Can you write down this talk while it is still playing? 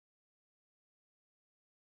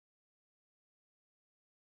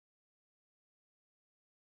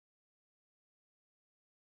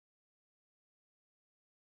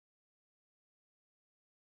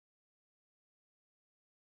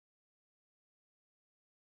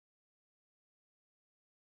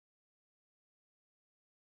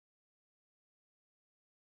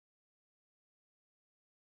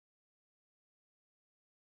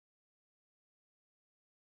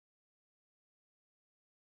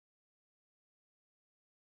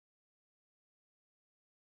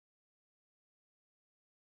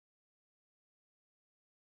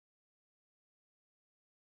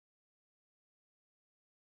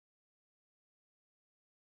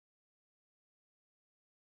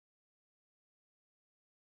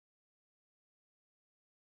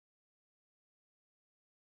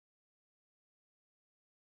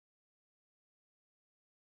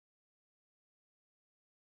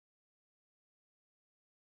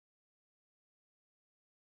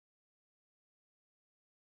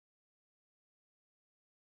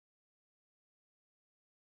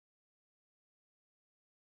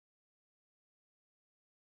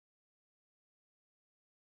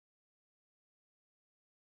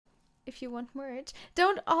if you want merch.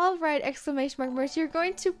 Don't all write exclamation mark merch. You're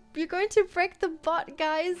going to break the bot,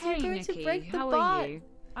 guys. Hey, You're going Nikki, to break the how bot. are you?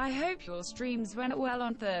 I hope your streams went well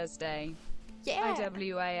on Thursday. Yeah.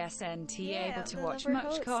 EBOYS SMP able to watch lover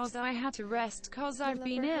much host. cause I had to rest cause The I've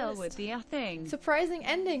been lover ill host. with the thing. Surprising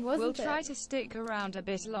ending, wasn't We'll it? try to stick around a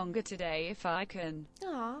bit longer today if I can.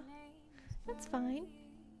 Aw, that's fine.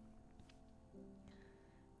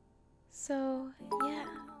 So yeah.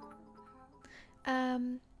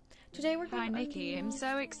 Today we're going. Hi Nikki, I'm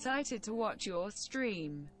so excited to watch your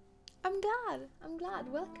stream. I'm glad.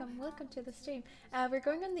 Welcome to the stream. We're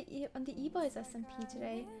going on the EBOYS SMP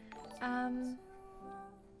today. I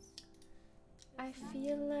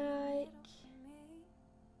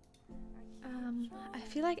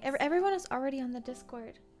feel like everyone is already on the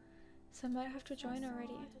Discord, so I might have to join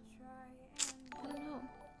already. I don't know.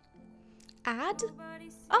 Ad?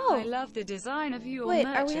 Oh! I love the design of your Wait,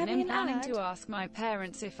 merch are we and having I'm an planning ad? to ask my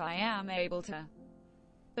parents if I am able to.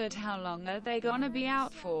 But how long are they gonna be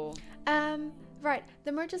out for? Right,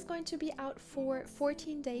 the merch is going to be out for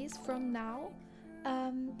 14 days from now.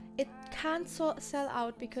 It can't sell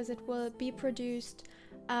out because it will be produced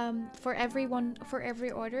for every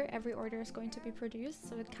order. Every order is going to be produced,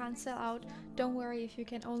 so it can't sell out. Don't worry if you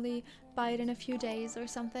can only buy it in a few days or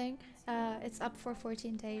something. It's up for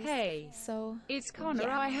 14 days. Hey, so it's Connor.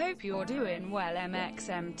 yeah. I hope you're doing well.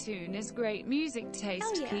 MXM Tune is great music taste.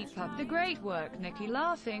 Hell yeah. Keep up the great work, Nikki.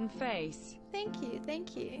 Laughing face. Thank you,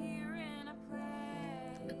 thank you.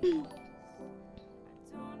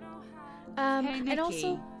 Hey Nikki, and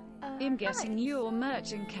also, I'm getting hi. your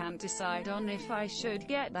merch and can't decide on if I should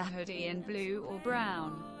get the hoodie in blue or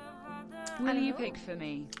brown. Will you pick for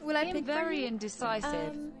me? Will I I'm pick very for you?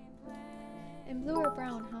 indecisive. In blue or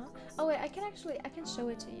brown, huh? Oh wait, I can show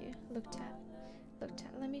it to you. Look at.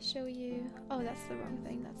 Let me show you. Oh, that's the wrong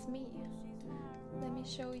thing. That's me. Let me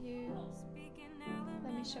show you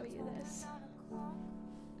this.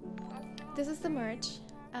 This is the merch.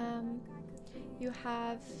 You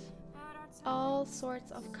have all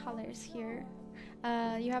sorts of colors here.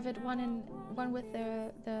 You have it one with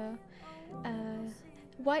the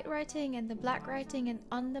white writing and the black writing, and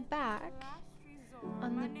on the back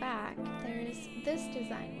there's this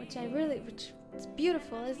design, which it's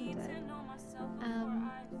beautiful, isn't it?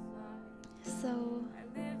 So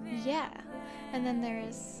yeah, and then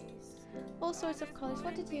there's all sorts of colors.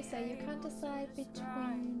 What did you say? You can't decide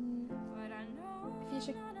between if you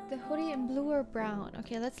should the hoodie in blue or brown.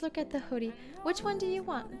 Okay, let's look at the hoodie. Which one do you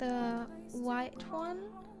want? The white one?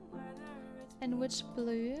 And which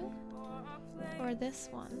blue? Or this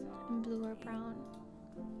one in blue or brown?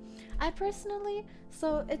 I personally,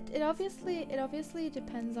 so it obviously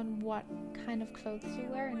depends on what kind of clothes you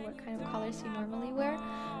wear and what kind of colors you normally wear.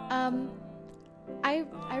 I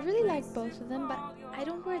really like both of them, but I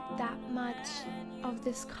don't wear that much of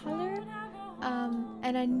this color.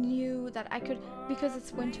 And I knew that I could, because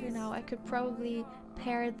it's winter now, I could probably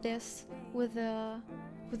pair this with a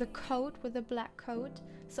coat, with a black coat.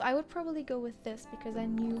 So I would probably go with this because I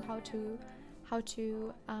knew how to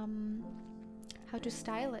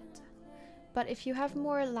style it. But if you have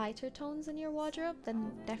more lighter tones in your wardrobe,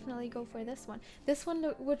 then definitely go for this one. This one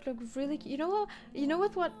would look really cute. You know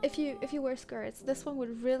what? If you wear skirts, this one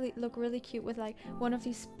would look really cute with like one of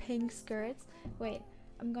these pink skirts. Wait,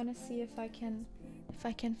 I'm gonna see if I can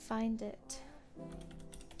find it.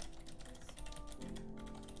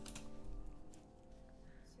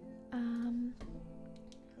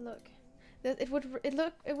 Look, it would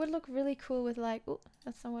look really cool with like. Oh,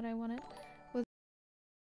 that's not what I wanted.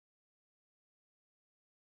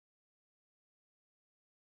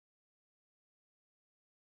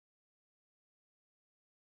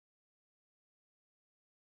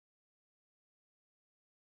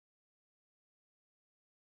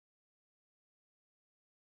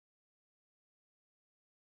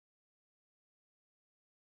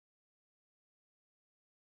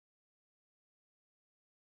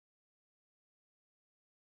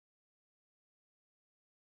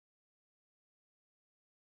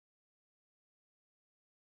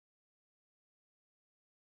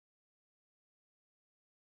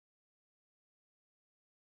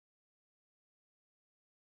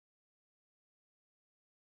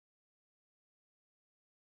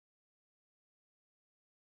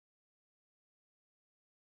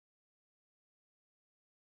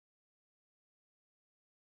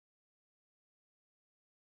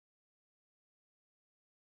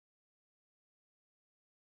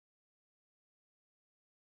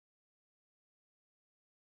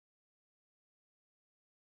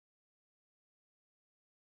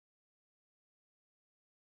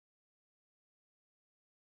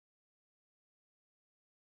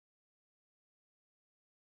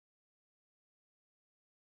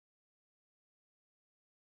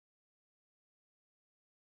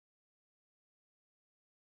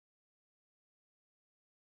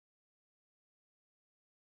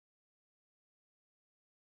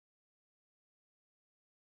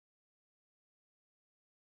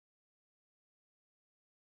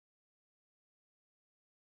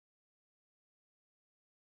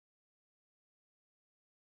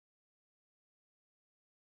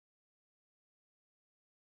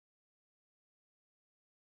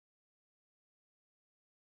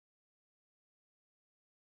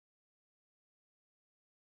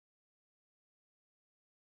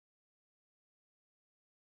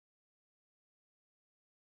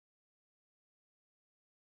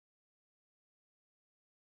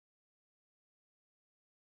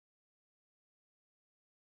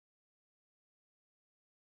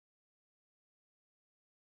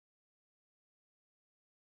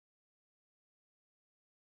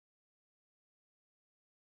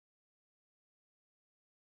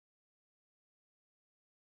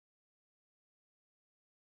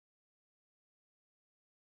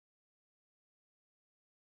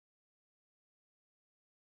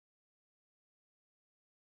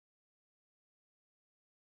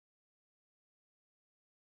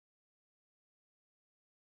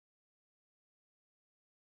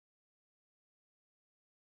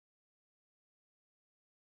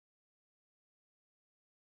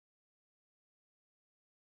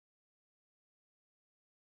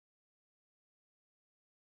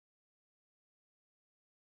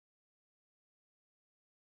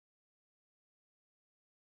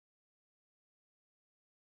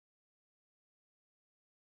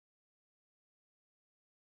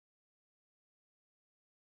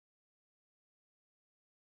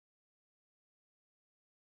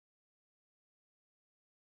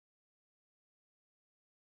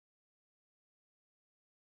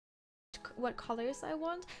 what colors I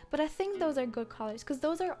want, but I think those are good colors because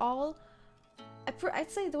those are all,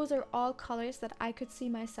 I'd say those are all colors that I could see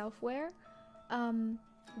myself wear.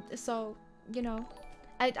 So, you know,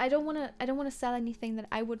 I don't want to sell anything that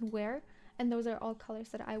I wouldn't wear, and those are all colors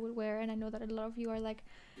that I would wear, and I know that a lot of you are like,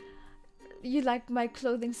 you like my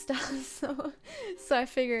clothing style, so I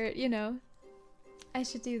figured, you know, I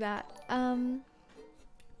should do that.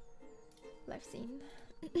 Live scene.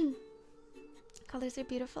 Colors are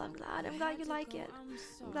beautiful. I'm glad you like it.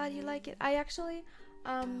 I'm glad you like it. I actually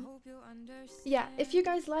yeah, if you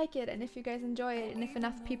guys like it and if you guys enjoy it and if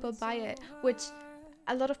enough people buy it, which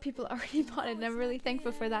a lot of people already bought it and I'm really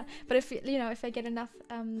thankful for that, but if you know, if I get enough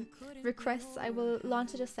requests, I will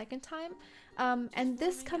launch it a second time. And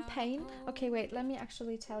this campaign, okay, wait, let me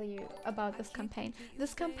actually tell you about this campaign.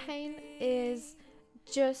 This campaign is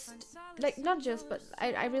just like, not just, but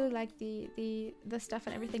I really like the stuff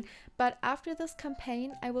and everything, but after this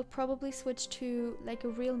campaign I will probably switch to like a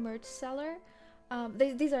real merch seller.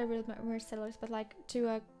 These are real merch sellers, but like to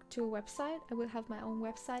a website. I will have my own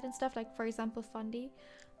website and stuff, like for example Fundy,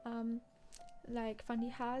 like Fundy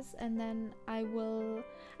has, and then I will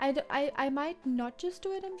I might not just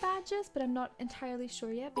do it in badges, but I'm not entirely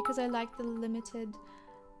sure yet because I like the limited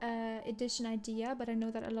edition idea, but I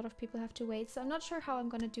know that a lot of people have to wait, so I'm not sure how I'm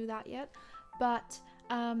gonna do that yet. But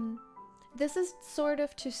this is sort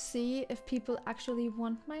of to see if people actually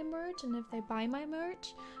want my merch and if they buy my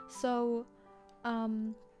merch. So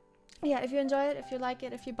yeah, if you enjoy it, if you like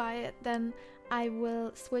it, if you buy it, then I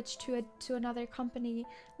will switch to another company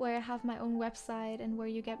where I have my own website and where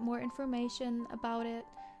you get more information about it.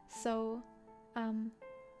 So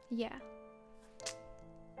yeah.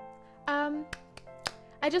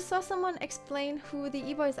 I just saw someone explain who the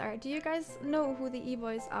EBOYS are. Do you guys know who the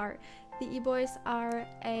EBOYS are? The EBOYS are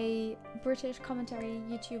a British commentary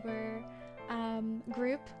YouTuber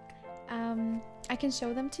group. I can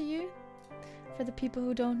show them to you. For the people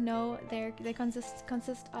who don't know, they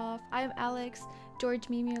consist of I'm Alex, George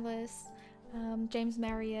Mimulus, James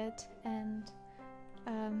Marriott, and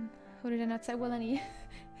who did I not say? Willany.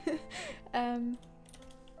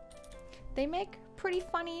 They make pretty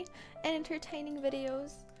funny and entertaining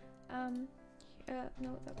videos.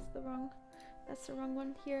 No, that's the wrong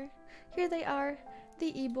one. Here they are,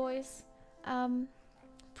 the EBOYS.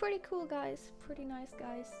 Pretty cool guys, pretty nice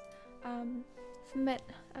guys.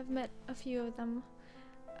 I've met a few of them,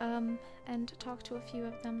 and talked to a few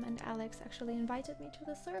of them, and Alex actually invited me to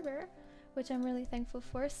the server, which I'm really thankful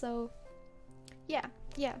for. So yeah,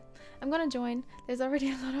 I'm gonna join. There's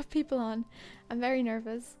already a lot of people on. I'm very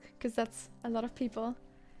nervous because that's a lot of people,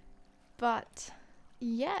 but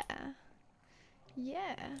yeah.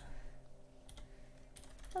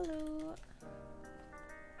 Hello.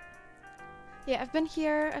 Yeah, I've been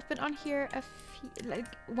on here like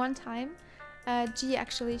one time. G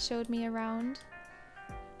actually showed me around.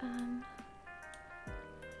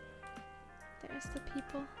 There's the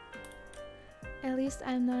people. At least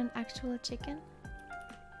I'm not an actual chicken.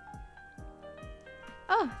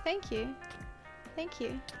 Oh, thank you. Thank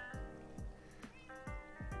you.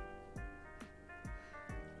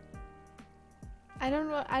 I don't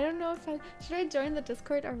know if should I join the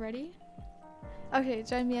Discord already? Okay,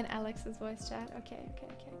 join me in Alex's voice chat. Okay.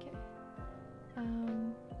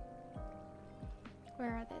 Where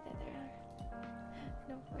are they? There they are.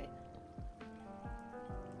 No, wait.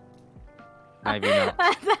 Maybe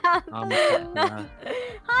not.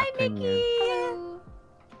 Hi, Nikki. Hello.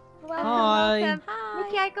 Welcome. Hi.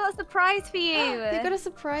 Nikki, I got a surprise for you. You got a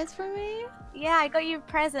surprise for me? Yeah, I got you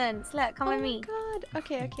presents. Look, come with me. Oh my god.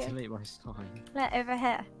 Okay. Delete my sign. Look, over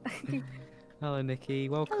here. Hello, Nikki.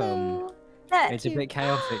 Welcome. Hello. Look. It's a bit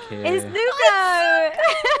chaotic here. It's Lugo!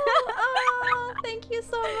 Oh, thank you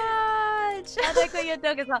so much. And I got your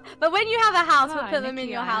dog as well. But when you have a house, we'll Hi, put them in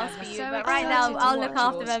Nikki, your I house have for you. so But right excited now, to I'll look watch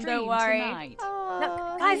after your them. Don't stream worry. tonight.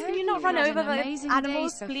 Look, guys, can you not run over the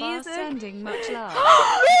animals, so please? far, sending much love.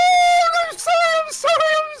 I'm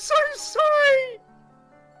so sorry.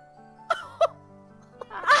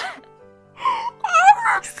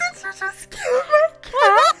 Alex, did you just kill my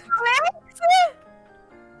cat? Alex?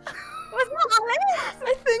 Was that Alex?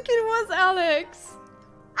 I think it was Alex.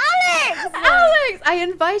 Alex! Alex! I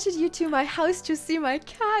invited you to my house to see my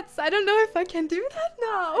cats. I don't know if I can do that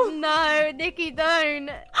now. No, Nikki, don't.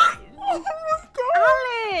 Oh my god.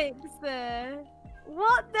 Alex!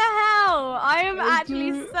 What the hell? I am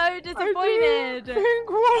actually so disappointed. I think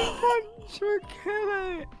one should kill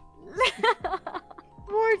it.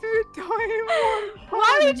 Why did it die in one punch?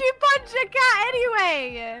 Why would you punch a cat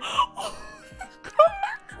anyway?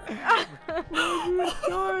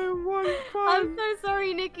 I'm so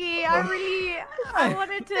sorry, Nikki. I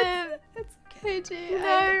wanted to. KG.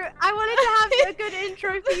 No, I wanted to have a good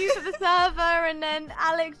intro for you for the server, and then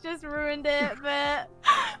Alex just ruined it. But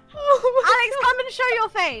Alex, come and show your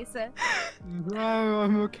face. No,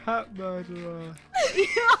 I'm a cat murderer. You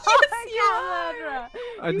are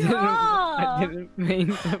a cat murderer. I didn't mean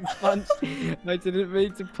to punch. I didn't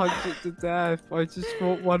mean to punch it to death. I just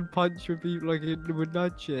thought one punch would be like it would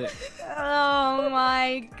nudge it. Oh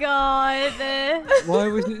my god. Why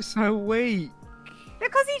was it so weak?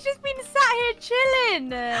 Because he's just been sat here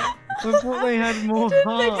chilling. I thought they had more I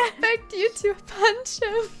heart. didn't expect you to punch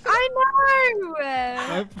him. I know.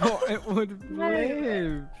 I thought it would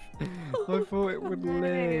live. I thought it would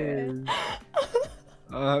live.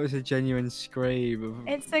 Oh, that was a genuine scream of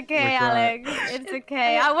It's okay, regret. Alex. It's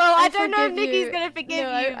okay. I don't know if forgive Nikki's you. gonna forgive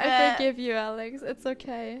No, you. I forgive you, Alex. It's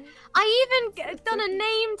okay. I even done a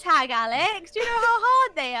name tag, Alex. Do you know how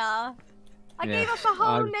hard they are? I gave Yes, up a whole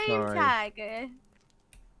I'm name sorry. tag.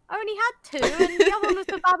 I only had 2, and the other one was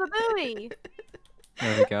for Baba Booey.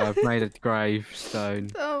 There we go. I've made a gravestone.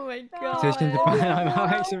 Oh my god. Petition to ban I'm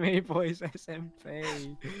Alex from EBOYS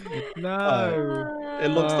SMP. No. It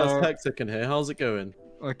looks less Oh. hectic in here. How's it going?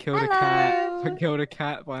 I killed a cat. I Hello. killed a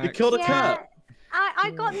cat by You accident. killed a Yeah. cat.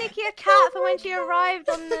 I got Nikki a cat for when she arrived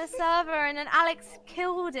on the server, and then Alex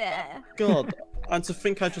killed it. God. And to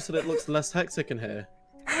think I just said it looks less hectic in here.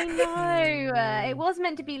 I know. It was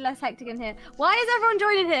meant to be less hectic in here. Why is everyone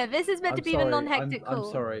joining here? This is meant to be the non-hectic I'm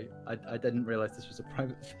call. sorry. I didn't realize this was a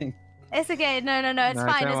private thing. It's okay. No, it's No,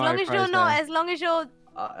 fine. don't As worry, long as you're Fraser. not, as long as you're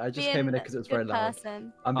I just being came in here because it was very good loud.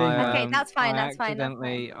 person. I'm being. Okay, that's fine, I that's fine, that's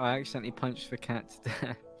accidentally punched the cat to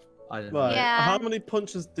death. I didn't. Right. Yeah. How many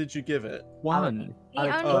punches did you give it? One. He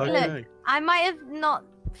Alex, only, Oh, look, okay. I might have not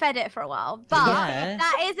fed it for a while, but Yeah.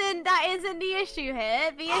 that isn't the issue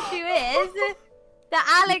here. The issue is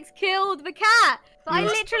that Alex killed the cat. But I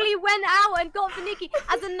literally went out and got for Nikki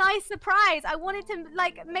as a nice surprise. I wanted to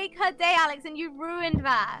like make her day, Alex, and you ruined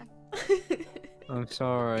that. I'm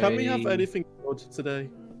sorry. Can we have anything good today?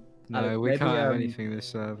 No, Alex, we maybe, can't have anything this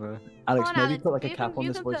server. Alex, Come on, maybe Alex, put like a you cap can- on you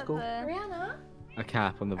this can voice put call. the- Rihanna? A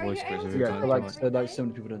cap on the Are voice you quiz. able every to Yeah, time so you like, join. so like so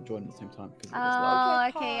many people don't join at the same time. 'Cause it's like- Oh,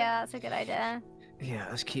 Okay, okay, yeah, that's a good idea. Yeah,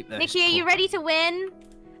 let's keep that. Nikki, are you ready to win?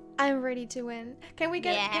 I'm ready to win. Can we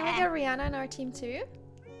get Yeah. Rihanna in our team too?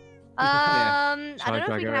 I don't Shall I know if we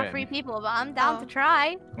drag can her have in? 3 people, but I'm down Oh. to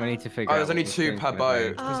try. We need to figure Oh, out. there's only what this 2 thing's per gonna boat.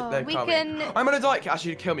 be. 'cause Oh. they're We coming. can. I'm gonna die.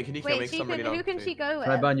 Actually, kill me. Can you kill me? Wait, 'Cause I'm really who can she go with?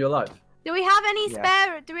 Can I burn you alive? Do we have any Yeah.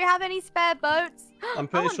 spare? Do we have any spare boats? I'm I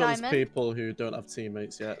pretty want sure there's Diamond. people who don't have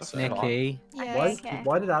teammates yet. So. Nikki, Yes. Okay.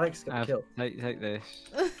 Why did Alex get killed? take this.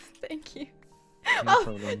 Thank you. No Oh,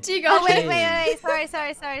 problem. do you go Oh wait, with wait. Sorry.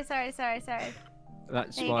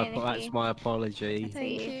 That's There you my go, Nikki. apology.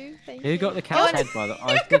 Thank you. Thank Who you. got the cat's head by the?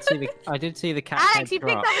 I did see the cat's Alex, head you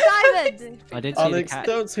picked drop. up a diamond. I did see Alex, the cat.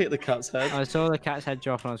 don't take the cat's head. I saw the cat's head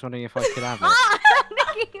drop, and I was wondering if I could have it. Ah,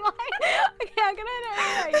 Nikki, why? Okay, I'm gonna.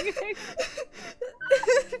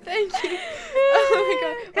 Thank you. Oh my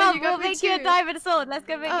god. Wait, Come, you we'll got me make you a too. diamond sword. Let's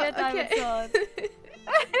go make Oh, you a diamond okay. sword.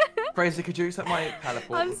 Fraser, could you set my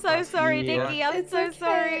teleport? I'm so sorry, Yeah. Nikki. I'm It's so okay,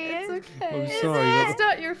 sorry. It's okay. I'm sorry. It's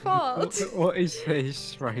not your fault. What is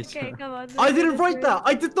this, Fraser? Okay, come on. I didn't write that.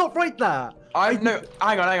 I did not write that. No,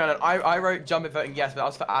 hang on. I wrote jump and voting yes, but that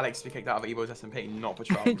was for Alex to be kicked out of EBOYS SMP, not for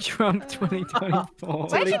Trump. Trump 2024.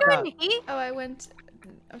 Where'd you go, Nikki? Oh, I went.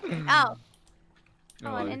 Okay. Oh,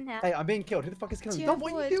 come Oh. on in here. Hey, I'm being killed. Who the fuck is Do killing me? you Dom, have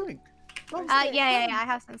what are wood? you doing? Dom, Yeah, I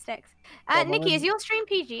have some sticks. Come Nikki, on. is your stream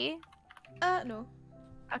PG? No.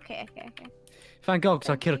 Okay. Thank God, because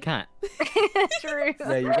I killed a cat. True.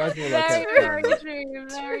 Yeah, you guys were like Very true.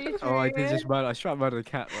 Very true. Oh, I did just murder. I tried to murder the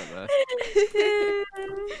cat right there.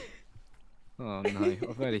 Oh no,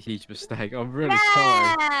 I've made a huge mistake. I'm really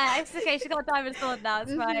sorry. Yeah, it's okay. She's got a diamond sword now.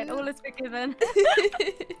 It's fine. Mhm. All is forgiven.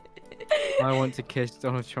 I want to kiss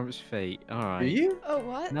Donald Trump's feet. All Do right. you? Oh,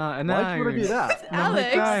 what? No, no. Why do you want to do that? No,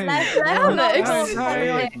 Alex. don't. Let's No, not Alex. go no, for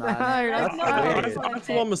no, it. no, That's not weird. go I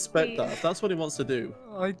for one respect that. If that's what he wants to do.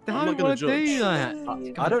 I not don't gonna want to do judge.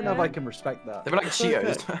 that. I don't know if I can respect that. They were like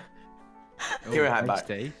Cheetos. Give me a hand back.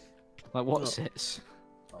 Steve. Like what's it?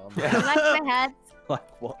 Um, Would you like my head?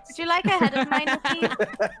 Like what? Would you like a head of mine,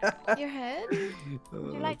 Nikki? Your head?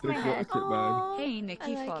 Would you like my head? Aw, Hey I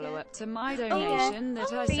Nikki, like follow it. up to my yeah. donation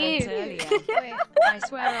that I For you. sent earlier. Wait. I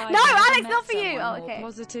swear I No, never Alex, met not for you. someone Oh, more okay.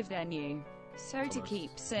 positive than you. So to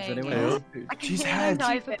keep Does saying anyone it, else? I can She's hear head. you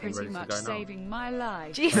thank you for typing. pretty Ready to much go now? saving my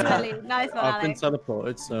life. Jeez, Ellie. Nice one, I've been Alex.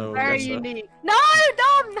 teleported, so. Very yes, sir. unique. No,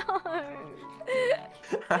 Dom, no.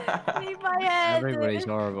 Leave my head. Everybody's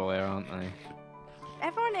horrible here, aren't they?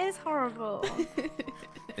 Everyone is horrible.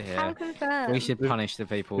 Yeah. Can confirm. We should punish the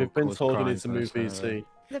people. who We've been cause told we need crimes to on move this server. BT.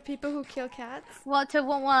 The people who kill cats. What to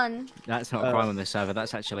what one? That's not a crime on this server.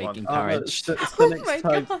 That's actually One. encouraged. It's Oh the my next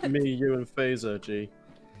time God. me, you, and Phaser, G.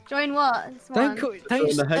 Join what? This Don't one? call, Join don't,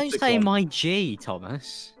 the don't hectic say one. my G,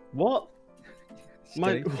 Thomas. What?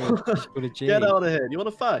 My... Just call a G. Get out of here. You want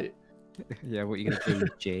to fight? Yeah, what are you gonna do,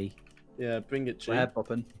 G? Yeah, bring it, G. My head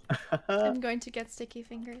popping. I'm going to get sticky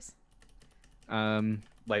fingers.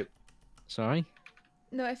 Wait. Sorry.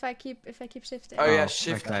 No, if I keep shifting. Oh yeah,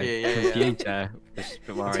 shift key. Yeah. Computer. Just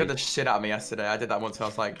It worry. scared the shit out of me yesterday. I did that once. I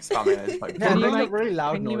was like spamming it. It's like, Yeah, Can it you makes make- a really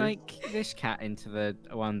loud Can noise. you make this cat into the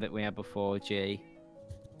one that we had before, G?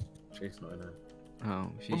 G's not in it.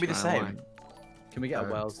 Oh, she's We'll be the ran same. away. Can we get a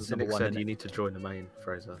Wells as number Cynic one? said in you it? need to join the main,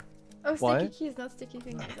 Fraser. Oh, Why? sticky keys, not sticky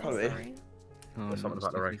fingers. I'm Probably. sorry. Oh, There's something not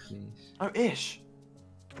about the sticky race. keys. oh ish.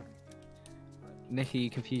 Nikki, you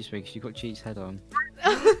confused me because you got G's head on.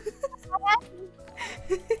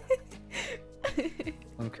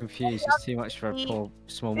 I'm confused. It's too much for a poor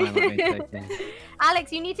small man like me to take in.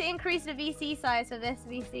 Alex, you need to increase the VC size for this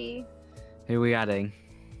VC. Who are we adding?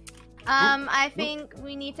 I think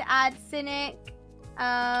we need to add Cynic,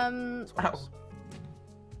 Ow.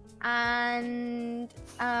 and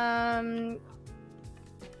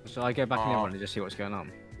Shall I go back in the Oh. one and just see what's going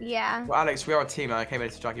on? yeah. Well, Alex, we are a team, and I came here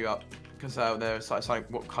to drag you up because they're like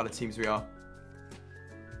what kind of teams we are.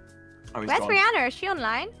 Oh, he's Where's gone. Rihanna? Is she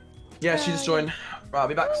online? Yeah, she just Yeah. joined. Right, I'll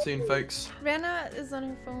be back soon, folks. Rihanna is on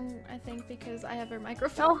her phone, I think, because I have her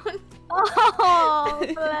microphone. Oh,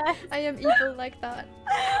 bless. I am evil like that.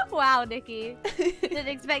 Wow, Nikki. Didn't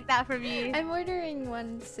expect that from you. I'm ordering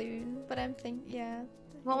one soon, but I'm thinking, yeah.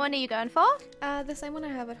 What one are you going for? The same one I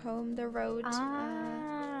have at home, the Rode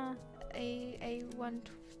Ah. A120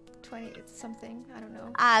 something. I don't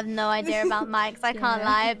know. I have no idea about mics. I can't Yeah.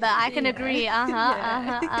 lie, but I can Yeah. agree.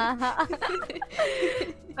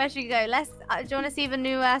 Where should we go? Let's. Do you want to see the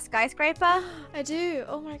new skyscraper? I do.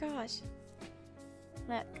 Oh my gosh.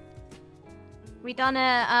 Look. We done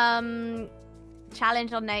a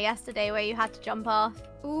challenge on there yesterday where you had to jump off.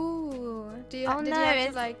 Ooh. Oh, did you no, have it's-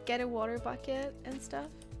 to like get a water bucket and stuff?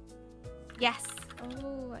 Yes.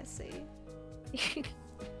 Oh, I see.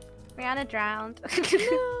 Rihanna drowned.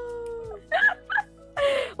 No.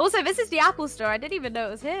 Also, this is the Apple Store. I didn't even know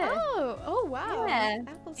it was here. Oh wow. Yeah.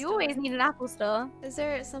 Apple You always Store. need an Apple Store. Is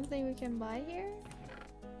there something we can buy here?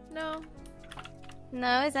 No.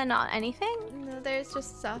 No, is there not anything? No, there's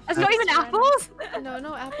just stuff. There's not even Just random- apples? No,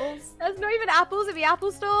 no apples. There's not even apples in the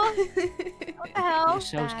Apple Store? What the hell? It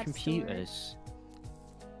sells bad computers.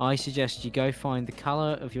 I suggest you go find the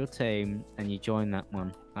colour of your team and you join that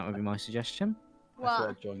one. That would be my suggestion. I thought What?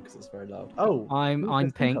 I'd join because it's very loud. Oh, I'm ooh,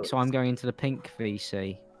 there's two pink, so I'm colours. going into the pink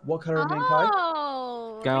VC. What colour are main Kai?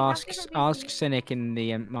 Oh! Go we have ask different ask reasons. Cynic in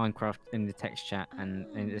the Minecraft in the text chat and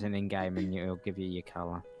it's an in-game and it'll give you your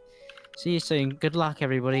colour. See you soon. Good luck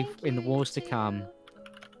everybody Thank in the you, wars to too. come.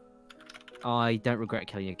 I don't regret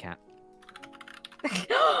killing your cat.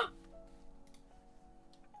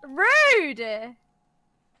 Rude!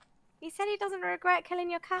 He said he doesn't regret killing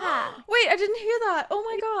your cat. Wait, I didn't hear that. Oh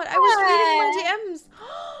my god, I was reading my DMs.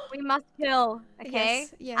 We must kill, okay?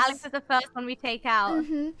 Yes, yes. Alex is the first one we take out.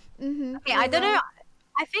 Mm-hmm. Okay, I don't know.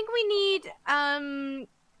 I think we need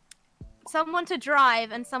someone to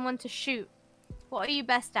drive and someone to shoot. What are you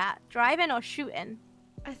best at? Driving or shooting?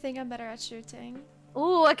 I think I'm better at shooting.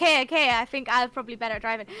 Ooh, okay. I think I'm probably better at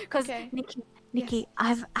driving. Because, Okay. Nikki, Yes.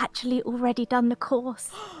 I've actually already done the course.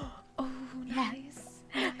 Oh, Yeah. nice.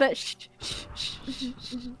 But shh.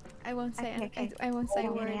 I won't say Okay, anything. okay. I won't say a Yeah,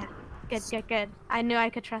 word. yeah. Good. I knew I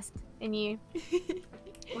could trust in you.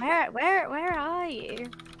 Where are you?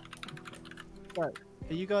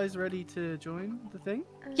 Are you guys ready to join the thing?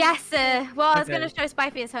 Yes, well, I was Okay. gonna show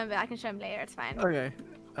Spyfear's home, but I can show him later, it's fine. Okay.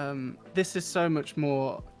 This is so much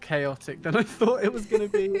more chaotic than I thought it was gonna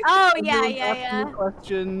be. Oh, yeah, Everyone's yeah, asking yeah. me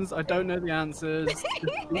questions. I don't know the answers. Just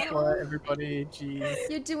be quiet, everybody. Jeez.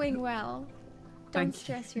 You're doing well. Don't Thank you.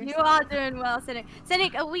 stress You yourself. are doing well, Cynic.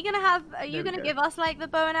 Cynic, are you There we gonna go. give us, like, the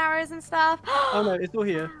bow and arrows and stuff? Oh no, it's all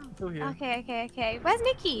here. It's all here. Okay. Where's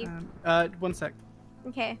Nikki? 1 sec.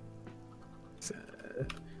 Okay.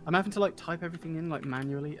 I'm having to like type everything in like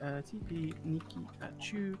manually. TP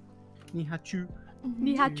Nihachu. Mhm.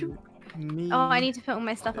 Nihachu. Me. Oh, I need to put all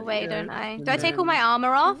my stuff There we away, go. don't I? And Do I take all then- my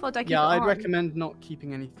armor off, or do I keep Yeah, it I'd on? recommend not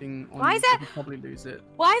keeping anything on. Why is because it- you'll probably lose it.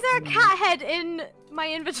 Why is there a cat head in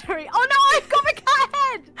my inventory? Oh no, I've got the cat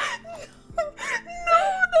head! No,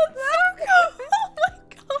 that's so cool. Oh my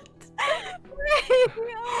god.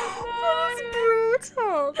 Oh,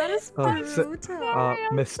 Brutal. That is Oh, so- brutal.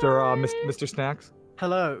 Mr. Snacks,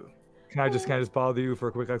 Hello. can I just bother you for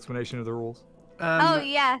a quick explanation of the rules? oh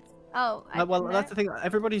yes. Oh. Well, that's the thing.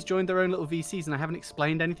 Everybody's joined their own little VCs, and I haven't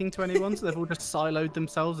explained anything to anyone, so they've all just siloed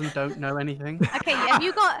themselves and don't know anything. Okay, have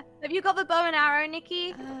you got the bow and arrow,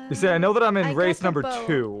 Nikki? You see, I know that I'm in I got race the number bow.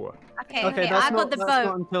 2. Okay, Okay, I got that's the not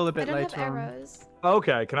bow. until a I bit don't have later on. arrows.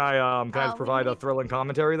 Okay, can I Oh, just provide a thrilling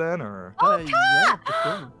commentary then, or? Yeah, for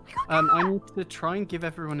sure. I need to try and give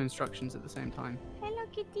everyone instructions at the same time. Hello,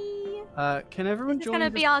 Kitty. Can everyone It's join? gonna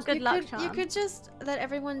be our good You luck could, charm. you could just let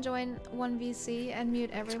everyone join one VC and mute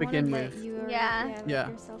everyone begin and let with. you Yeah. Yeah.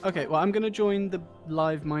 yourself Okay, go. well, I'm gonna join the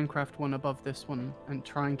live Minecraft one above this one and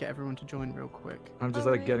try and get everyone to join real quick. I'm just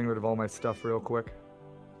Alright. getting rid of all my stuff real quick.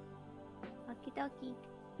 Okie dokie.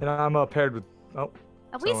 And I'm paired with. Oh.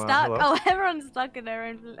 Are we So, stuck? hello. Oh, everyone's stuck in their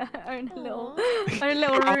own little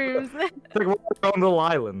rooms. It's like we're on our own little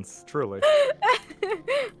islands, truly.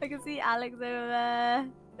 I can see Alex over there.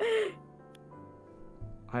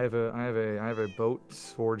 I have a boat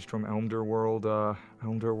forged from Elmderworld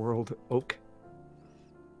oak,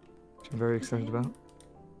 which I'm very excited about.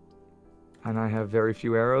 And I have very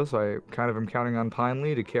few arrows, so I kind of am counting on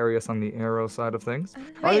Pinely to carry us on the arrow side of things.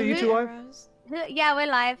 Are Wait, you two live? Arrows. Yeah, we're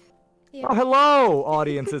live. Yeah. Oh, hello,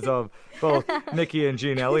 audiences of both Nikki and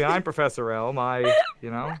Gianelli. I'm Professor Elm. Hi,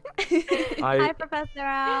 Professor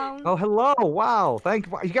Elm. Oh, hello! Wow, you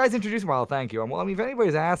guys introduced me. Well, thank you. Well, I mean, if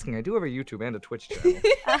anybody's asking, I do have a YouTube and a Twitch channel.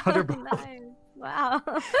 Under both. Nice. Wow.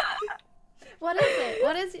 What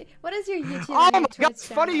is it? What is your YouTube? Oh and my your god, Twitch it's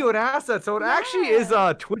funny you would ask that. So it actually is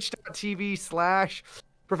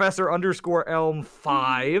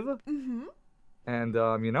twitch.tv/Professor_Elm5. Mm-hmm. And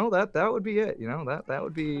that would be it. That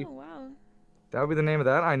would be. Oh wow. That would be the name of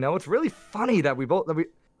that. I know it's really funny that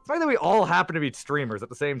it's funny that we all happen to be streamers at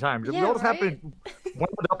the same time. We Yeah, all just happen to wind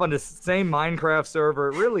up on the same Minecraft server.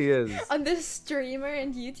 It really is. On this streamer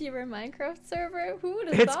and YouTuber Minecraft server, who would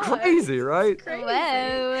have It's thought? crazy, right? It's crazy.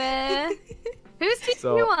 Whoa. Who's team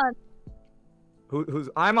So- you on? Who's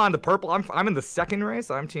I'm on the purple. I'm in the second race.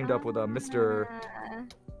 I'm teamed up with Mr.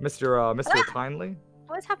 Kindly.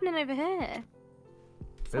 What's happening over here?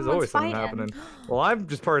 There's Someone's always something fighting. happening. Well, I'm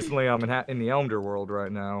just personally in the Elmder world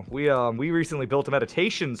right now. We recently built a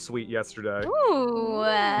meditation suite yesterday. Ooh.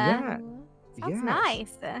 Yeah. Sounds Yes.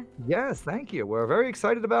 nice. Yes, thank you. We're very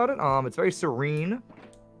excited about it. It's very serene.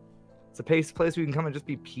 It's a place where you can come and just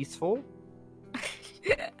be peaceful.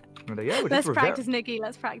 And, yeah, Let's practice, Nikki.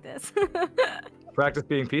 Let's practice. Practice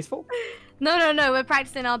being peaceful? No. We're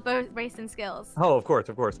practicing our boat racing skills. Oh, of course.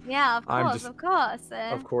 Yeah, of I'm course, just- of course.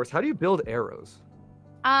 Of course. How do you build arrows?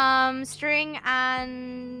 String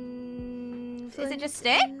and is it just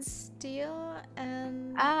Flint and sticks? Steel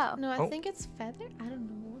and Oh. no, I Oh. think it's feather. I don't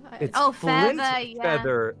know. It's Oh, flint, feather, yeah.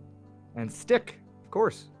 feather, and stick. Of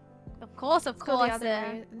course. Of course. Let's go the other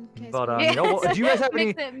way in case But we- do you guys have any?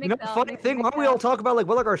 Mix it, You know, mix it up, funny mix it, thing. Why mix don't we it all up. talk about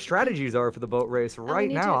what our strategies are for the boat race Oh, right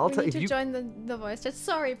we now? I'll need tell to you. join the voice chat.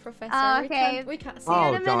 Sorry, Professor. Oh, We okay. can't see Oh,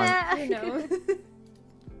 you in a darn. minute. You know.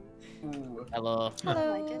 Hello. Hello. I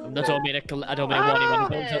don't mean to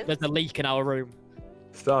warn anyone. There's a leak in our room.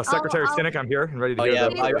 Secretary I'll- Cynic, I'm here and ready to Oh go. yeah,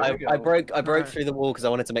 to I broke through the wall because I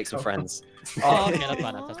wanted to make some friends. Oh, okay, that's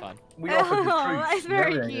fine. That's fine. We offered the Oh, truth. that's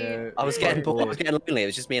very Yeah, cute. I was getting bored. I was getting lonely. It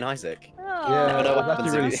was just me and Isaac. Oh. I know what that's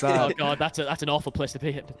happens really if you- sad. Oh god, that's an awful place to be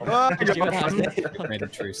in. Made a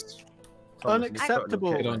truce.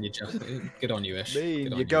 Unacceptable. Good on you, good on you, Ish.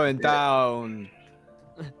 Mean, you're going down.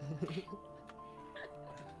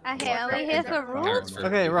 Okay, are we here for rules?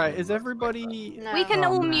 Okay, right. Is everybody? No. We can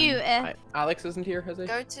Oh, all man. mute it. Alex isn't here, has he?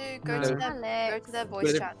 Go to No. their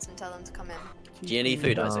voice chats and tell them to come in. Do you need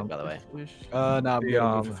food, Isaac? By the way. No, I'm The,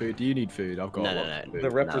 going for food. Do you need food? I've got No, a no, lot no. of food. The No, it's fine.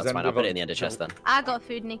 I'll representative put it of- in the end of chest then. I got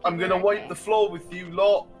food, Nikki. I'm gonna we're wipe okay. the floor with you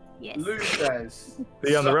lot. Yes. Losers.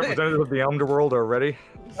 The representatives of the Underworld are ready.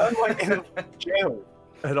 I'm like in jail.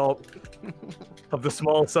 And all of the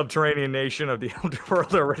small subterranean nation of the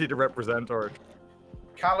Underworld are ready to represent our.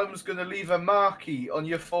 Callum's gonna leave a marquee on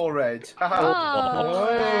your forehead. Oh.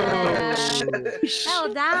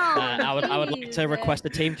 Hell down. I would like to request a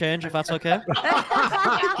team change if that's okay.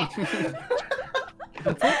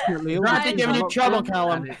 Unfortunately, all Right, these giving are you not trouble, done,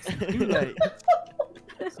 Callum. and it's too late.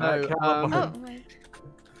 So, Oh my.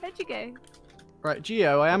 Where'd you go? right,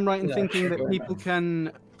 Gio, I am right in Yeah, thinking that sure. people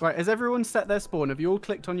can. Right, has everyone set their spawn? Have you all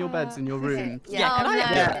clicked on your beds in your room? Yeah, Oh, can I- no.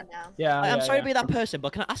 yeah. Yeah, I'm sorry to be that person,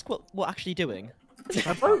 but can I ask what we're actually doing?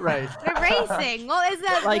 A boat race. We're racing. What is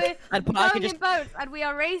that? Like, We're but I can going just. in boats and we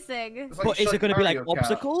are racing. It's like But is it going to be like Mario Kart.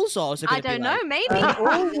 obstacles or is it going I to be don't like...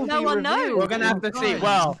 know. Maybe. No one knows. We're gonna have to see.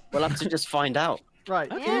 Well, We'll have to just find out.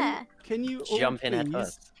 Right. Yeah. Can you all Jump in head please?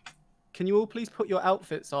 first. Can you all please put your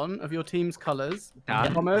outfits on of your team's colours?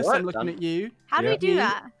 Done. Thomas, What? I'm looking at you. How do we do Me.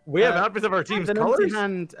 that? We have outfits of our team's Then colors. empty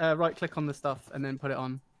hand, right click on the stuff and then put it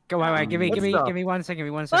on. Go wait, give me 1 second, give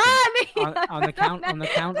me 1 second. On the count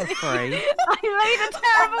of 3. I made a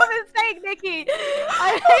terrible mistake, Nikki.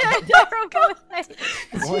 I made a terrible mistake.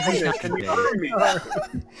 What is that? Can you hear me?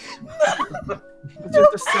 It's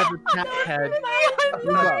just a severed cat head. I'm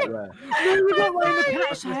sorry. No, we're not wearing the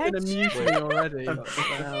cat's head. It's been a mutiny already. You should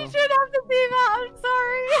have to see that. I'm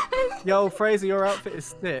sorry. Yo, Fraser, your outfit is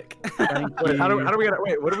thick. Wait, how do we get?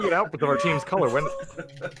 Wait, what do we get out with our team's color? When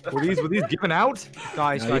were these given out?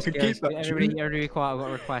 Guys, No, you can keep that. everybody quiet. I've got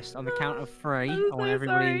a request. On the count of 3, I want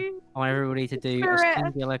everybody to do a Correct.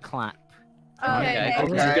 singular clap. Okay. It's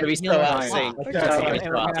gonna be so out of sync.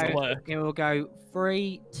 It will go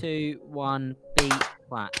 3, 2, 1, beat,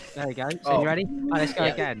 clap. There we go. So you ready? Right, let's go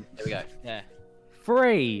again. There we go. Yeah.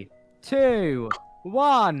 3, 2,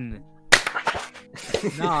 1.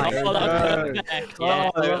 Nice. Oh,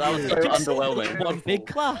 that was so underwhelming. One big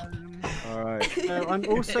clap. Alright. I'm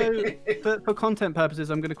also, for content purposes,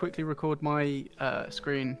 I'm going to quickly record my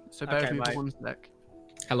screen. So bear with me for 1 sec.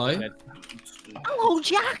 Hello. Hello,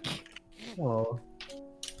 Jack. Oh.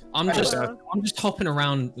 I'm just hopping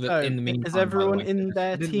around in the meantime. Is everyone in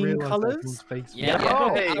their team colours? Yeah.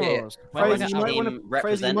 Fraser, you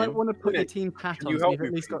might want to put your team hat on so you've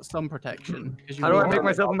at least got some protection. How do I make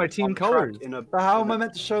myself in my team colours? But how am I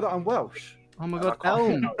meant to show that I'm Welsh? Oh my god,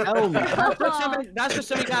 Elm! That's just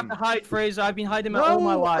something I have to hide, Fraser. I've been hiding No, all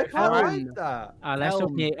my life. Elm. Let's all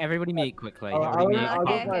mute. Everybody mute quickly.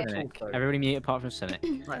 Everybody mute apart from Cynic.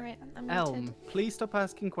 Right. Elm, please stop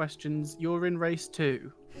asking questions. You're in race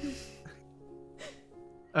 2.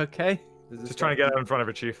 Okay. Just trying to get out in front of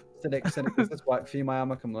it, Chief. Cynic, is this white for you, my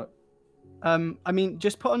armor? Come look. I mean,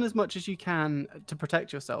 just put on as much as you can to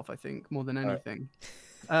protect yourself, I think, more than anything.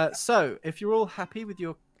 So, if you're all happy with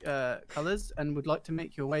your colours and would like to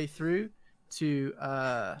make your way through to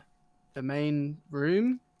the main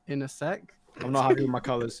room in a sec. I'm not happy with my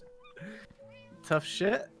colours. Tough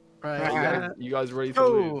shit. Right. You guys ready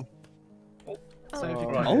for me? So if you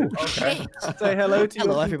okay. Say hello to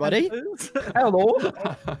Hello, everybody. Hello.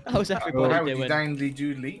 How's everybody doing? Dandly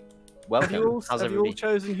doodly. Welcome. Have you all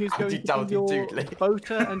chosen who's going to be your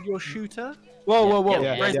boater and your shooter? Whoa.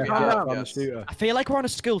 Yeah, I'm the shooter. I feel like we're on a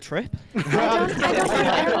school trip. I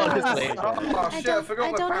don't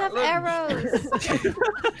have arrows.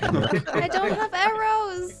 I don't have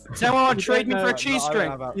arrows. Someone trade me for a cheese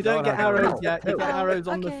string. You don't get arrows yet. You get arrows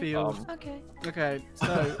on the field. Okay,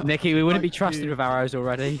 so Nikki, we wouldn't be trusted with arrows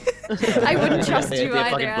already. I wouldn't trust you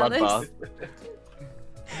either, Alex. Alex.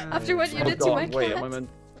 After what you did to my cat.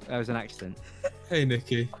 That was an accident. Hey,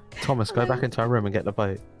 Nikki. Thomas, go back into our room and get the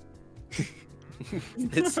boat.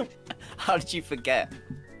 How did you forget?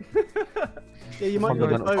 Yeah, you might go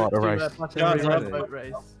to boat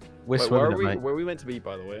race. We're swimming, mate. Where are we meant to be,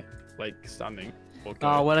 by the way? Like, standing?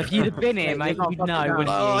 Oh, well, if you'd have been here, mate, you'd know, wouldn't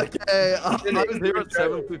you? Oh, okay. I was here at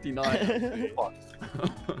 7:59.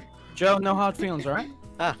 Joe, no hard feelings, alright?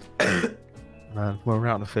 Man, we're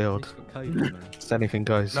out in the field. Just anything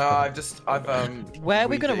goes. No, I've Where are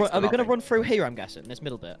we gonna run? Are we gonna run through here? I'm guessing this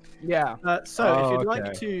middle bit. Yeah. So if you'd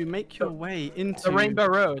like to make your way into the Rainbow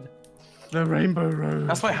Road. The Rainbow Road.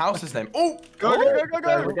 That's my house's name. Oh! Go! We're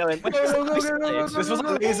going. This was a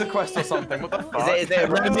laser quest or something. What the fuck? Is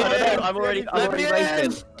it? I'm already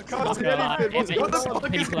racing. I can't see anything. What the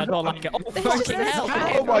fuck is I don't like it. Oh, fucking hell.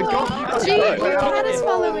 Oh my god. Gee, your cat is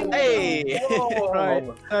following me. Hey! Right.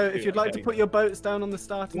 So if you'd like to put your boats down on the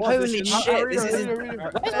starting Holy position. shit! This is. Wait,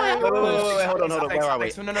 hold on. Where are we?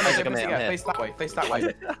 No. Face that way. Face that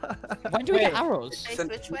way. When do we get arrows? Face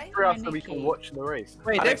which way? so we can watch the race?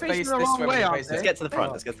 Wait, they're facing the wrong way, aren't they? Let's get to the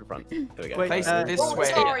front. There we go. Face this way.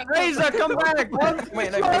 Sorry. Razor, come back!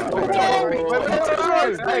 Wait, no. Wait,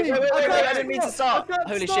 I didn't mean to start.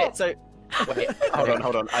 Holy shit, so... Wait,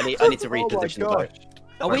 hold on. I need to reposition the boat.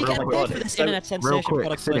 Are we getting paid for this internet sensation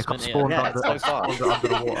product placement here? Yeah, so far. Under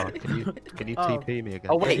the water. Can you TP me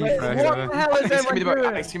again? Oh, wait. What the hell is Give me the boat.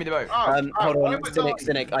 Alex, give me the boat. Hold on,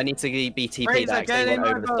 Cynic. I need to be TP'd actually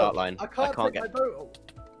over the start line. I can't get...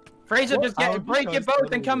 Fraser, just break your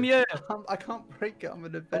boat and come here. I can't break it. I'm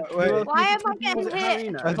an adventure. Why am I getting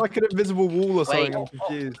hit? It's like an invisible wall or something. I'm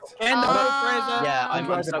confused. Get in the boat, Fraser. Yeah,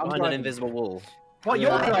 I'm stuck behind an invisible wall. What,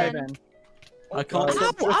 you're driving? I can't. I'm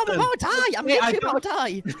about to die. I'm literally about to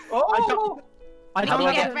die. Oh! I don't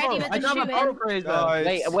Nikki, have get ready with the shoe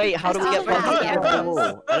in. Wait, how do we get past the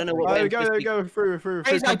wall? I don't know what way. Go through.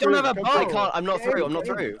 Fraser, I don't have a bow. I can't. I'm not through.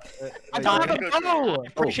 I don't have a bow.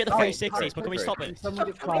 Appreciate the 360s, but can we stop it?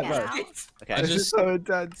 Okay. It's just so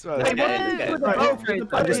intense, man. I'm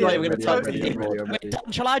just not even going to touch it anymore. Wait,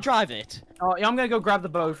 shall I drive it? Oh, yeah, I'm gonna go grab the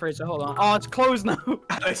bow, Fraser. Hold on. Oh, it's closed now.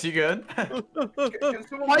 Alex, you good? Why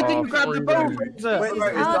didn't you grab the bow, Fraser?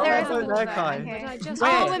 Oh, there is a there, bow. Kai. Okay.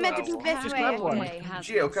 Oh, we're meant to do this way. Okay.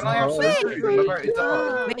 Gio, can I have some food?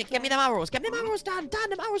 Wait, get me them arrows. Get me them arrows, Dan. Dan,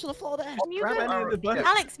 them arrows on the floor there. Grab any of the buttons.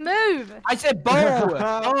 Alex, move. I said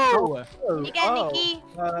bow. Oh. You get Nikki.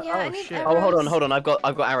 Yeah, I need Oh, hold on. I've got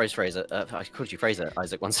arrows, Fraser. I called you Fraser,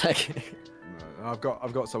 Isaac. 1 sec. I've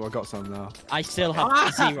got some now. I still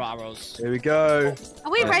have 0 arrows. Here we go.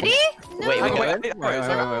 Are we ready? No. Wait, hold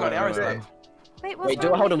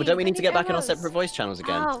on. Don't we need to get back in our separate voice channels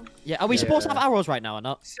again? Oh. Yeah, are we supposed to have arrows right now or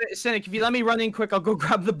not? Cynic, if you let me run in quick, I'll go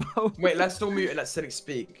grab the bow. Wait, let's still mute and let Cynic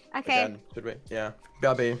speak. Okay. Again, should we? Yeah.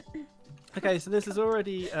 BRB. Okay, so this has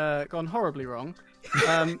already gone horribly wrong.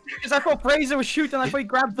 Because I thought Fraser was shooting, I thought he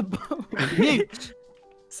grabbed the bow.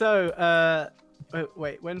 So,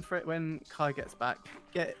 wait, when Kai gets back,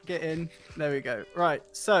 get in. There we go. Right,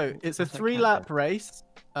 so it's a 3-lap race.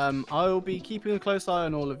 I'll be keeping a close eye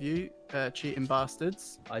on all of you, cheating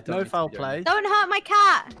bastards. No foul play. Don't hurt my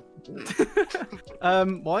cat.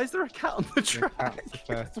 Why is there a cat on the track?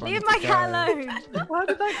 Leave my cat alone. How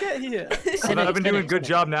did that get here? I've been doing a good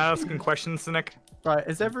job now asking questions, Cynic. Right,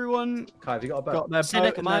 is everyone Kai, have you got a bow? got their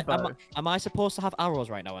Cynic, bow? am I supposed to have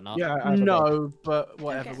arrows right now or not? Yeah. No, but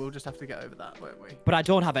whatever. Okay. We'll just have to get over that, won't we? But I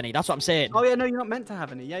don't have any. That's what I'm saying. Oh yeah, no, you're not meant to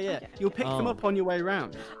have any. Yeah. Okay. You'll pick them up on your way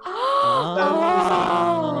around. These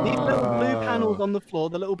little blue panels on the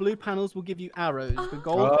floor. The little blue panels will give you arrows. The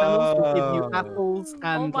gold panels will give you apples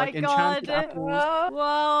and enchanted apples.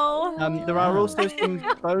 Whoa. There are also some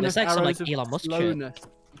bonus This arrows like of Elon Musk slowness.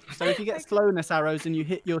 So if you get slowness arrows and you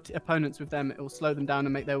hit your opponents with them, it will slow them down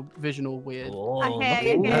and make their vision all weird.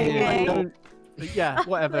 Okay. Yeah,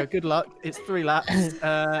 whatever. Good luck. It's 3 laps.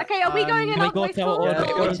 Okay, are we going in our voice call?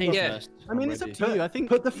 Yeah. I mean, it's up to you. I think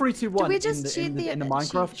put the 3, 2, 1 we just in the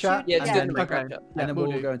Minecraft chat. Yeah, just and do then, the Minecraft chat. and then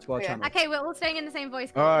we'll go into our channel. Okay, we're all staying in the same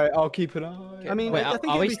voice call. All right, I'll keep an eye. I mean, Wait, I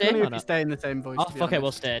think are we it'd be staying funny or if you not? stay in the same voice. Oh, to be fuck it, honest.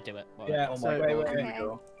 we'll stay. Do it. Yeah.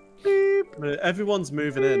 Okay. Everyone's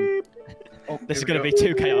moving in. This is gonna be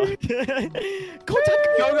too chaotic. Go! Go! What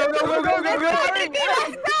happened, man?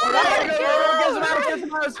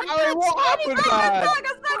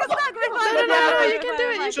 No, you can do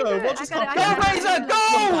it. Sure, what just happened? Go, Razor,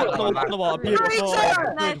 go! Beautiful.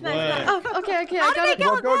 Nice. Oh, okay, I got it.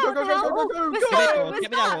 Go.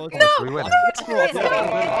 Get me that roll.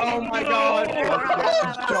 Oh my god.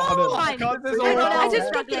 I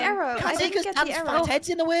didn't get the arrow. I didn't get the arrow. Head's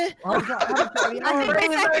in the way.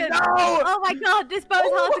 Oh my god, this bow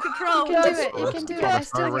is hard to control. You can do it. I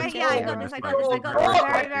still Okay, get yeah, I the got arrow. this.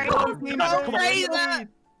 Very easy.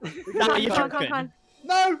 Nah, you're joking.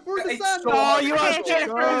 No, we're in the sand. Oh, you are Okay, shit.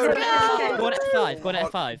 Go on F5. Go on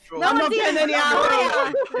F5. No, I'm not getting any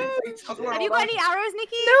arrows. Have you got any arrows,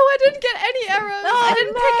 Nikki? No, I didn't get any arrows. I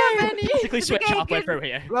didn't pick up any. Basically switch Okay, halfway good. through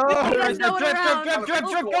here. Drip.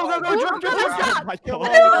 Go.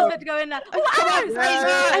 Go in there. Come on, Fraser.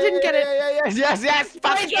 I didn't get it. Yes.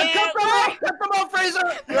 Fraser, come on, Fraser.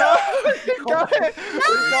 We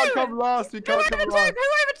can't come last. Punch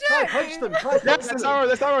them. Yes, there's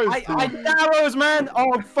arrows. I arrows, man.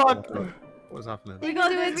 Oh fuck. What's happening? We can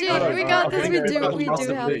do it, Jane. We got this. We do have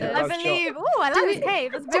this. I believe. Oh, I like this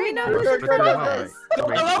cave. It's Do we very know nice. who's in front of us?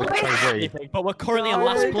 But we're currently in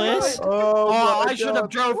last place. Oh, I should have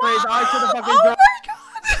drove, Fraser. I should have fucking Oh drove. my god!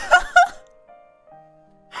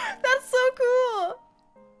 That's so cool.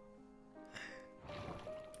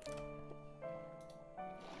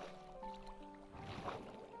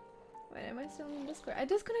 Wait, am I still in Discord? I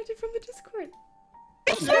disconnected from the Discord.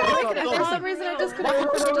 For some reason, I disconnected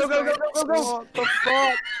from the Discord. What the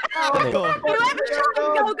fuck? Whoever's trying to go,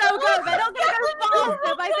 they're not gonna go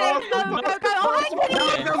faster by saying go. Oh, hi,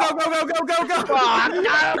 Kitty. Go.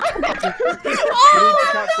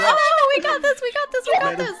 Oh, we got this. Oh,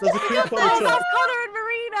 Connor and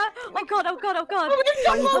Marina. Oh god.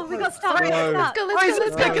 Oh, we got stuck. Let's go.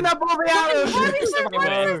 Fraser's picking up all the arrows. Why is it so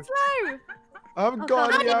slow? I haven't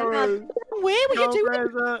got any arrows. Where were you doing? I'm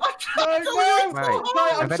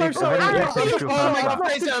so sorry. Oh my god,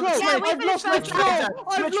 Fraser. Yeah, we finished both.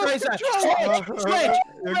 Switch.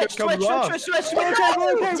 G,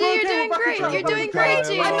 you're doing great. You're doing great,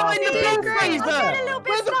 G. I'm not in the You're doing build great.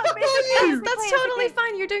 That's totally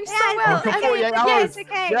fine. You're doing so well. I mean, Yes,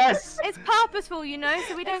 okay. Yes. It's purposeful, you know,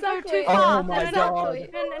 so we don't go too Oh far. my No, God.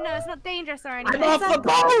 no, it's not dangerous or anything. I'm off the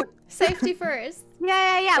boat. Safety first.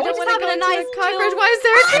 Yeah. We're just having a nice cockroach. Why is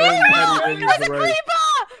there a creeper? There's a creeper!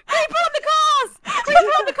 Creeper on the cars!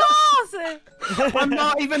 Creeper on the cars! I'm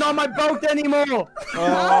not even on my boat anymore.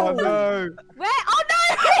 Oh no. Where? Oh no!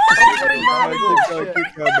 Keep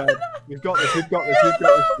going, man. We've got this.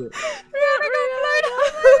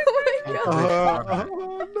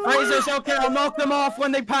 Fraser, it's okay. I'll knock them off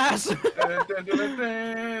when they pass.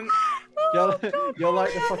 You're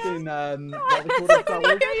like the fucking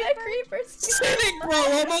Cynic, bro.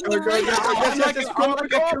 I'm on the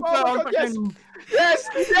Yes,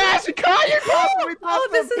 you can't. Oh,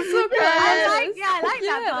 this is so good. I like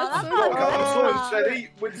that part. Said he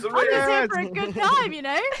wins the I'm just here for a good time, you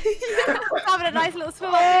know? Having a nice little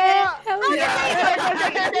swim up here. Hell yeah.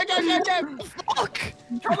 Fuck.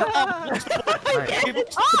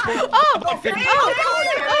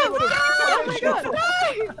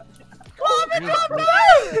 I'm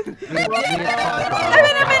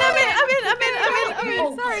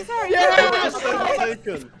in. Sorry. Yes. I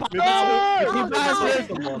can't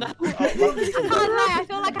lie, I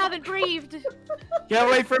feel like I haven't breathed. Get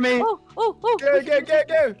away from me. Oh. Go. Kill him.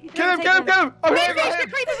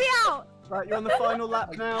 Creepers me out. Right, you're on the final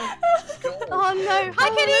lap now. Oh no. Hi,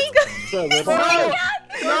 Kitty. Go.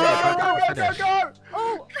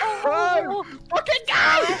 Oh. Fucking go!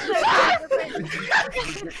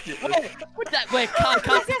 Wait, can't.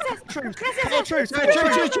 Truth. What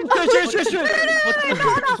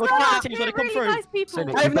team's gonna come through? I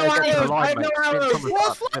have no arrows.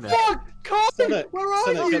 What the fuck? Carson, where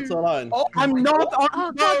are you? Get to the line. Oh, I'm not on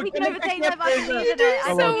Oh the God, boat. we can overtake them. I believe in it.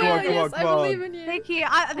 Come on. I believe in you. Thank you.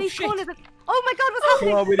 These corners are... Oh my God, what's Come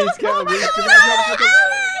happening? on, we need to get him.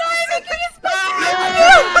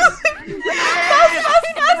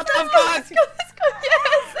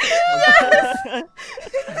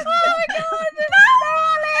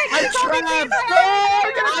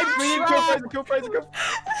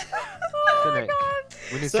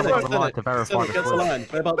 We need someone on the line to verify Get to the the line.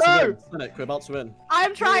 We're about to win. Cynic, we're about to win.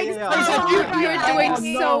 I'm trying to... You're doing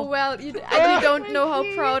so well. And you don't know how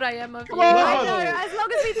proud I am of you. I know, as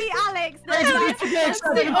long as we beat Alex, then That's the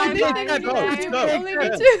only thing we do. Only we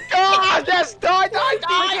do. God, yes, die!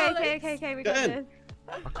 Okay, we got this.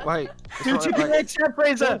 Wait.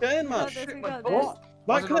 Fraser. Get in, man. What?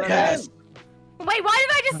 Right click. Wait, why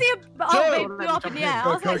did I just see a... Oh, they blew up in the air. I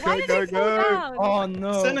was like, why did they fall down? Oh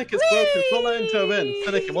no. Cynic is broken. It's not letting Joe in.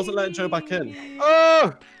 Cynic, it wasn't letting Joe back in.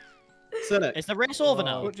 Oh! Cynic. Is the race over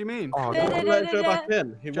now? What do you mean? It wasn't letting Joe back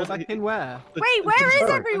in. He Go wasn't back in where? Wait, where is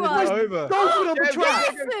everyone? Over. Go for the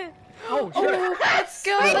track. Yes! Oh, shit. Let's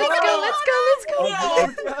go.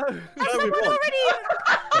 Someone won. already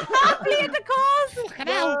happily in the cars.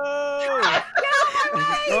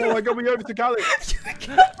 Oh my God, we over to Cali.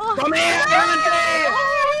 Come here, Andy!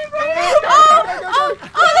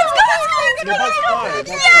 Let's go. That's fine.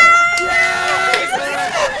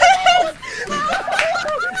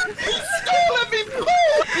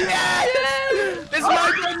 It's my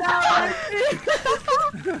turn now!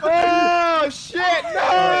 Oh shit,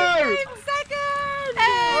 no! Second!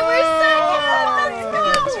 We're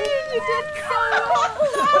second. You did so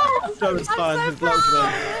well. Joe is fine.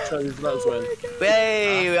 His let's win.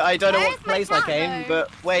 Hey, I don't know what place I came, though?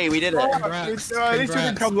 but wait, we did it. At least we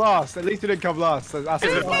didn't come last. That's Who came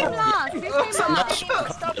last?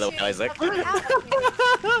 Little Isaac.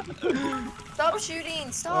 Stop shooting!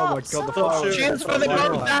 Oh Stop! my God, the stop. fire. Cheers for the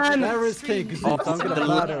gold man! There is king, because I'm gonna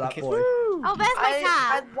murder that boy. Oh, there's my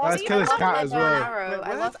cat. Let's kill his cat as well.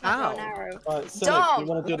 I love my bow and arrow. Right, Cynic, you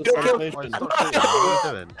want to do the celebration? What are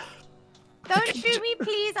you doing? Don't shoot me,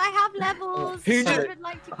 please. I have levels. Who I did- would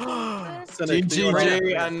like to kill this. Cynic, do you want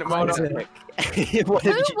GG and well done. What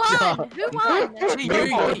did Who you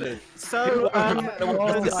won? So,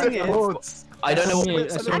 the thing is, I don't know what.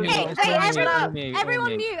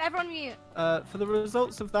 Everyone mute. for the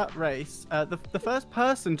results of that race, the first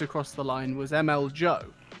person to cross the line was ML Joe,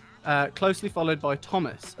 closely followed by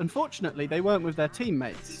Thomas. Unfortunately, they weren't with their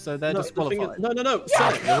teammates, so they're disqualified. No.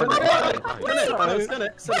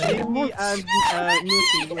 Cynic. Cynic. Me and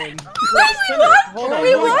Nuki win. Hold on.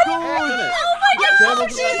 We won? Cynic. Oh my God,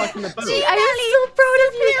 Gee, I am so proud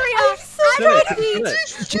of you. I'm so proud of you.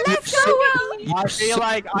 Let's go. I feel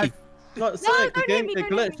like No, Cynic, the game it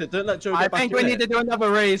glitched. Don't let Joe get I back think in we it. need to do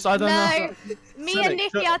another race. I don't know. Me Cynic, and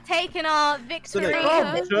Nikki Joe- are taking our victory Joe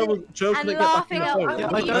and couldn't get back in laughing the at boat. Yeah,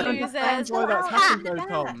 all I you don't losers. understand why that's happened though,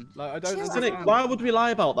 Tom. Like, I don't Cynic, understand. why would we lie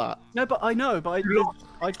about that? No, but I know, but I don't.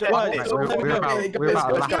 Right, We're about a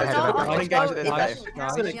lap ahead of everybody.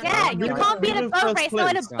 Yeah, you can't be in a boat race,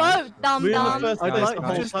 not in a boat, dum We're in the dum. first I'd place like the to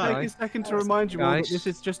whole just take time. a second to remind you all that Guys. this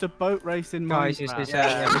is just a boat race in Guys,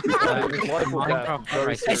 Minecraft.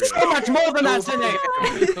 this is It's so much more than that, Cynic!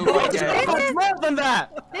 It's so much more than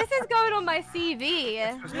that! This is going on my CV.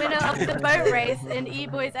 Winner of the boat race in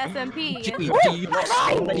EBOYS SMP.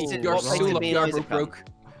 You're so lucky our boat broke.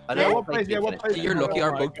 I don't know what place You're lucky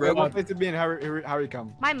our boat broke. What place did me and Harry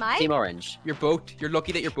come? My mic? Team Orange. Your boat. You're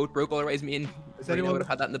lucky that your boat broke. Otherwise, me and Reno would have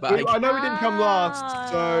had that in the bag. I know we didn't come last,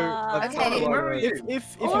 so that's Okay.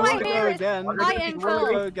 If you All I want to hear go is again, fight and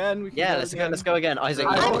kill. again, we can Yeah, go let's again. go. Let's go again. Isaac,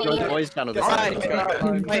 I go to mean- the boys' channel this Right.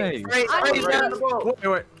 time. Wait.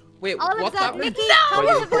 Wait, Oliver's what's up. that? Nikki, come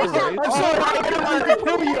to the voice chat. I'm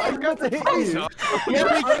sorry, I've got to hit you.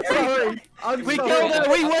 Yeah, we killed it.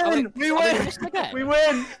 We win. We win. We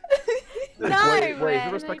win. No. Wait, is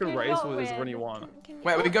the respective race or is it when you want?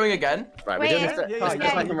 Wait, are we going again? Right, Wait, we're doing this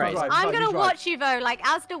second race. I'm gonna watch you though, like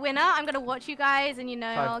as the winner. I'm gonna watch you guys, and you know,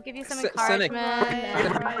 I'll give you some encouragement.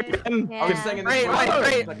 I was saying in this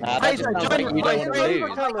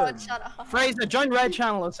Fraser, join Red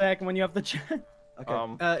Channel a second when you have the chance.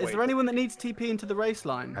 Is there anyone that needs TP into the race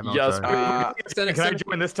line? Yes, please. Can I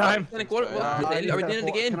join this time? Are we doing it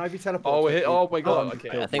again? Can I be teleported? Oh my god.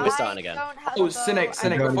 I think we're starting again. Oh, Cynic,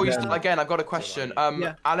 before you start again, I've got a question.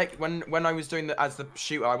 Alec, when I was doing as the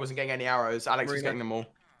shooter, I wasn't getting any arrows. Alex was getting them all.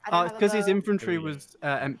 Because his infantry was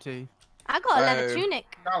empty. I got a leather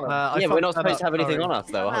tunic. Yeah, we're not supposed to have anything on us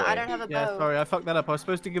though, are we? I don't have a bow. Yeah, sorry, I fucked that up. I was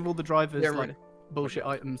supposed to give all the drivers like bullshit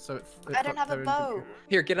items, so it's. I don't have a bow.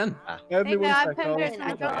 Here, get in. Give me one I sec. don't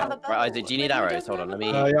have a bow. Right, Isaac, do you need arrows? Hold on, let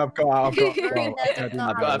me. Yeah, I've got.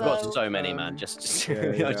 I've got so many, man. Just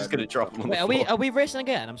I'm just gonna drop them on the Wait, floor. are we racing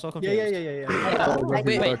again? I'm so confused. Yeah. Wait, let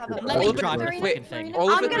me drive the freaking thing.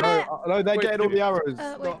 No, they're getting all the arrows,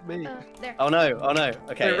 not me. Oh no.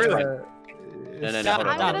 Okay. Really? No. I'm Hold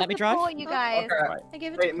on. gonna let me drive. support you guys. I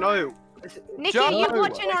gave it Wait, no. Nikki, are you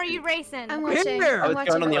watching or are you racing? I'm watching. I was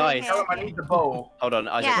going on the ice. I need the bow. Hold on,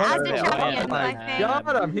 Isaac. Yeah, as the Yeah, champion, I think.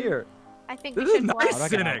 God, I'm here. I think we should watch.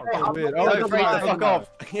 Cynic. No, Fraser, fuck off.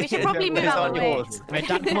 We should probably move out of the way. Wait,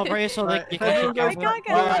 Dan, come over here so that you I can. can't get in here.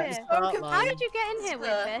 How did you get in here,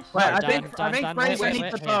 Windfish? Wait, I Dan, think Dan, Fraser wait, needs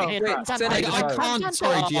wait, the bow. wait, Dan, Cynic, Dan, I can't.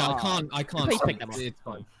 Sorry, G. I can't. Please pick them up. It's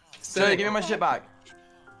fine. So give me my shit back.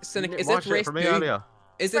 Cynic, is My this shit race from me 2? earlier.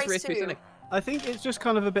 Is this Race race 2, 2. Cynic? I think it's just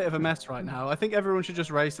kind of a bit of a mess right now. I think everyone should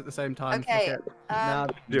just race at the same time. Okay.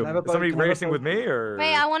 Dude, is somebody racing with me or?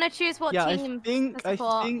 Wait, I want to choose what Yeah, team I to think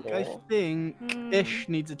support. Ish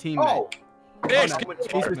needs a teammate. Ish! He's with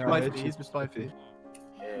Spifey. He's with Spifey.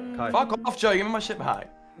 Fuck off, Joe. Give me my shit back.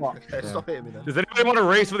 Okay, stop hitting me then. Does anybody want to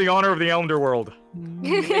race for the honor of the Elderworld?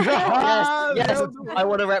 Yes, I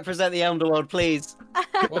want to represent the Elderworld, please.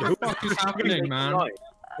 What the fuck is happening, man?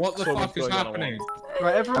 What the fuck is happening?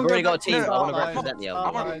 Right, everyone. I've already got a team, but I want to represent the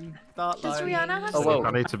Elderworld. Does Rihanna have Oh, whoa.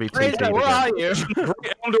 I need to be Fraser, TP'd where are again. you?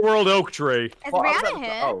 Elderworld oak tree. Is Rihanna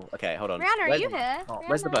here? Oh, okay, hold on. Rihanna, are you here?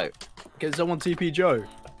 Where's the boat? Can someone TP Joe?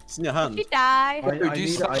 It's in your hand. She died. I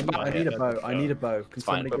need a bow. I need a bow. Can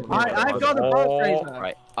Fine. somebody give me I've got a bow, Fraser.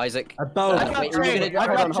 Right, Isaac. a bow? Wait, are you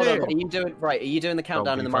gonna, hold on. Are you doing right? Are you doing the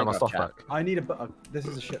countdown in the Minecraft chat? I need a bow. This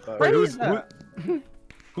is a shit bow. Wait,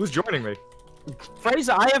 who's joining me?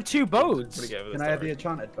 Fraser, I have 2 bows. Can I have the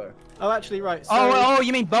enchanted bow? Oh, actually, right. So... Oh,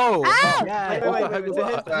 you mean bow? Ah! Yeah. Wait. Here's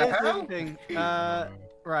the thing.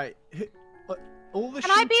 Right. All the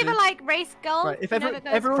Can I be the like race girl? Right, if who never goes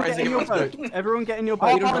everyone first? get in your boat, everyone get in your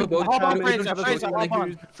boat. Hop on, Fraser, hop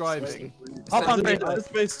on. Driving. Hop on, Fraser.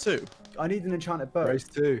 Race 2. I need an enchanted bow. Race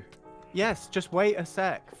 2. Yes, just wait a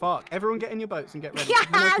sec. Fuck. Everyone get in your boats and get ready. Yes!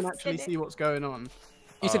 Then I can actually see what's going on.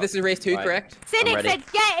 You said this is race 2, correct? Cynic said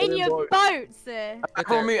get in your boats.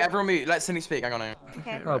 Everyone mute. Let Cindy speak. Hang on.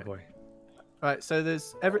 Okay. Oh boy. Right, so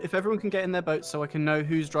there's if everyone can get in their boats so I can know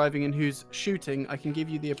who's driving and who's shooting, I can give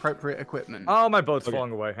you the appropriate equipment. Oh, my boat's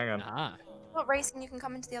falling away. Hang on. Not racing, you can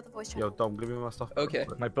come into the other voice channel. Yo, Dom, give me my stuff. Okay.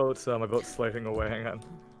 My boat's slaving away. Hang on.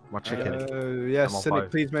 My chicken. Yes, I'm on Cynic,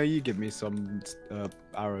 5. please may you give me some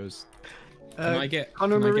arrows. Can I get?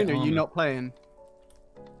 Connor can I get Marino, you armor? not playing?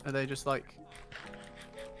 Are they just like...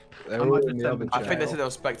 They're all in the other I think they jail. said they were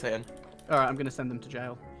spectating. Alright, I'm gonna send them to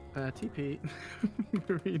jail. TP.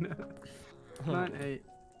 Marina.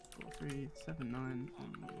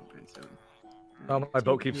 9843791187. Oh, my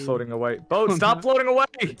boat keeps floating away. Boat, stop floating away!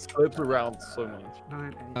 It slopes around so much.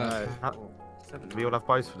 9, 8, Alright. 7. Do we all have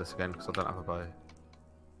bows for this again? Because I don't have a bow.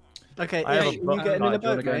 Okay, I have a you getting in a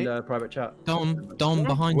boat, mate? Private chat. Dom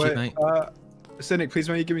behind you, mate. Cynic, please,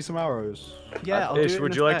 may you give me some arrows? Yeah, I'll Ish, do it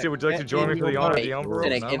would in you a like sec. to? Would you like to Get join me in for the your honor of boat. the Umber?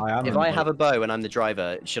 Cynic, if I have a bow and I'm the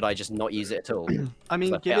driver, should I just not use it at all? I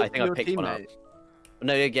mean, So give I it think to I your picked one up. teammate.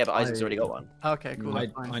 No, yeah, but Isaac's already got one. Okay, cool. I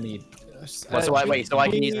that's fine. I need. Well, so wait, so I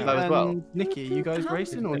can use the bow as well? Nikki, you guys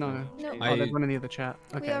racing or no? No. Oh, there's one in the other chat.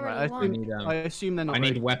 Okay, right. I assume they're not. I need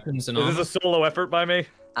ready. weapons and Is armor. this a solo effort by me?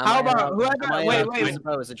 How about whoever? Wait. Use the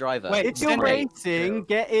bow as a driver. If you're racing,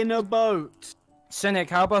 get in a boat. Cynic,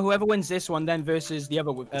 how about whoever wins this one then versus the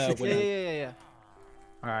other winner? Yeah.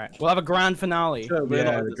 All right, we'll have a grand finale. Yeah,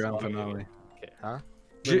 the grand finale. Huh?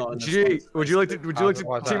 G, would you like to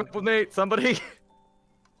team up with me? Somebody?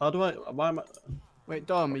 How do I? Why am I? Wait,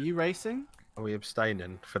 Dom, are you racing? Are we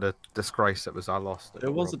abstaining for the disgrace that was I lost?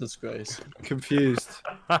 It was a disgrace. Confused.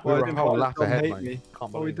 We were a whole lap Dom ahead, hate mate. me.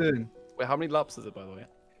 Can't What are we believe it. doing? Wait, how many laps is it, by the way?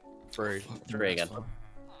 3 again.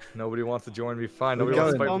 Nobody wants to join me. Fine. We're Nobody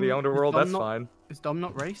wants to fight going. for the underworld. Dom That's not- fine. Is Dom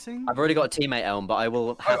not racing? I've already got a teammate, Elm, but I will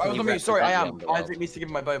I was happily on mute. Sorry, I represent am. the underworld. Isaac needs to give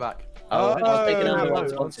me my bow back. I was taking Oh, underworld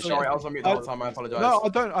no, sponsorship. Sorry, I was on mute the whole time. I apologise. No, I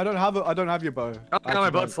don't have your bow. I got my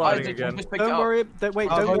boat sliding Isaac, again. just pick it Don't up. worry. Don't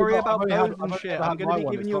worry about I've only boats and had- shit. I've I'm had gonna my be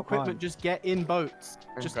one, giving it's you not equipment. mine. Just get in boats.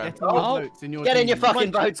 Just Okay. get in your boats in your. Get in your team.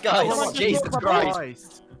 fucking boats, guys! Come on, Jesus just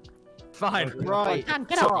Christ! Fine. Right.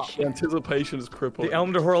 Get out. The anticipation is crippling. The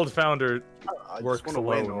Underworld founder I works just want to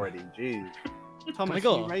win alone. already. Jeez. Thomas, I are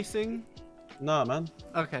go? you racing? Nah, man.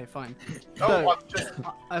 Okay, fine. Oh, So, I've just,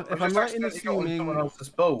 if I'm right in accidentally got on someone assuming, else's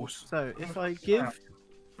balls. so if I give,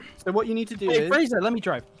 so what you need to do Hey, is. Fraser, let me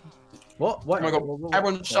drive. What? Oh my god!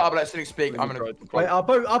 Everyone shut up and let Cynic speak. I'm gonna. Wait, our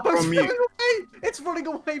boat's on mute. running away! It's running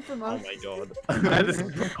away from us! Oh my god. I had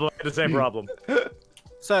the same problem.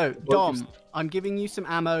 So, Dom, I'm giving you some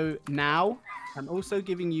ammo now. I'm also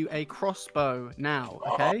giving you a crossbow now,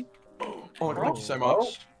 okay? Oh, thank you so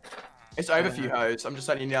much. It's over for you, hoes. I'm just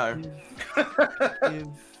letting you know.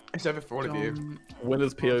 It's over for all of you.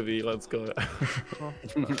 Winner's POV, let's go.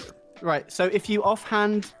 Right, so if you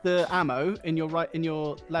offhand the ammo in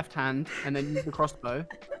your left hand and then use the crossbow.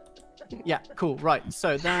 Yeah, cool. Right.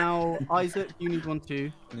 So now, Isaac, you need one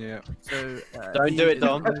too. Yeah. So Don't do it,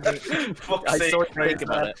 Dom. I saw you think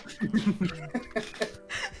about it.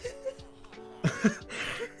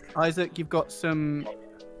 Isaac, you've got some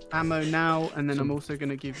ammo now, and then I'm also going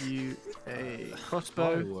to give you a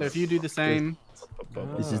crossbow. So if you do the same.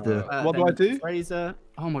 This is the. What do then I do? Fraser.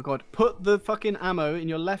 Oh my god. Put the fucking ammo in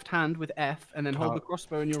your left hand with F, and then hold the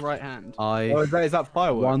crossbow in your right hand. Oh, is that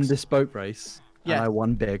fireworks? Won this boat race. Yeah. And I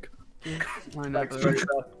won big. I know, This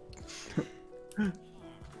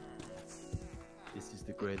is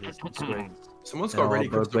the greatest experience. Someone's in got our really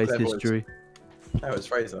boat good race voice. history. Oh, it's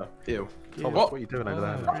Fraser. Ew. Yeah. What? What are you doing over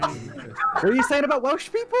there? What are you saying about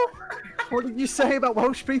Welsh people? What did you say about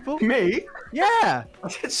Welsh people? Me? Yeah. I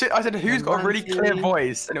said, who's got a really clear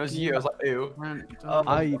voice? And it was you. I was like, ew.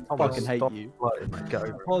 I fucking hate you. Go.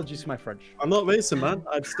 Apologies for my French. I'm not racing, man.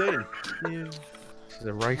 I abstain. This is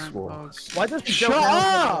a race war. Why does Shut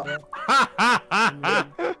up!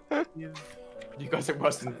 You guys are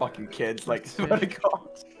worse than fucking kids. Like, swear to God.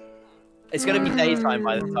 It's gonna be daytime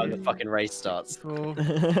by the time the fucking race starts.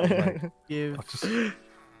 Give.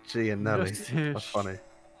 G and Nelly. That's funny.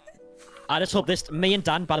 I just hope this. Me and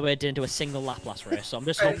Dan, by the way, didn't do a single lap last race, so I'm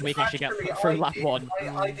just hoping we can actually get through lap 1.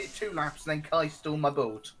 I did 2 laps, and then Kai stole my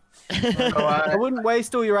boat. I wouldn't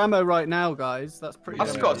waste all your ammo right now, guys. That's pretty. I've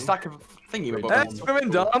just got a stack of thingy with Hey, swimming,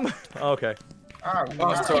 Dom. Okay. Oh,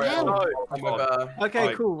 sorry. I'm with,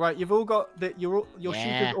 Okay, cool. Right, you've all got that. Your Yeah.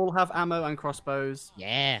 shooters all have ammo and crossbows.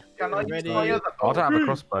 Yeah. Can I Ready? use my other I don't have a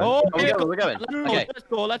crossbow. Oh, We're going. Okay. Let's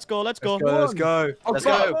go. Let's go. Let's go. Let's go. Let's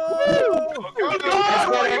go.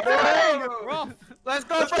 Let's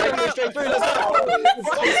go. Straight through. Let's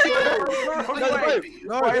go.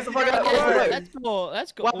 Let's go.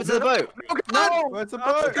 Let's go. What happened to the boat? No, where's the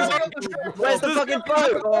boat? Where's the fucking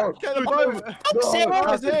boat? Get the boat.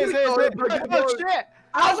 Oh, shit!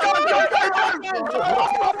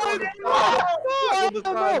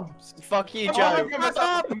 Fuck you, I'm Joe.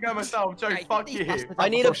 going myself. Joe, fuck you. I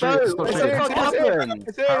need a boat. What the fuck happened?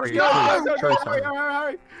 Harry,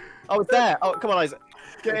 Oh, it's there. Oh, come on, Isaac.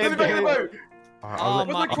 Get in the boat. Oh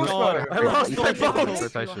my god. I lost my boat. Okay,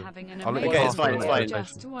 it's fine, it's fine.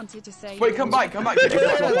 Just wanted to say. Wait, come back. Isaac, or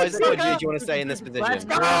do you want to stay in this position? Let's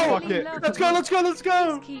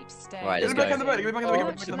go. Keep staying. Right, let's Get back in go. the boat. Get back in the boat.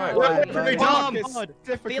 Get back in the boat. Tom, Oh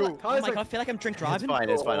my god. I feel like I'm drink It's driving.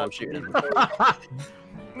 fine, I'm shooting him.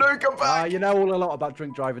 No, come back. You know all a lot about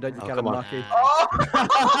drink driver, don't you, Callum come on. Lucky?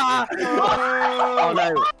 Oh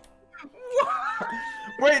no!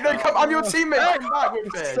 Wait, no, come. I'm your teammate. Come back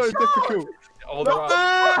with this. So difficult.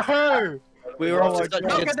 No! We were off to such a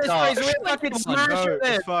Look good at this start. place. We're fucking No, smashing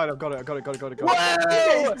this. it's fine. I've got it. Whoa!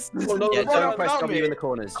 Yeah, don't press W in the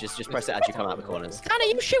corners. Just press it as you come out the corners. Dan, are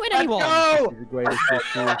you shooting anyone? This is the greatest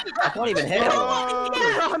victory. I can't even hit anyone.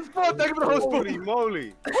 I'm fine. Thank you for the hospital. Holy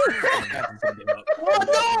moly! Oh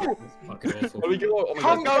no!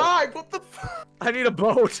 Come back! What the fuck? I need a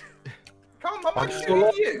boat. Come on, I'm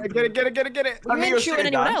shooting you. Get it. We ain't shooting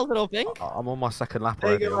anyone else, I don't think. I'm on my second lap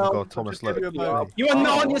already. I've got Thomas Look. You are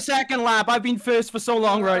not on your second lap. I've been first for so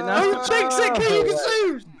long right now. Jinx it, Key, you can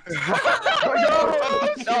shoot!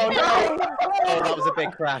 Oh no! Oh, that was a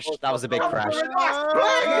big crash. That was a big crash.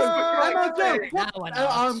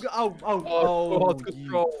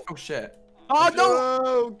 Oh shit. Oh no!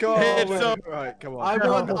 Oh god! Right, come on.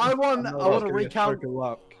 I want to recount.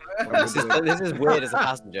 This is weird as a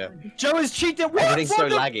passenger. Joe is cheating. What? Everything's so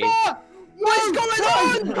laggy. What is going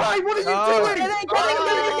on? Guy, what are you doing? Go!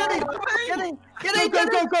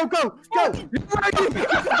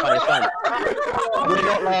 Fine. We're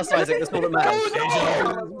not last, Isaac. That's all that matters.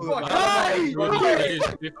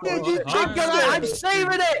 I'm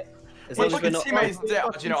saving it. As long as we're Your not. teammate's dead.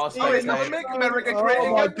 Do you know what I was Make America great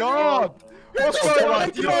again. Oh my god! What's going on?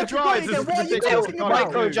 Do not drive. This is ridiculous.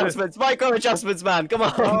 Micro adjustments, man. Come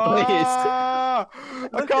on, please. I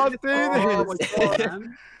can't do this.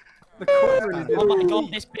 Oh my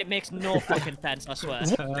god, this bit makes no fucking sense, I swear.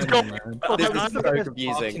 This is so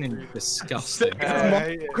confusing. Disgusting.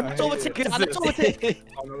 It's overtaken, Dan, it's overtaken.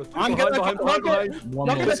 I'm gonna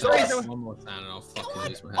One more time and I'll fucking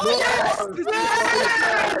lose my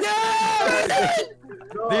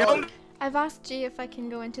head. I've asked G if I can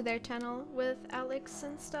go into their channel with Alex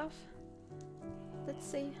and stuff. Let's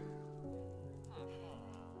see.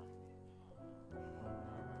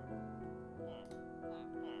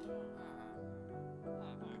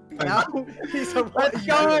 Now he's a let's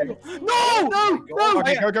go! No!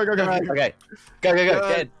 Okay, go.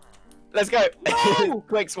 Get in. Let's go.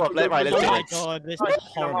 Quick swap. Let's Oh do my it. god, this is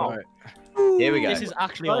horrible. Here we go. This is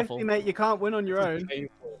actually awful. Mate, you can't win on your own.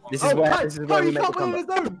 This is where we make the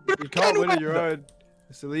comeback. You can't win on your own.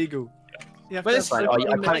 It's illegal. Yeah, That's fine. Oh,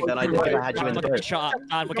 I panicked then. I didn't think I had you in the boat. Shot,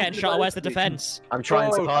 Dan, we're getting shot. Where's the defense? I'm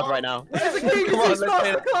trying so hard right now. There's a king! Come on, let's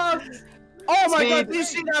play it. Oh my Speed. god, did you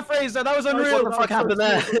see that, Fraser? That was unreal. What the fuck happened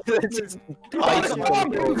there?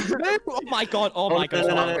 Oh my god, oh my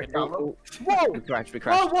god. No. Whoa! We crashed.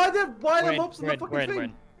 Oh, why are the mobs on the We're fucking in.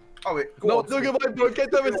 thing? Oh, wait. No, look at my boat. Get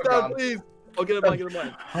them down, please. I'll get him back.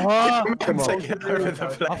 Come on.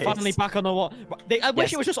 I'm finally back on the water. I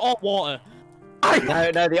wish it was just all water.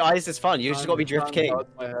 No, the ice is fun. You just got to be Drift King.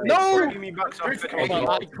 No! Clearly Drift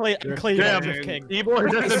King.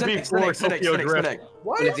 EBOYS SMP Tokyo Drift.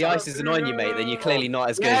 Well, if the ice is annoying you, mate, then you're clearly not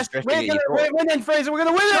as good as drifting as you thought. We're winning, Fraser. We're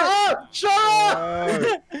gonna win it. Shut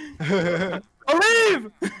up!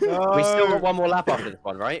 Believe! We still got one more lap after this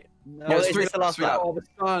one, right? No, Is this the last lap? Oh, the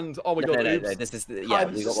stand. Oh my god. No, this is the, yeah,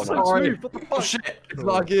 we got one more. Sorry. Oh shit! It's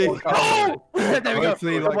laggy. Oh! There we go.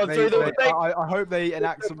 Hopefully, I hope they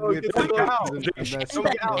enact some weird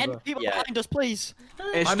And people behind us, please.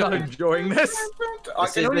 I'm not enjoying this.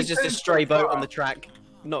 There's just a stray boat on the track.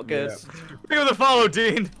 Not good. We're gonna follow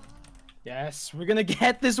Dean. Yes, we're gonna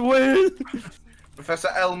get this win. Professor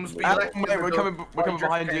Elmsby. We're coming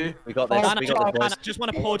behind you. We got this. We got this. I just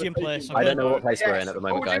want a podium place. I don't know what place we're in at the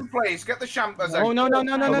moment, guys. Podium place. Get the champers out. Oh no!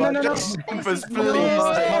 Champers, please.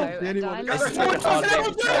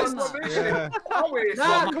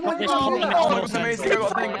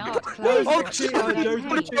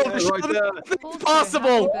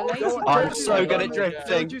 Possible. I'm so good at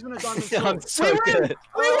drifting. I'm so good.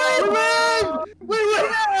 We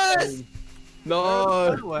win!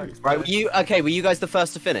 No. Right, were you guys the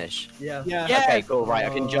first to finish? Yeah. Okay, cool. Right, I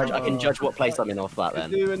can judge what place I'm in off that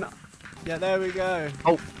then. Yeah, there we go.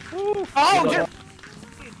 Oh. Oh! Wait,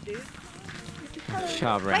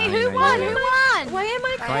 who won? Why am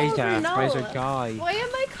I called no? Fraser guy. Why am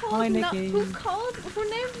I called Hi, no? Nikki. Who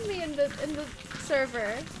named me in the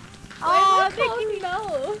server? Oh, Nikki,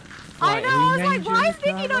 no. I know, I was like, why is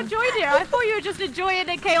Nikki not joined here? I thought you were just enjoying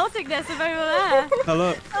the chaoticness of over there.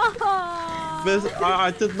 Hello. Oh.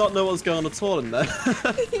 I did not know what was going on at all in there.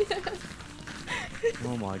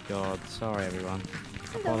 Oh my god. Sorry, everyone.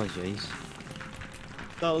 Apologies.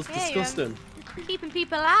 That was disgusting. Keeping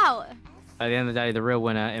people out. At the end of the day, the real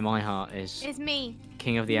winner in my heart is It's me.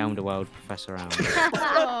 King of the Underworld, Professor Allen. He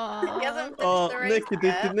hasn't finished the race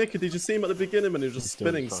yet. Nicky, did you see him at the beginning when he was just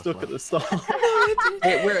spinning, stuck at the start?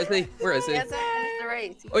 Hey, where is he? He hasn't finished the race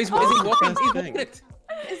race. Oh, is he walking? He's walking it.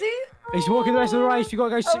 Is he? He's walking the rest of the race. You gotta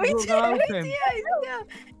go Oh, sit. he's Go help him. here.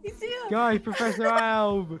 He's here. Guys, Professor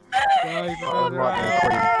Alb. Guys, Oh, Professor right, Alb.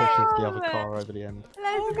 Queen pushes the other car over the end.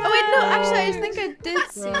 Oh wait, no, actually, I think I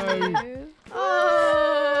did see you.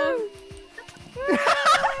 Oh.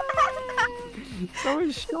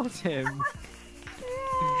 Someone shot him.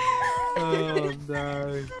 Oh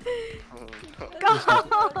no.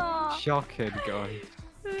 God. Shocking, guys.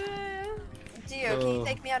 Gio, can you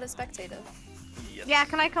take me out as spectator? Yeah,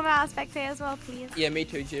 can I come out as spectator as well, please? Yeah, me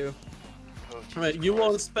too, Gio. Wait, you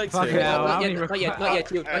want a spectator? Fucking hell, Not how yet, many not yet,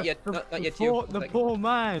 Gio, not yet, not yet, Gio. The poor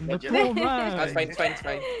man. The poor man. That's fine, it's fine, it's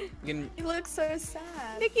fine. You can... You look so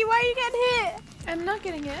sad. Nikki, why are you getting hit? I'm not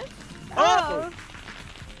getting hit. Oh.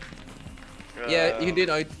 Yeah, you can do it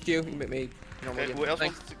now, Gio. You can make me. Okay, who else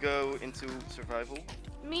wants to go into survival?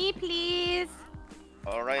 Me, please.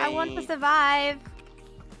 Alright. I want to survive.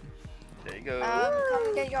 There you go.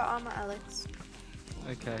 Come get your armor, Alex.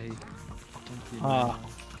 Okay. Thank you.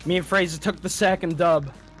 Me and Fraser took the second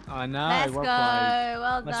dub. I know. Let's well go. played.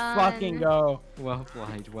 Well Let's done. fucking go. Well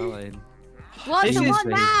played. Well in. What's the one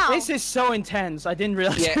now? This is so intense. I didn't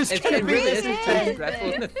realize Yeah, it was it gonna really be is this intense, intense. stressful,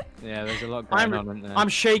 isn't it? Yeah, there's a lot going on, isn't there? I'm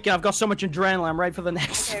shaking. I've got so much adrenaline. I'm ready for the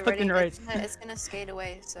next Okay, fucking ready? race. It's gonna skate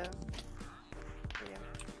away, so.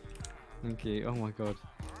 Thank you. Oh my god.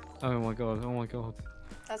 Oh my god. Oh my god.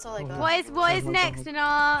 That's all I got. What is Oh my next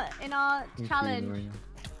God. in our Thank you, challenge? Marina.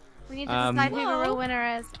 We need to decide who the real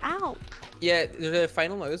winner is. Ow. Yeah, there's a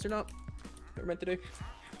final now, is there not? What we're meant to do?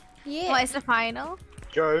 Yeah. What is the final?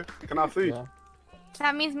 Joe, can I have food? Yeah.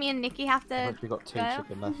 That means me and Nikki have to Once we got 2 go.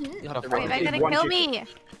 chicken left. You have to Wait, they're gonna One kill chicken. me.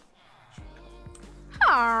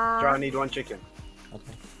 Joe, I need 1 chicken.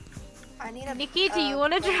 Okay. I need a. Nikki, do you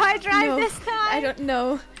want to try drive No, this time? I don't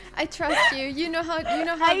know. I trust you. You know how. You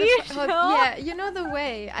know how. Are you how- sure? Yeah, you know the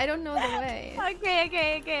way. I don't know the way.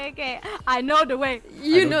 Okay. I know the way.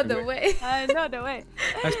 You know the way. I know the way.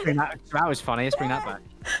 Let's bring that. That was funny. Let's bring that back.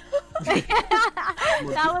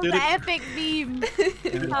 That was Did the it- epic meme.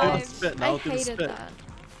 Do the spit now, I do the hated spit. that.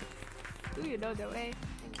 Do you know the way?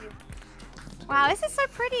 Thank you. Wow, this is so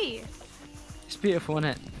pretty. It's beautiful, isn't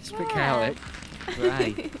it? It's a bit Yeah. chaotic. But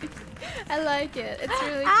hey. I like it. It's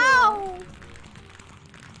really Ow!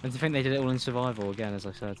 And to think they did it all in survival again, as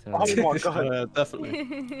I said. Oh my god.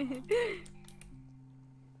 Definitely.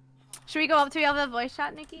 Should we go up to the other voice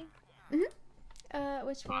chat, Nikki?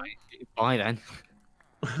 Which one? Bye then.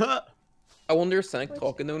 I wonder if Sonic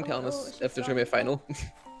talking to him telling us if there's gonna be a final.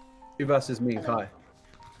 You versus me, Kai.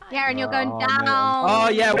 Yeah, and you're going Oh, down. Oh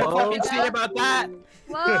yeah, we'll fucking see about that.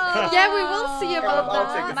 Whoa. Yeah, we will see about I'll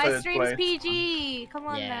take that. the My third stream's place. PG. Come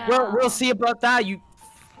on Yeah. now. We'll see about that. You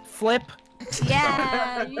flip.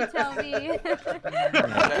 Yeah, you tell me.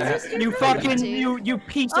 You fucking you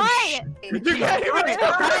piece of Oi!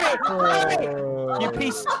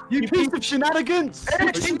 you piece of shenanigans.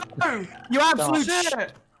 you absolute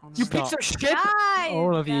Stop. you piece of shit. Guys!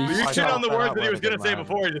 All of you. You shit on the Stop. words that he was gonna say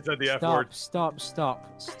before he just said the F word. Stop.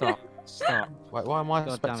 Wait, why am I a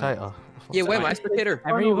God damn it. spectator? Yeah, where am I, spectator?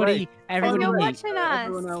 Everybody You're mute. watching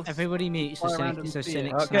us. Everybody mute so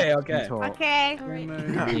Cynic Okay, Snack okay. can talk. Okay. Alright. Mute.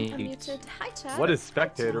 Unmuted. Hi, chat. What is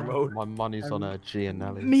spectator mode? My money's on a G and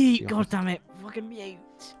Nelly. Mute, god damn it. Fucking mute.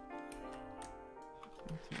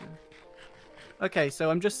 Okay, so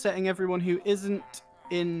I'm just setting everyone who isn't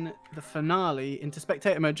in the finale into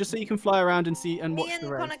spectator mode, just so you can fly around and see and Me watch and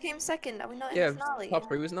the race. Connor came second. Are we not Yeah, in the finale? top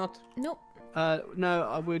 3 was not. Nope.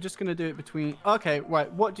 No, we're just gonna do it between. Okay,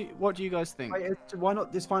 right. What do you guys think? Wait, why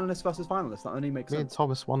not this finalist versus finalist? That only makes Me and sense.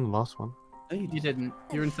 Thomas won the last one. No, you didn't.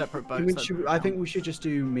 You're in separate I, boats. mean, that's I think we should just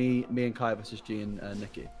do me and Kai versus G and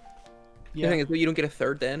Nikki. The thing is, you don't get a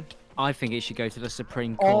third then. I think it should go to the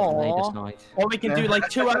Supreme Court and they decide. Or we can do like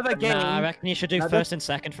 2 other games. Nah, I reckon you should do Nah, first and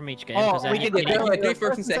second from each game. Oh, 'cause then we you- can you know- do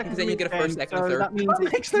first and second, because then you get a first, second, and So third. that means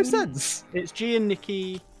That makes no sense. It's G and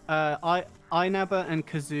Nikki, Inaba and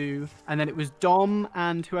Kazoo, and then it was Dom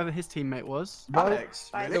and whoever his teammate was. Alex.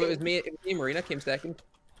 No, it was me and Marina came second.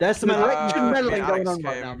 There's some election meddling yeah, going Alex on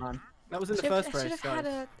right came. now, man. That was in the Should first have race, had guys.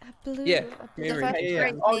 a blue. Yeah, a me blue and The Marina. first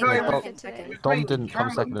race, Oh, me no, and it Connor was- came second. Dom didn't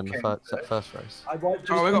come second in the first race. Oh,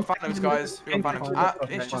 we got phantoms, guys. We got phantoms.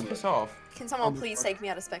 It's just piss off. Can someone please take me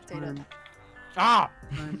out as spectator? Ah!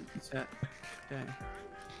 Set. Okay.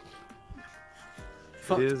 Is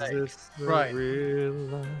Fuck's sake. this the Right. real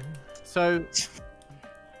life? So,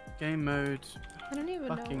 game mode. I don't even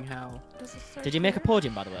Fucking know. hell. Does it start Did you make a here?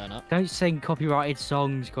 podium, by the way, or not? Don't sing copyrighted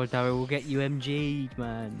songs, goddammit. We'll get you MG'd,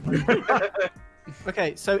 man.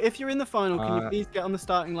 Okay, so if you're in the final, can you please get on the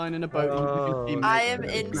starting line in a boat? And with your teammates? I am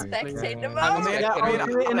in spectator Hang on, mode. me Yeah, and I'll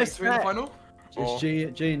do it in a Alex, we in the sec. final? Or...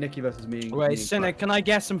 It's G and Nikki versus me. Wait, Cynic, can I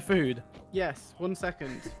get some food? Yes, 1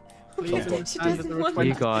 second. She Understand that there are You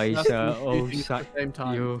 20 guys are people all speaking at sack. the same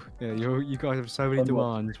time. You guys have so many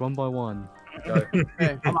demands, one by one.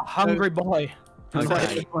 Okay. I'm a hungry boy.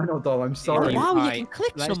 Okay. I'm sorry. Wow, Right, you can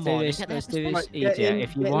click let's someone. do this. and Let's get do their this response. easier. in-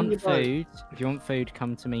 If you get in want your boat. food,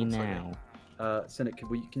 come to me now. Cynic,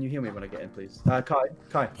 can you hear me when I get in, please?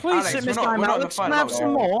 Kai. Please Alex, sit we're this not- time we're not out. in the Let's fight, have no.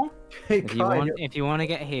 some more. If you want to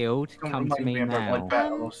get healed, come to me now.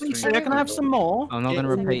 Please, sir, can I have some more? I'm not going to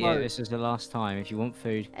Get in the repeat it. boat. This is the last time. If you want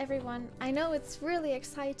food, Everyone, I know it's really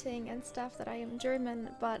exciting and stuff that I am German,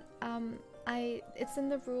 but it's in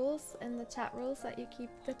the rules, in the chat rules, that you keep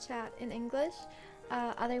the chat in English.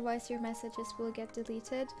 Otherwise, your messages will get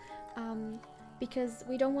deleted, because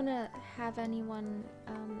we don't want to have anyone.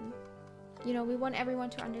 You know, we want everyone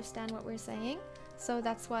to understand what we're saying, so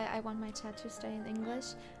that's why I want my chat to stay in English.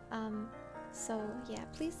 So yeah,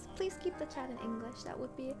 please keep the chat in English. That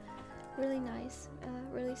would be really nice,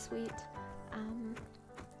 really sweet.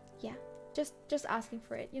 Yeah, just asking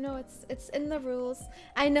for it. You know, it's in the rules.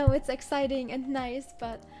 I know it's exciting and nice,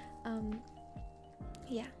 but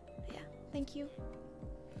yeah. Thank you.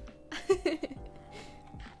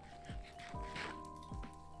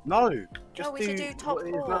 No, No, we should do top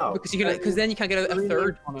 4. Because then you can't get a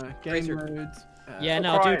third. Game mode. Yeah,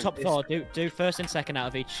 no, do top 4. Do first and second out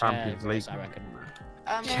of each Champions race, League. I reckon.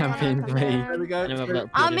 Champions League. There we go. And then we'll have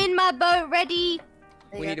I'm in my boat, ready.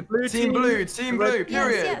 We need a Team blue,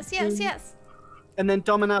 period. Yes. And then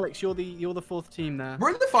Dom and Alex, you're the fourth team there. We're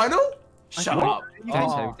in the final? Shut up.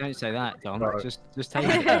 Don't say that, Dom. Just take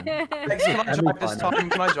it. Alex, can I drive this time?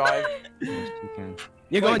 Can I drive? Yes, you can.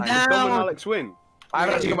 You're going Dom and down. Alex win. I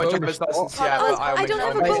haven't actually got my driver's license yet, but I don't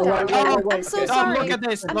have a I'll bow. make I'm so Dom, sorry. look at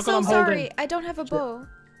this. I'm Look so what I'm sorry. holding. I don't have a bow.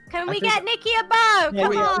 Can we get Nikki a bow? Yeah,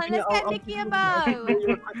 Come yeah, on, yeah, let's get Nikki a bow.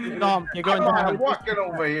 Dom, you're going I'm down. walking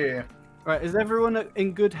over here. Right, is everyone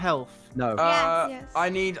in good health? No. Yes. I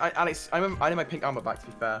need Alex. I need my pink armor back, to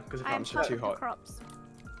be fair, because I'm I'm shit too hot. crops.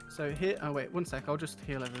 So here, oh wait, 1 sec. I'll just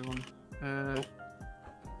heal everyone. Alright,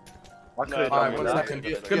 1 second.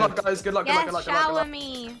 Good luck, guys. Good luck. Good luck. Good luck. Yes, Good luck. shower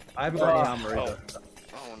me. I haven't got any armor either.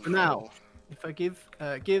 For now, if I give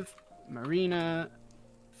Marina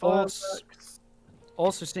Also,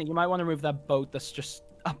 Sneak, you might want to move that boat that's just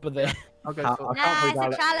up there. Okay, I so Nah,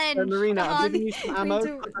 it's a challenge. Marina, Come I'm on. giving you some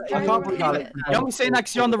ammo. I can't put Alex. You want me saying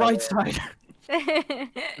next you're on the right side?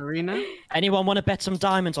 Marina, Anyone want to bet some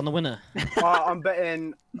diamonds on the winner? I'm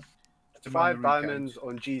betting 5 diamonds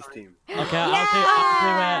on G's team. Okay,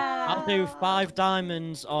 I'll do 5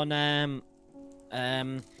 diamonds on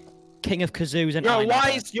King of Kazoos and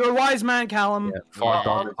You're a wise man, Callum. 5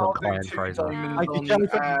 diamonds on Kai and Fraser.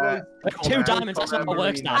 Two diamonds, that's not what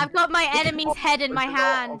works now. I've got my enemy's head in my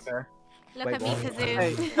hand. Look at me,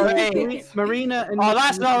 Kazoo. hey, Marina and Oh,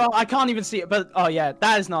 that's not on. I can't even see it, but oh yeah,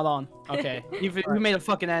 that is not on. Okay, you made a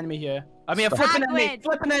fucking enemy here. I mean, a flipping enemy,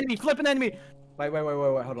 flipping enemy. Wait,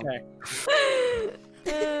 hold on. Okay.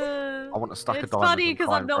 I want to stack a It's diamond. funny because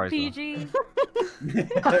I'm not PG.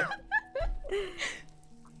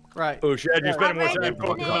 right. Oh shit, you're spending more I'm time ready to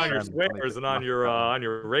focusing on your finish. swears than on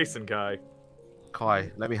your racing guy.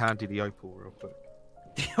 Kai, let me hand you the opal real quick.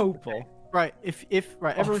 The opal. Right,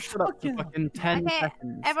 right, everyone shut up for fucking 10 Okay,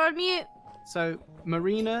 seconds. everyone mute. So,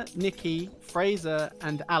 Marina, Nikki, Fraser,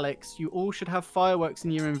 and Alex, you all should have fireworks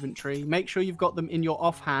in your inventory. Make sure you've got them in your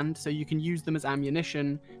offhand so you can use them as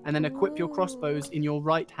ammunition, and then equip your crossbows in your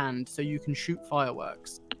right hand so you can shoot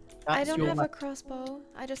fireworks. I don't have a crossbow.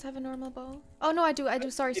 I just have a normal bow. Oh no, I do.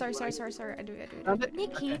 Sorry. I do.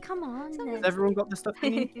 Nikki, come on. Has everyone got the stuff you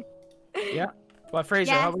need? Yeah. Well,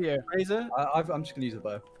 Fraser, Yeah. how are you? Fraser? I'm just gonna use a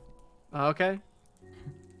bow. Okay.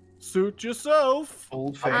 Suit yourself.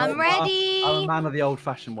 I'm ready. I'm a man of the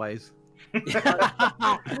old-fashioned ways.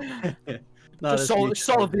 The soul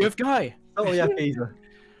of the earth guy. Oh yeah, Caesar.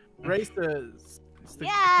 Racers. It's the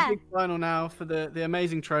big final now for the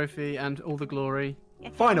amazing trophy and all the glory.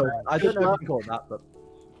 Final. I don't know if you call it that, but.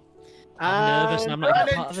 I'm nervous and I'm not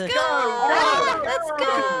part of this. Let's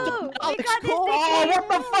go! We got this, Oh, Nikki. what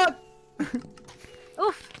the fuck?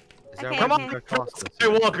 Oof. there Okay, a way okay. to go faster? Hey,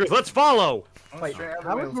 walkers, let's follow. Wait,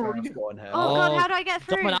 how is Marina going here? Oh god, how do I get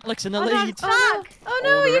through? Dom and Alex in the Oh, no, I'm lead. stuck. Oh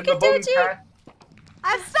no, you can do it too!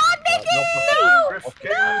 I'm stuck, Nikki! Okay,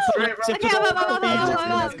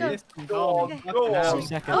 let's go. Two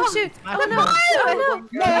seconds. Oh shoot! Oh no!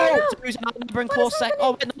 No! Who's not number in course second?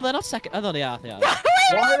 Oh, wait, no, they're not second. Oh, no, they are.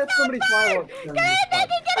 Why did somebody fireworks?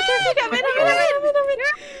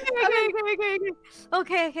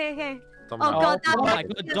 Okay. Oh Dominic. god, Oh my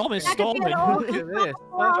god, Dom is storming. Look at this.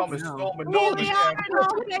 Dom is storming. Here we are in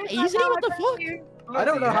all this. Easy, what the fuck? I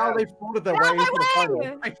don't know how they folded their way into the final.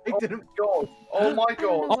 They didn't. God. Oh my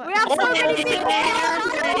God. We have so many people.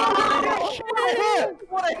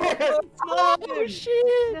 What a hit! Oh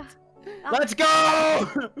shit! Let's go!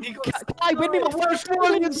 I win me my first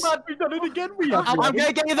Williams, man, we've done it again. I'm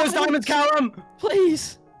gonna get you those diamonds, Callum.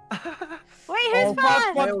 Please. Wait, who's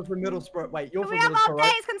first? Wales from Middlesbrough. Wait, you're Do from we have Middlesbrough,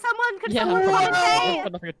 right? updates? Can someone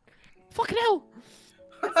commentate? Fucking hell!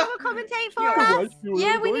 Can someone commentate for us?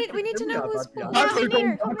 Yeah, we need to know who's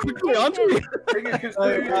Quickly, aren't we?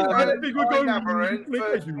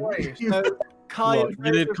 Kai, you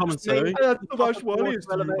need commentary.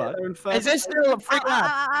 Is this still a free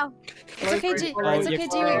lap? It's okay, G. It's okay,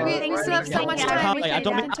 G. We still have so much time. We I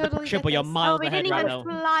don't can totally get but you're this. miles We ahead didn't right even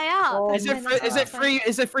now. fly up. Is it free?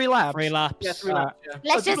 Is it free laps? Free laps. Yeah, 3 laps. Yeah.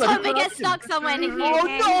 Let's just hope we get stuck somewhere, Nikki. Oh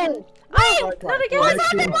no! Wait, not again. What's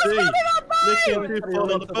happening? What's happening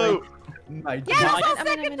on on the boat. Yeah, that's our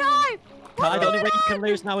second time. Kai, the only way you can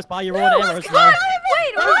lose now is by your own arrows now.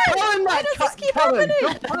 Wait, what? Why does this keep happening?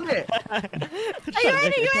 Don't pun it. Are you in? Are you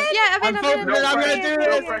in? Yeah, I'm gonna do it.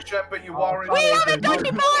 No pressure, but you are in. We haven't done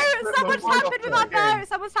your boat. Someone's happened with our boat.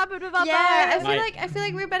 Someone's happened with our boat. Yeah, I Right. feel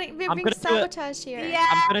like we're being gonna do it. sabotaged here. Yeah.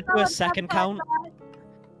 I'm gonna do a someone's second happened. count.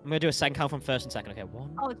 I'm gonna do a second count from first and second. Okay,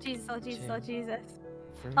 1. Oh Jesus! Oh Jesus! Oh Jesus!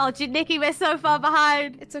 3. Oh, Nikki, we're so far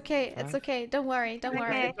behind. It's okay. It's okay. Don't worry. Don't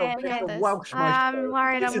worry. Okay, We got this. I'm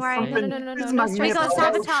worried. I'm worried. No. We got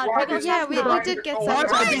sabotaged. Yeah, we did get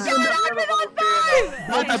sabotaged.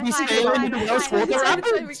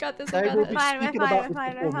 We got this. We're fine.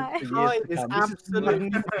 Kai is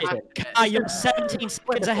absolutely Kai, you're 17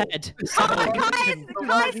 seconds ahead.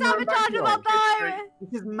 Kai sabotaged with our boat.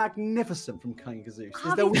 This is magnificent from King Kazoos.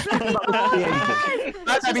 Oh, There was nothing about the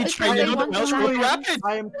That's to be training on the Welsh Water Rapids.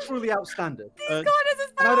 I am truly outstanding. God, this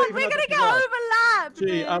is bad. We're gonna get overlapped.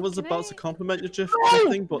 Gee, I was about to compliment your drift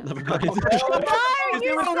thing, but never mind.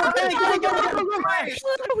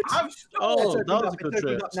 Oh, that was a good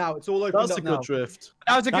drift. Now it's all open. That was a good drift.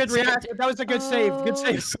 That was a good react. That was a good save. Good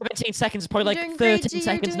save. 17 seconds, probably like You're doing 13 great, G,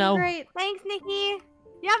 seconds you're now. doing great. Thanks, Nikki.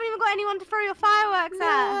 You haven't even got anyone to throw your fireworks No,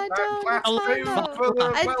 at. I don't. It's fine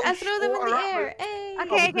though. I throw them in the air. Hey.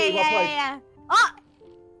 Okay, yeah. Oh!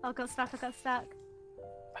 I got stuck.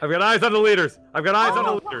 I've got eyes on the leaders. I've got eyes on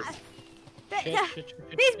the leaders.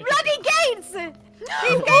 These bloody gates!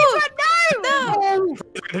 These gates are no!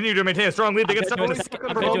 Continue to maintain a strong lead against someone. I'm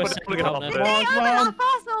gonna do a second count Did now. they open up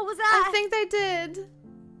fast or was that? I think they did.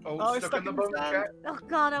 Oh, stuck in the boat, Jack. Oh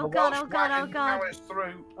god. Now it's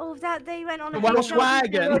through. Oh, that they went on The a Welsh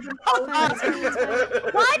wagon.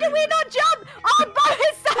 Why did we not jump? Our boat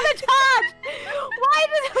is sabotaged! Why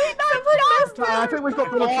did we not jump? I think we've got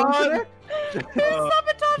the front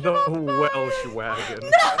The Welsh wagon.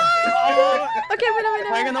 Okay, wait.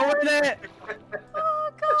 We're gonna win it.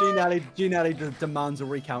 Gene Alley demands a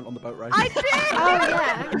recount on the boat race. I did! Oh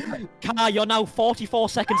yeah. Kai, you're now 44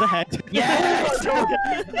 seconds ahead. Yes!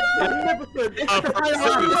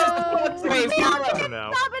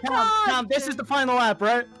 Cam, this is the final lap,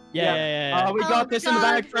 right? Yeah. Oh, we got this in the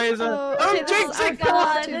bag, Fraser. Okay, jinx it!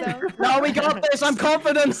 God. No, we got this. I'm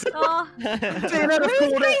confident. Oh. Gina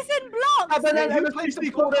Who's placing blocks? Who was placing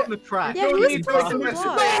the called on the track? Yeah, who's placing the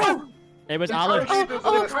blocks? It was Alex.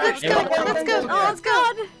 Oh, let's go. Oh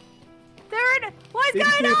god. They're in. What's going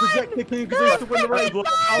on? It's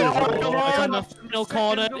on the final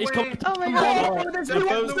corner. He's coming. Oh my god.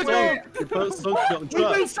 Your boat's sunk on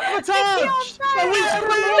track. Sabotaged! No,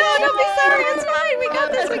 don't be sorry. It's fine. We got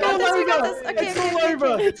this. Okay. It's all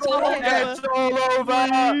over. It's all over.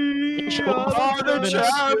 You are the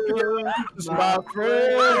champions, my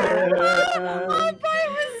friend. My boat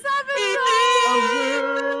was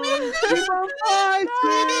sabotaged. Keep on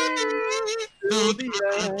fighting to the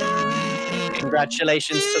end.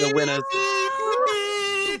 Congratulations to the winners.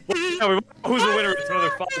 No, who's the winner in another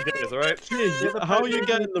 5 days, alright? How are you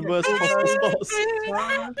getting the worst possible spots?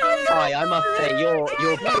 Kai, I must say, your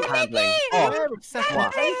boat handling. Oh, wow. Where the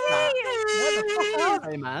fuck are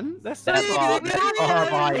they, man? They're far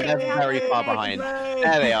behind. They're very far behind.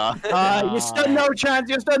 There they are. You stood no chance.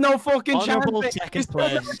 You stood no fucking chance. Honorable mate. second You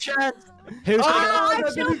stood no place. chance. Who's I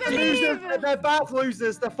still believe. They're bad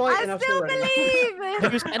losers. They're fighting I us still already. believe.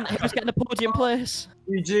 who's getting the podium place?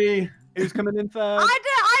 GG. Who's coming in first? I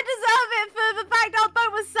deserve it for the fact our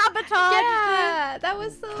boat was sabotaged. Yeah, that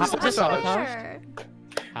was so How was it unfair.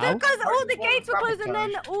 How? Because all the gates were closed and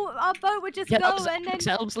then our boat would just Yeah, go that was and then. Alex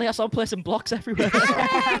Elmsley. I saw him placing blocks everywhere.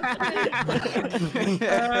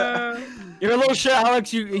 You're a little shit,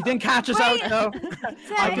 Alex. You didn't catch us out, though.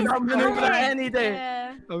 I can Take maneuver that it. any day.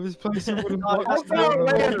 Yeah. I was placing wooden How blocks. far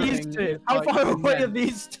away are these two? How far away are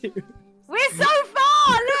these two? We're so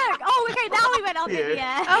far. Look. Oh, okay. Now we went up in the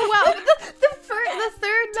air. Oh wow, the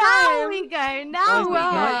third time. There we go. Now we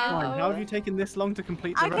How go. have you taken this long to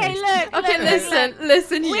complete the Okay, race? look. Okay,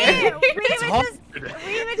 listen, We yeah. were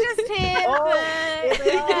just here for,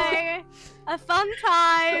 you know, a fun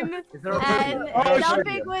time, and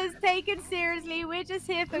nothing was taken seriously. We're just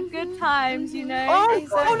here for good times, you know. Who's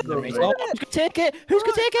gonna take it? Who's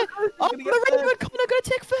gonna take it? Oh, the Raven Connor gonna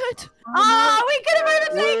take third. Oh, we could have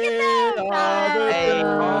overtaken them. Hey,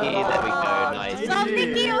 there we go. Nice. Some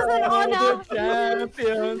Nikki was an honor.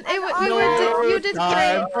 Champions. You did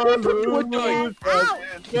great.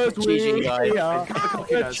 GG,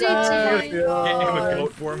 guys. Get him a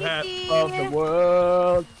goat form hat. Of the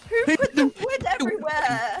world. Who put the wood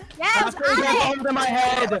everywhere? Yes, hold in my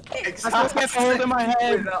head. Hold in my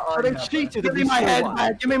head. They cheated. Give me my head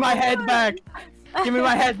back. Give me my head back. Give me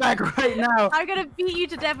my head back right now. I'm gonna beat you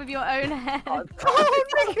to death with your own head. Oh,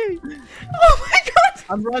 Nikki. Oh my god.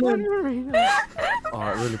 I'm running. Oh,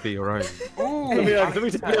 it really be your own. Let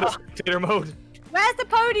me take it out of spectator mode. Where's the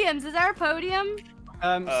podiums? Is there a podium?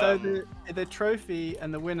 So the trophy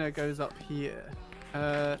and the winner goes up here.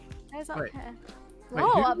 Where's up wait. here? Wait, Oh,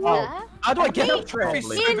 who- up oh, there. How do I get up there?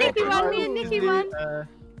 Me and Nikki won. Me and Nikki won.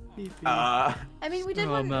 I mean, we did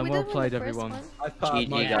one. man, we well did played, one the first everyone. one.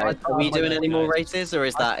 GG, guys. Are we doing any more races, or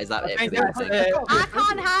is that it for the evening? I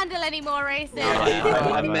can't handle any more races.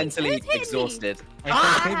 I'm mentally exhausted.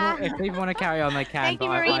 If people want to carry on, they can. Thank you,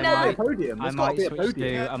 but Marina. I might switch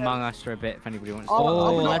to Among Us for a bit if anybody wants.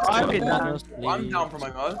 Oh, let's I'm go. down for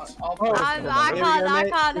my mods. I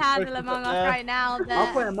can't handle Among Us right now.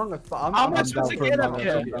 I'll play Among Us, but I'm How am I down supposed to for get Among up Us.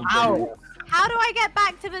 here? Ow. How do I get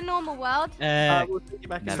back to the normal world? We'll take you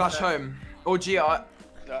back in. Slash home. Or GI.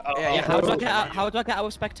 Yeah, how do I get out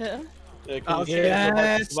of spectator?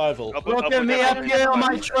 Yes. Survival. Look at me up here on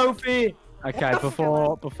my trophy. Okay,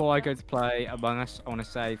 before I go to play Among Us, I want to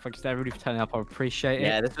say thanks to everybody for turning up. I appreciate it.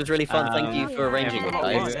 Yeah, this was really fun. Thank you for arranging it,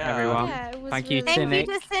 guys. Everyone. Yeah, it was Thank you, really Cynic.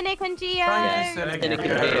 Thank you to Cynic and Geo. Cynic and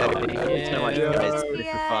Geo. Thanks so much, guys. This was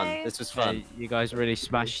fun. This was fun. You guys really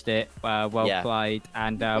smashed it. Well played,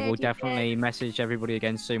 and we'll definitely message everybody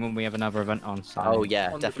again soon when we have another event on. So. Oh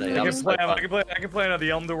yeah, definitely. I can play another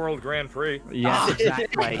the Underworld Grand Prix. Yes,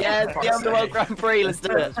 exactly. Yes, the Underworld Grand Prix. Let's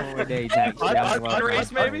do it. That's what we need next. The Underworld race,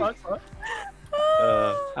 Grand Prix. maybe.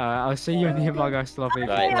 I'll see you in the Among Us lobby.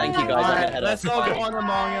 Right, thank you guys. I'm ahead Let's all go on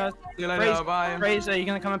Among Us. See you later. Bye. Fraser, you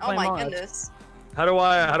gonna come and play Oh my Among Us? goodness. How do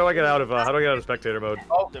I get out of spectator mode?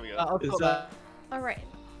 Oh, there we go. All right.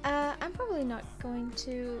 I'm probably not going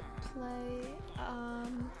to play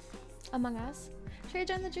Among Us. Should I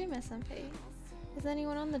join the Dream SMP? Is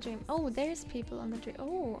anyone on the Dream? Oh, there's people on the Dream.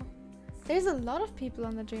 Oh, there's a lot of people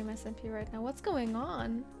on the Dream SMP right now. What's going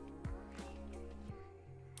on?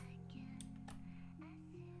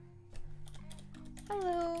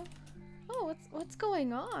 Hello. Oh, what's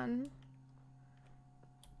going on?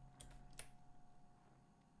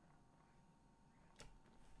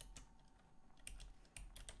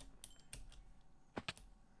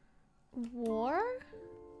 War?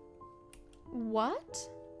 What?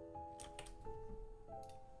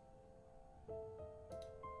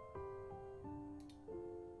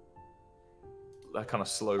 That kind of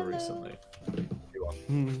slow recently.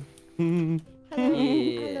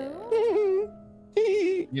 Hello?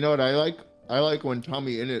 You know what I like? I like when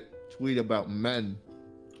Tommy Innit tweet about men.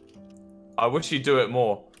 I wish he'd do it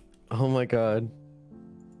more. Oh my god.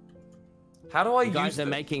 How do I You guys use are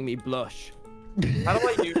this? making me blush. How do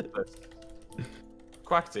I use this?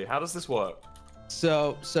 Quackty, how does this work?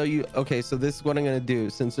 So you okay? So this is what I'm gonna do.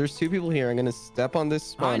 Since there's two people here, I'm gonna step on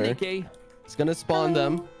this Hi, spawner. Nikki. It's gonna spawn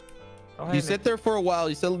them. Oh, hey, You sit there for a while.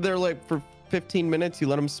 You sit there like for 15 minutes. You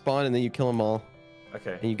let them spawn, and then you kill them all.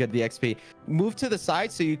 Okay. And you get the XP. Move to the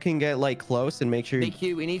side so you can get like close and make sure you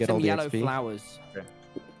DQ, we need get some all the yellow XP. flowers. Okay.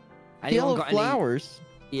 Anyone Yellow got flowers.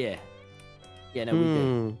 Any... Yeah. Yeah, no, we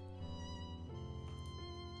do.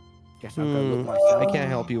 Guess I'll go look myself. I can't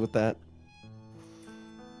help you with that.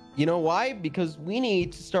 You know why? Because we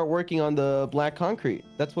need to start working on the black concrete.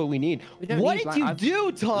 That's what we need. What did you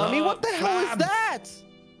do, Tommy? What the hell is that?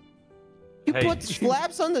 You Hey. put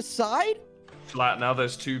slabs on the side? Flat. Now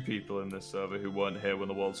there's two people in this server who weren't here when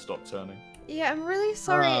the world stopped turning. Yeah, I'm really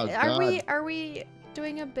sorry. Oh, Are we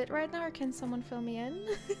doing a bit right now, or can someone fill me in?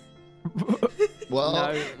 Well,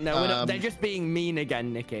 no, we're not. They're just being mean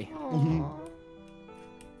again, Nikki.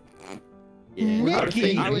 Yeah,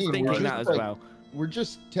 I was thinking that as well. We're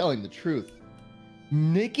just telling the truth.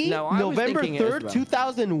 Nikki? No, I was November thinking it as 3rd, well.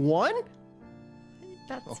 2001?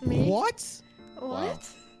 That's me. What? What?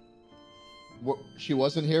 She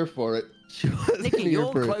wasn't here for it. She wasn't Nikki, here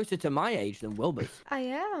you're for it. closer to my age than Wilbur's. I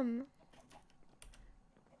am.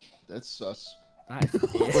 That's sus.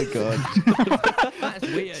 Oh my god. That's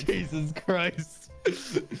weird. Jesus Christ.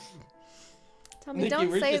 Tommy, Nikki, don't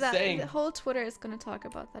we're say just that. saying. The whole Twitter is gonna talk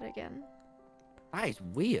about that again. That is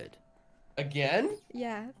weird. Again?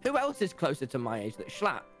 Yeah. Who else is closer to my age?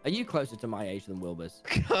 Schlatt, are you closer to my age than Wilbur's?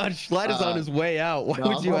 God, Schlatt is on his way out. Why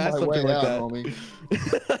would you I'm on ask my something way like out, that?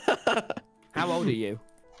 homie. How old are you?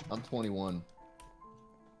 I'm 21.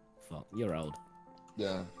 Fuck, you're old.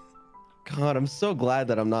 Yeah. God, I'm so glad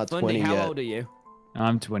that I'm not Bundy, 20 how yet. old are you?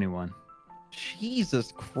 I'm 21.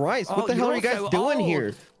 Jesus Christ, Oh, what the hell are you're you guys so doing old.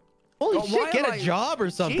 here? Holy Oh, why shit, get am a I- job or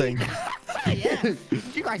something. Yeah.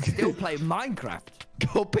 You guys still play Minecraft?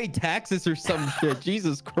 Go pay taxes or some shit.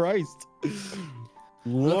 Jesus Christ. Looking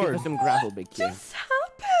Lord. for some gravel, Big Q. This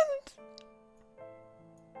happened.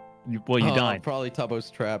 Well, you Oh, died. Probably Tubbo's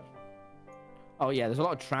trap. Oh yeah, there's a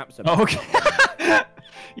lot of traps about. Okay.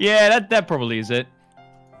 Yeah, that probably is it.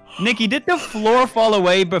 Nikki, did the floor fall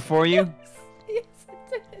away before you? Yes,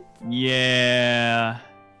 it did. Yeah.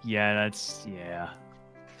 Yeah, that's yeah.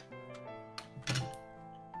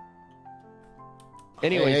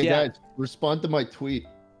 Anyways, hey, yeah. guys, respond to my tweet.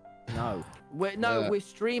 No. Yeah. We're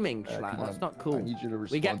streaming, Yeah, Schlatt. come That's on. not cool. I need you to We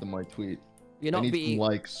respond get- to my tweet. You're I not need being. some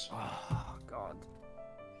likes. Oh God.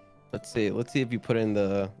 Let's see if you put in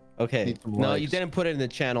the. Okay. Need some No, you likes. didn't put it in the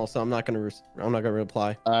channel, so I'm not gonna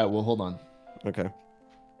reply. All right, well, hold on. Okay.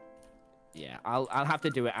 Yeah, I'll have to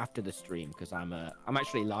do it after the stream because I'm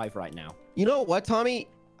actually live right now. You know what, Tommy?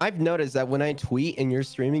 I've noticed that when I tweet and you're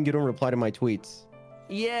streaming, you don't reply to my tweets.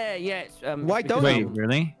 Yeah, it's, Why don't Wait, you?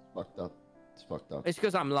 really? Fucked up. It's fucked up. It's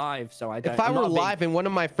because I'm live, so I don't. If I I'm were not a big- live and one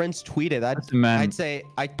of my friends tweeted, Man. I'd say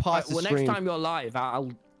I'd pause the well, stream. next time you're live,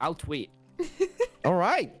 I'll tweet. All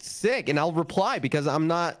right, sick, and I'll reply because I'm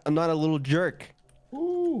not a little jerk.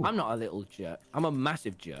 I'm not a little jerk. I'm a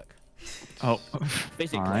massive jerk. Oh.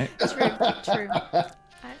 Physically. All right. True.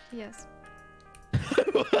 Yes.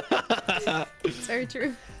 It's very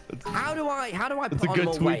true. How do I That's a put on good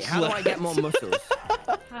more tweet, weight? How do I get more muscles?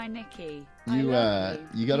 Hi, Nikki. You gotta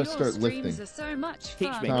Your start streams lifting. are so much Teach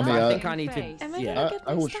fun. me. Tommy, I think I need to. Am I Yeah. gonna get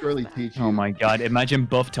I my will stuff surely back? teach you. Oh my God! Imagine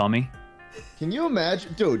buff Tommy. Can you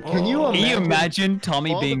imagine, dude? Can you imagine? Can you imagine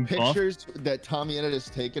Tommy all being the buff? pictures that Tommy Ennett has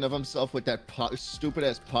taken of himself with that stupid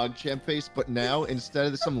ass PogChamp face, but now instead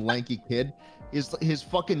of some lanky kid, his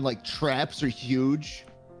fucking like traps are huge.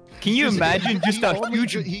 Can you imagine just a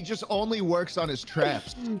huge? He just only works on his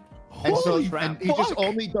traps, and so and he just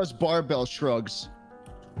only does barbell shrugs.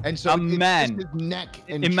 And so A it's just man. his neck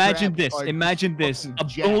and Imagine traps this. are Imagine this. fucking A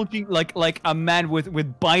jacked. bulging like a man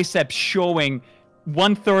with biceps showing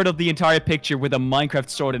 1/3 of the entire picture with a Minecraft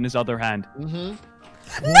sword in his other hand. Mm-hmm.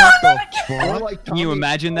 What the fuck? Can you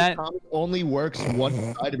imagine that? Tommy only works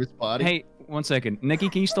one side of his body. Hey, 1 second, Nikki,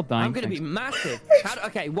 can you stop dying? I'm gonna Thanks. be massive.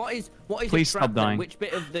 Okay, what is Please a trap stop then? dying. Which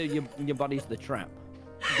bit of your body's the trap?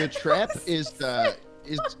 The trap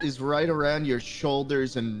is right around your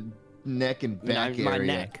shoulders and neck and back my area.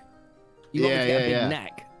 neck. You want me to get a big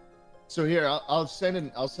neck? So here, I'll send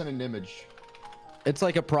an image. It's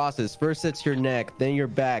like a process. First, it's your neck, then your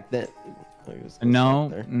back, then. No.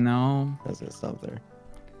 That's gonna stop there.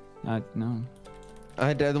 No.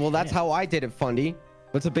 I did. Well, that's how I did it, Fundy.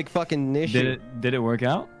 What's a big fucking issue? Did it work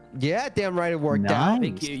out? Yeah, damn right it worked out.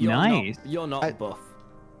 Nice. Nice. You're not buff.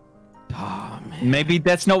 Oh, man. Maybe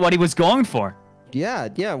that's not what he was going for. Yeah.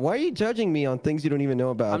 Why are you judging me on things you don't even know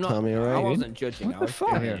about, I'm not, Tommy? All right. I wasn't judging. I was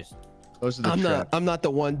just. Those are the I'm traps. I'm not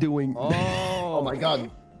the one doing. Oh my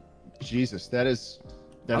God, Jesus, that is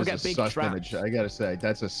I'll a get big sus traps. image. I gotta say,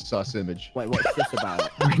 that's a sus image. Wait, what's this about?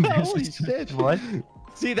 Holy shit! What?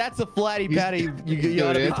 See, that's a flatty patty you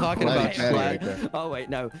ought to be talking about. Flatty Schlatt. patty right there. Oh wait,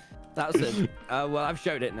 no, that's it. Well, I've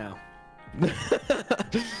showed it now.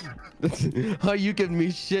 How you give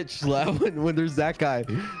me shit, Schlatt, when there's that guy?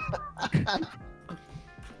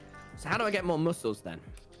 So how do I get more muscles then?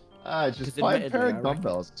 Just 'Cause buy a admittedly, pair I of reckon-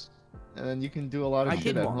 dumbbells, and then you can do a lot of I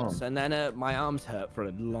shit did at once, home. and then my arms hurt for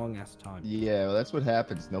a long ass time. Yeah, well, that's what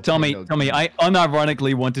happens. No Tommy, pain, no Tommy, gain. I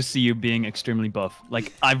unironically want to see you being extremely buff.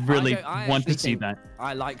 Like, I really I want to actually see think that.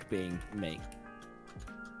 I like being me.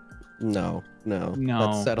 No. No,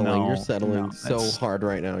 That's settling. no, You're settling no, so that's- hard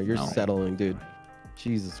right now. You're no. settling, dude.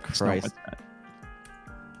 Jesus It's not Christ. like that.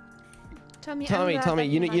 Tommy, I'm Tommy, glad Tommy, that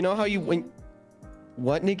you know, like you know how you being when.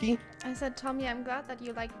 What, Nikki? I said, Tommy, I'm glad that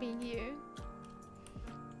you like being you.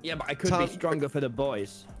 Yeah, but I could Tom- be stronger for the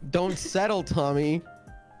boys. Don't settle, Tommy.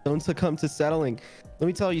 Don't succumb to settling. Let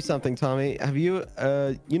me tell you something, Tommy. Have you,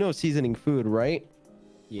 you know, seasoning food, right?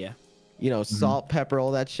 Yeah. You know, salt, pepper,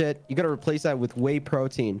 all that shit. You gotta replace that with whey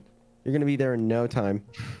protein. You're gonna be there in no time.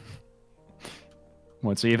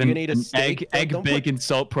 What? So even gonna eat a an steak? egg, Don't put- bacon,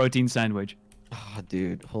 salt, protein sandwich. Oh,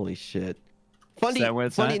 dude, holy shit. Funny, that where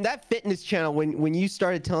it's funny at? in that fitness channel when you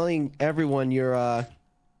started telling everyone your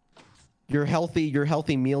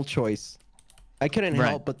healthy meal choice, I couldn't Right.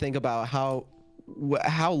 help but think about how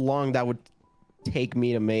long that would take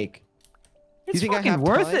me to make. It's think I fucking have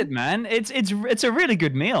worth time? it, man. It's a really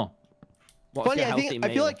good meal. Funny, I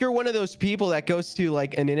feel like you're one of those people that goes to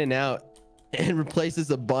like an In-N-Out and replaces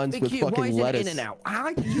the buns Big with Q, why fucking is it lettuce. In-N-Out?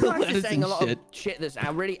 You guys are Lettuce saying and a lot shit. of shit that's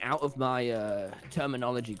really out of my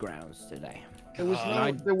terminology grounds today. There was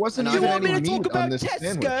And no, there wasn't You even want me any to talk meat on about this Tesco?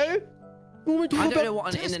 sandwich. You want me to I talk don't know about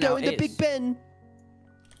what an Tesco In-N-Out in the is. Big Ben?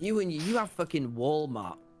 You have fucking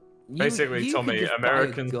Walmart. Basically, you could Tommy, just buy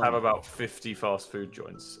Americans gum. have about 50 fast food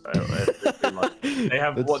joints. They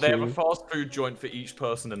have That's they have a true. fast food joint for each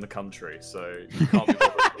person in the country, so you can't be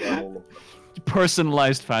bothered to learn all of them.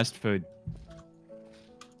 Personalized fast food.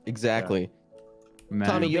 Exactly. Man.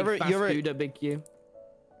 Tommy, you Big ever fast fooder, Big Q?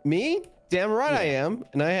 me? Damn right I am,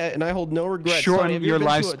 and I hold no regrets. Tommy, Shorten have you your been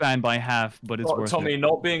to a- lifespan by half, but it's Well, worth Tommy, it.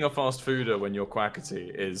 not being a fast fooder when you're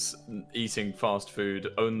Quackity is eating fast food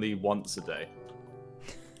only once a day.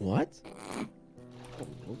 What?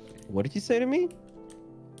 What did you say to me?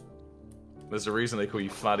 There's a reason they call you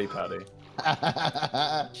Flatty Patty.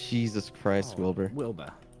 Jesus Christ, Wilbur. Wilbur.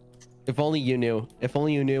 If only you knew. If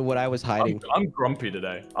only you knew what I was hiding. I'm grumpy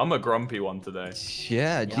today. I'm a grumpy one today.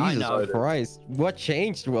 Yeah, I Jesus know. Christ. What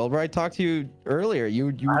changed, Wilbur? I talked to you earlier.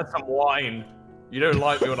 You I had some wine. You don't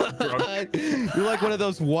like me when I'm drunk. You're like one of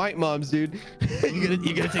those white moms, dude. you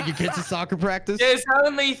gonna take your kids to soccer practice? There's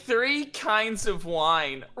only 3 kinds of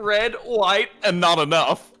wine: red, white, and not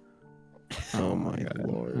enough. Oh my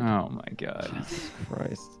lord. Oh my god. Jesus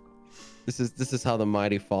Christ. This is how the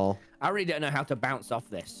mighty fall. I really don't know how to bounce off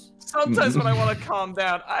this. Sometimes when I want to calm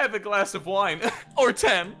down, I have a glass of wine or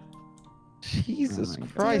 10. Jesus Do you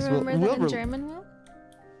Christ, remember that in Wilbur. German, Will?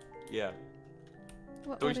 Yeah.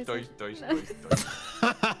 What is it?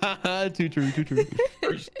 Too true, too true.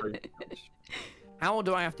 How old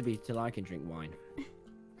do I have to be till I can drink wine?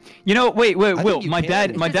 You know, wait, think Will. you My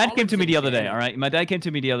can. dad came to me the other day. All right, my dad came to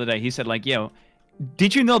me the other day. He said, like, yo,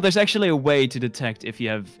 did you know there's actually a way to detect if you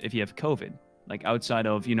have COVID, like outside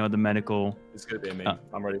of the medical. It's gonna be a meme.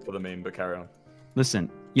 I'm ready for the meme, but carry on. Listen,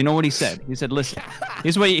 you know what he said? He said, listen,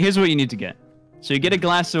 here's what you need to get. So you get a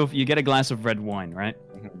glass of red wine, right?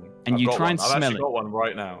 And you try and I've smell actually it. got one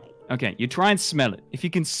right now. Okay, you try and smell it. If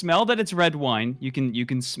you can smell that it's red wine, you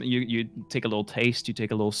take a little taste, you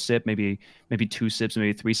take a little sip, maybe 2 sips,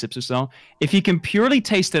 maybe 3 sips or so. If you can purely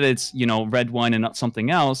taste that it's red wine and not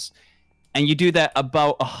something else, and you do that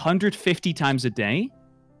about 150 times a day,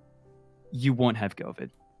 you won't have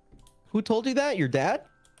COVID. Who told you that? Your dad?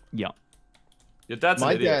 Yeah. Your dad's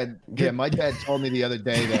My an idiot. dad, yeah, my dad told me the other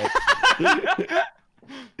day that.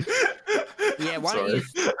 Yeah, why don't you?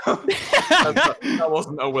 that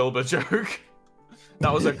wasn't a Wilbur joke.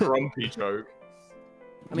 That was a grumpy joke.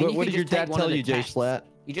 I mean, What did your dad tell you, Jay Schlatt?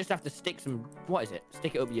 You just have to stick some. What is it?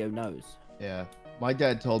 Stick it up your nose. Yeah, my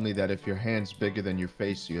dad told me that if your hand's bigger than your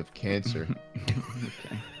face, you have cancer.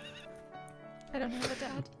 I don't have a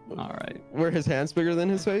dad. All right. Were his hands bigger than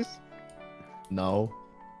his face? No.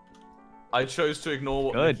 I chose to ignore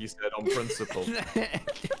what Good. Nikki said on principle.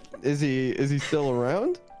 Is he still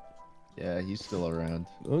around? Yeah, he's still around.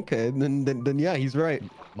 Okay, then yeah, he's right.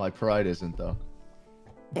 My pride isn't though.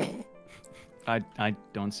 I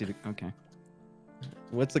don't see the. Okay.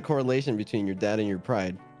 What's the correlation between your dad and your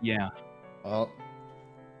pride? Yeah. Well,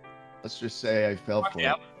 let's just say I fell for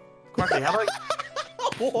it. Quacky, how about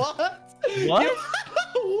What? What?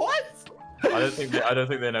 What? I don't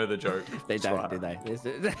think they know the joke. They don't, do they?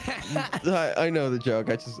 I know the joke.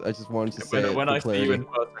 I just wanted to say it When for I see you clarity. in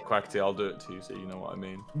person, Quackty, I'll do it to you, so you know what I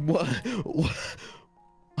mean. What?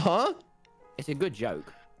 Huh? It's a good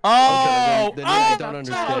joke. Oh! Then I don't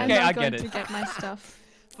understand. Okay, I'm not I going get to it. get my stuff.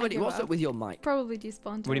 Funny, what's Well, up with your mic? Probably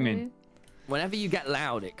despawned. What do you mean? Whenever you get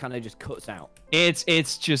loud, it kind of just cuts out. It's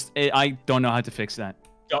just I don't know how to fix that.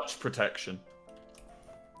 Dutch protection.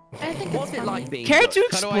 I think What's it's it like being Care Dutch? to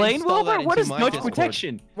How do I explain, install that Wilbur? What into is my Dutch Discord?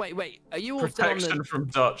 protection? Wait, are you all still on Protection the... from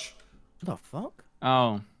Dutch. What the fuck?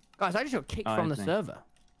 Oh. Guys, I just got kicked Oh, from I the think. server.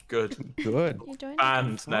 Good. Good. You joined?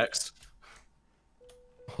 And next.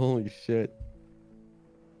 Holy shit.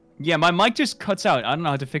 Yeah, my mic just cuts out. I don't know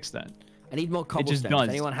how to fix that. I need more It just cobblestones. does.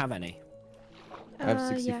 Anyone have any? I have Yeah.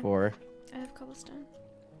 64. I have cobblestone.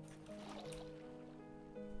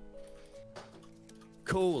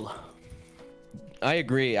 Cool. I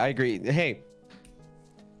agree. Hey.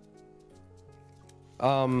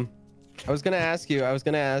 I was gonna ask you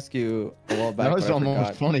a while back. That was but I almost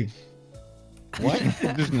forgot. funny. What?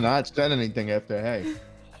 Just not said anything after hey.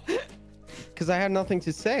 Because I had nothing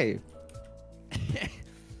to say.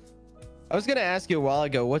 I was gonna ask you a while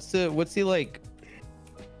ago. What's the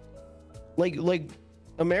like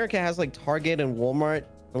America has like Target and Walmart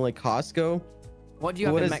and like Costco. What do you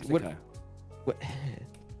have in Mexico? What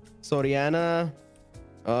Soriana.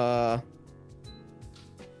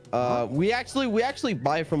 We actually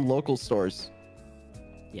buy from local stores.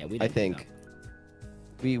 Yeah, we. I think.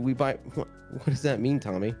 We buy. What does that mean,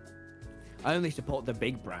 Tommy? I only support the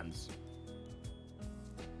big brands.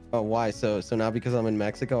 Oh, why? So now because I'm in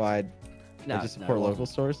Mexico, I just support local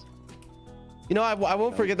stores. You know, I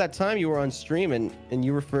won't forget that time you were on stream and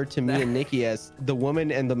you referred to me and Nikki as the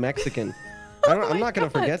woman and the Mexican. I'm not gonna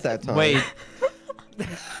forget that time. Wait.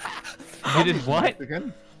 You did what?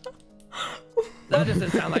 That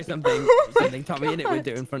doesn't sound like something Tommy and it would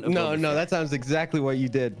do in front of. No, that sounds exactly what you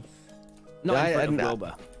did. Not in front of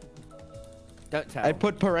Wilbur. Don't tell. I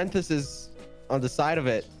put parentheses on the side of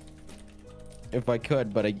it if I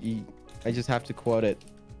could, but I just have to quote it.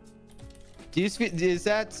 Is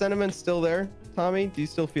that sentiment still there, Tommy? Do you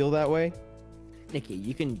still feel that way? Nikki,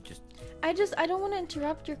 you can just. I don't want to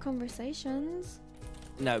interrupt your conversations.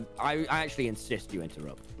 No, I actually insist you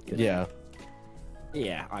interrupt. Yeah.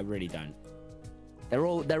 Yeah, I really don't. They're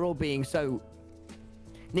all being so.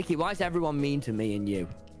 Nikki, why is everyone mean to me and you?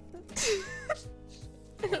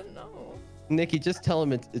 I don't know. Nikki, just tell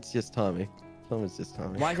him it's just Tommy. Tell him it's just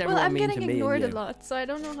Tommy. Why is everyone mean to me and you? I'm getting ignored a lot, so I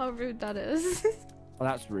don't know how rude that is. Well,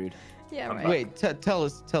 that's rude. Yeah, right. Wait, tell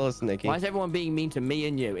us, Nikki. Why is everyone being mean to me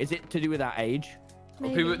and you? Is it to do with our age?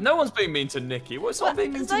 Well, no one's being mean to Nikki. What's not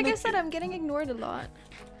being mean to like Nikki? I said, I'm getting ignored a lot.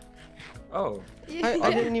 Oh.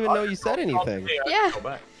 I didn't even know you said anything. Yeah.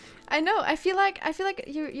 I know. I feel like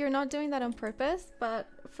you're not doing that on purpose, but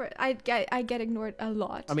I get ignored a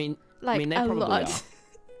lot. I mean, they a probably lot. are.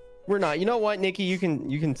 We're not. You know what, Nikki? You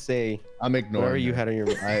can say. I'm ignoring. Whatever you had on your.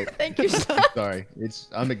 Thank you. Sorry,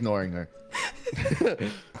 I'm ignoring her.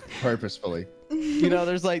 Purposefully. You know,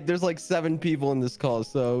 there's like 7 people in this call,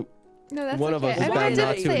 so. No, that's one okay. of us is I bound did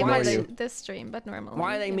not to say ignore about you. this stream, but normally.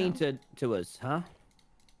 Why are they mean to us, huh?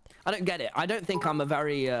 I don't get it. I don't think I'm a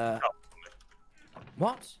very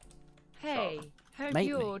What? Hey, hope Mate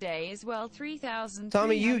your day is well. 3,000.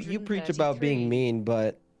 Tommy, you preach about being mean,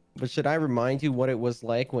 but should I remind you what it was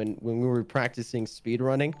like when we were practicing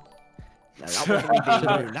speedrunning? No, that wasn't me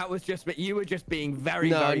being rude. That was just, but you were just being very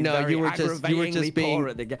you were just being poor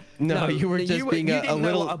at the game. you were just being a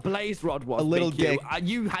little a blaze rod was. A little Big Q. dick.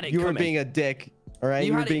 You had it. You were coming. being a dick. All right,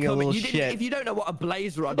 you were being a little shit. If you don't know what a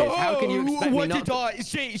blaze rod is, how can you expect me not to?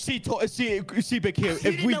 See, Big Q.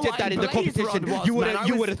 If we did that in the competition, you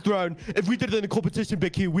would have thrown. If we did it in the competition,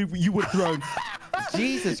 Big Q, you would have thrown.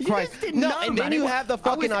 Jesus Christ! No, and then you have the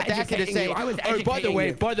fucking audacity to say, "Oh, by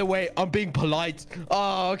the way, I'm being polite."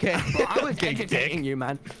 Oh, okay. I was educating you,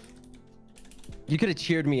 man. You could have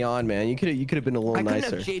cheered me on, man. You could have been a little nicer. I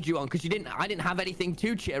couldn't have cheered you on because I didn't have anything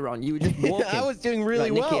to cheer on. You were just walking. I was doing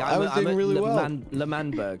really well. Nikki, I was doing really well.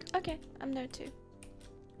 Lemanberg. Okay, I'm there too.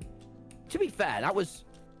 To be fair,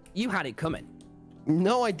 you had it coming.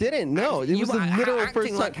 No, I didn't. No, it was the literal first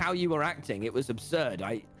time. Like how you were acting, it was absurd.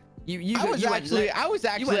 I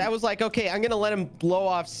was like, okay, I'm gonna let him blow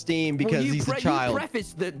off steam because he's a child. You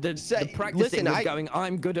prefaced the practicing of going,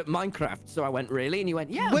 I'm good at Minecraft. So I went, really? And you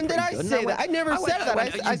went, yeah. When did I say that? I never said that.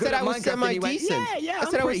 I said I was semi-decent. Yeah,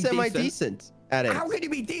 I said I was semi-decent at it. How can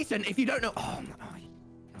you be decent if you don't know? Oh,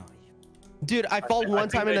 dude, I fell one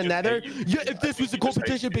time in the nether. Yeah, if this was a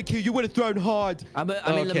competition, Big Q, you would have thrown hard. I'm in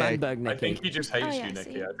Lemanberg, Nikki. I think he just hates you,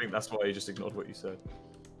 Nikki. I think that's why he just ignored what you said.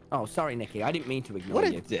 Oh, sorry, Nikki. I didn't mean to ignore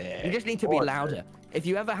you. You just need to be louder. If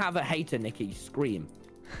you ever have a hater, Nikki, scream.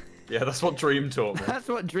 Yeah, that's what Dream taught me. That's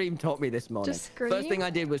what Dream taught me this morning. Just scream? First thing I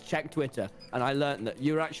did was check Twitter, and I learned that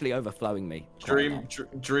you're actually overflowing me. Dream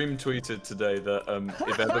tweeted today that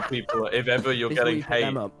if ever you're getting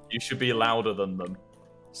hate, you should be louder than them.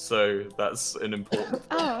 So that's an important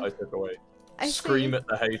point I took away. Scream at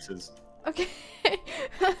the haters. Okay.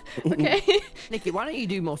 Okay. Nikki, why don't you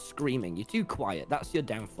do more screaming? You're too quiet. That's your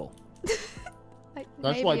downfall.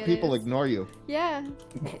 That's why people ignore you. Yeah.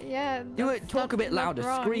 Yeah. Do it. Talk a bit louder.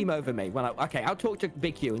 Scream over me. Okay, I'll talk to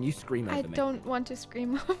Big Q and you scream over me. I don't want to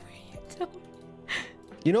scream over you.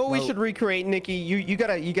 You know what we should recreate, Nikki? You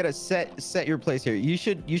gotta set your place here. You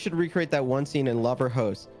should recreate that one scene in Lover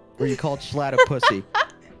Host where you called Schlatt a pussy.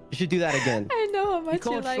 You should do that again. I know how much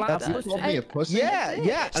you like that. You called me a pussy?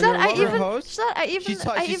 Yeah. Schlatt, she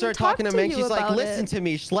started talking to me and she's like, listen to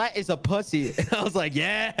me, Schlatt is a pussy. And I was like,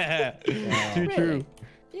 yeah. Too true.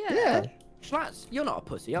 Yeah. Schlatt, you're not a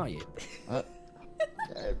pussy, are you?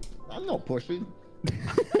 I'm not pussy.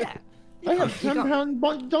 Yeah. I have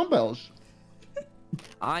 10-pound dumbbells.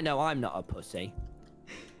 I know I'm not a pussy.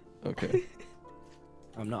 Okay.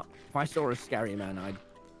 I'm not. If I saw a scary man, I'd.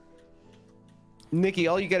 Nikki,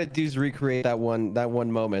 all you gotta do is recreate that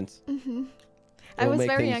one moment. I was make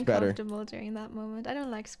very things better. uncomfortable during that moment. I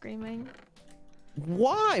don't like screaming.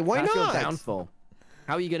 Why? Why That's not? your downfall.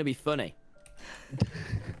 How are you gonna be funny?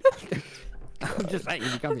 I'm just saying,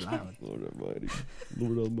 you can't be loud. Lord Almighty.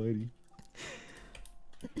 Lord Almighty.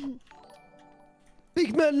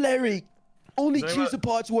 Big man Larry, only choose the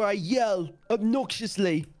parts where I yell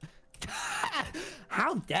obnoxiously.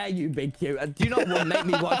 How dare you, Big Q? And do not make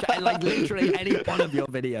me watch like literally any one of your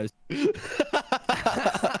videos.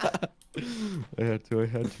 I had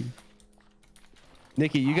to.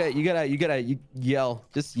 Nikki, you gotta yell.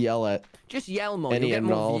 Just yell at. Just yell more. Any You'll get and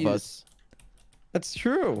more all views. of us. That's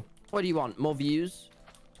true. What do you want? More views?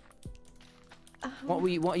 What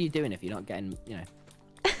are you doing if you're not getting, you know?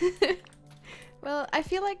 Well, I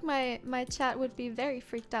feel like my chat would be very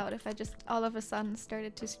freaked out if I just all of a sudden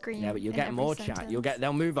started to scream. Yeah, but you'll in get every more sentence. chat.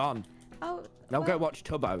 They'll move on. Oh. They'll go watch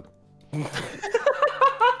Tubbo.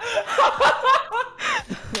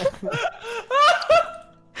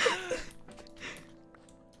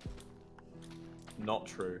 Not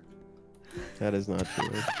true. That is not true.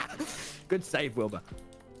 Good save, Wilbur.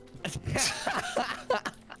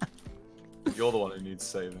 You're the one who needs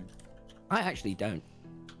saving. I actually don't.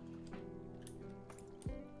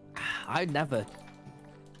 I'd never.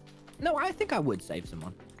 No, I think I would save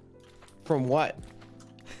someone. From what?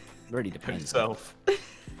 Really depends. Himself.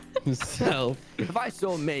 Himself. If I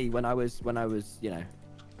saw me when I was, you know,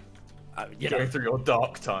 Going through your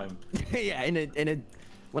dark time. yeah,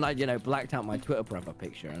 when I, blacked out my Twitter profile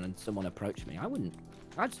picture and then someone approached me,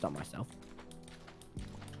 I'd stop myself.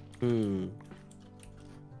 You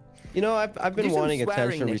know, I've been Do some wanting swearing,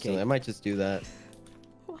 attention Nikki. recently. I might just do that.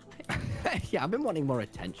 Yeah, I've been wanting more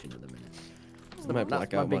attention at the minute. I might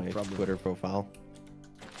black out big my problem. Twitter profile.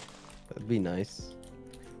 That'd be nice.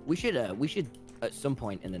 We should at some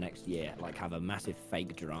point in the next year, like, have a massive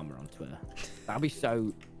fake drama on Twitter. That'd be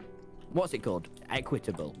so. What's it called?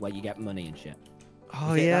 Equitable, where you get money and shit.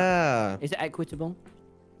 Oh yeah. Is it equitable?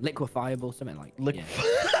 Liquefiable, something like.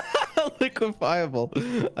 Liquefiable.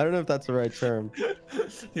 I don't know if that's the right term.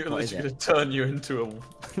 You're literally gonna turn you into a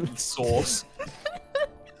sauce.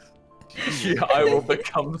 Yeah, I will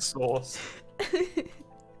become sauce.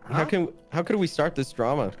 How could we start this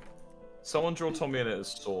drama? Someone draw Tommy in it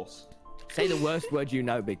as sauce. Say the worst word you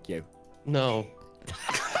know, Big Q. No.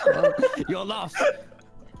 You're lost.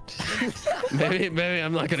 maybe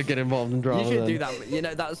I'm not gonna get involved in drama. You should then. do that. You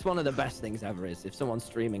know, that's one of the best things ever. Is if someone's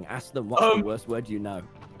streaming, ask them what's the worst word you know.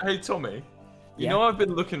 Hey Tommy, you Yeah? know I've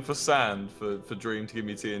been looking for sand for Dream to give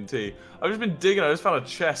me TNT. I've just been digging. I just found a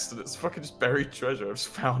chest and it's fucking just buried treasure I've just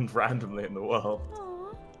found randomly in the world.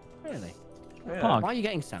 Really? Yeah. Why are you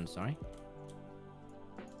getting sand? Sorry.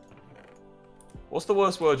 What's the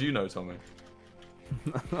worst word you know, Tommy?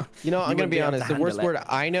 You know, I'm gonna wouldn't be able honest. to The worst handle word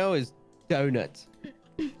I know is donut.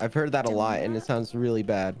 I've heard that a lot, and it sounds really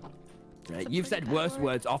bad. Right, you've said worse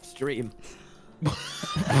words off stream. Do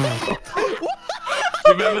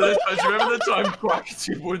you remember the time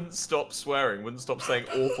Quackity wouldn't stop swearing, wouldn't stop saying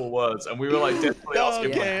awful words, and we were like desperately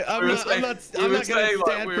asking. Okay, I'm not gonna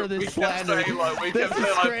stand for this slander. We kept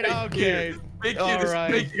saying like, Big Q, this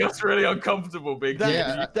is making us really uncomfortable, Big Q.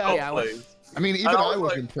 I mean, even I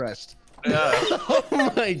was impressed. Yeah.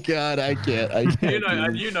 Oh my god, I can't. You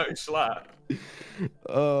know Schlatt.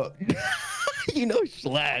 You know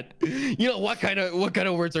Schlatt. You know what kind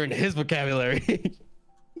of words are in his vocabulary?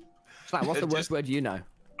 Schlatt, what's the worst word you know?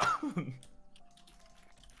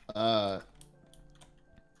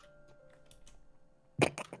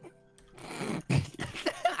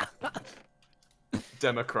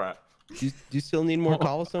 Democrat. Do you still need more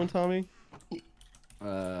cobblestone, Tommy?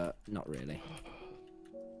 Not really.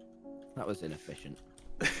 That was inefficient.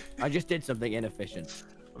 I just did something inefficient.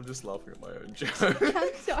 I'm just laughing at my own joke.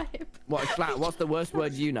 What, Schlatt, what's the worst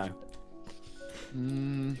word you know?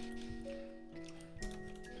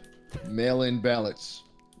 Mail-in ballots.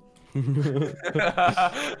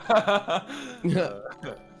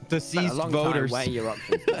 Deceased long voters. Time weighing your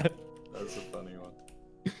options. That's a funny one.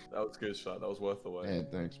 That was good, shot. That was worth the wait. Hey,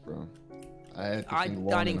 thanks, bro. I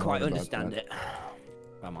didn't quite understand it.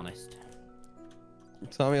 If I'm honest.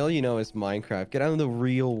 Tommy, all you know is Minecraft. Get out of the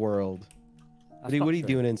real world. What are you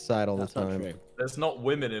doing inside all the time? There's not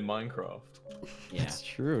women in Minecraft. Yeah. That's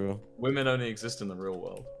true. Women only exist in the real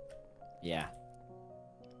world. Yeah.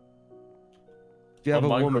 Do you have a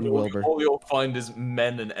woman, all, Wilbur? All you'll find is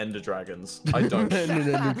men and ender dragons. I don't. Men and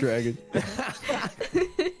ender dragons.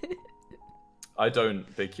 I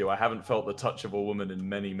don't, Big Q. I haven't felt the touch of a woman in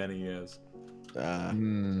many, many years.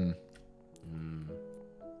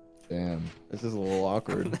 Damn. This is a little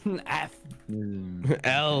awkward. F.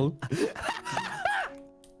 L.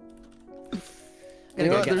 You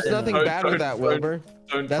know what? There's nothing bad with that, Wilbur.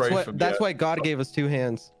 Don't That's pray what. for me That's yet. why God gave us 2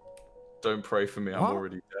 hands. Don't pray for me. I'm What?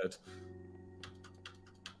 already dead.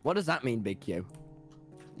 What does that mean, Big Q?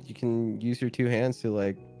 You can use your 2 hands to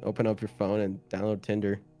like open up your phone and download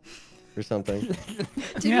Tinder or something.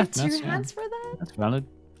 Do you need 2 hands for that? That's valid.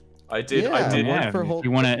 I did. Yeah, I did. one for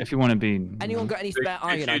if you wanna be. Anyone got any spare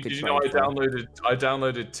iron I could Did you know trade I for?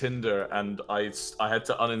 downloaded Tinder and I had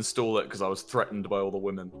to uninstall it because I was threatened by all the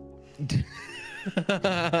women.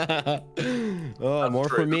 Oh, more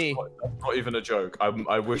for me. That's not even a joke.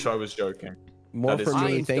 I wish I was joking. More That for is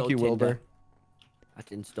me. true. Thank you, Wilbur. I had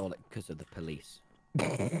to install it because of the police.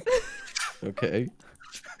 Okay.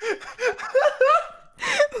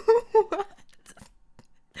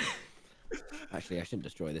 Actually, I shouldn't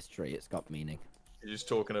destroy this tree. It's got meaning. You're just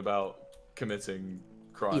talking about committing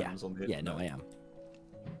crimes on the internet. Yeah, no, I am.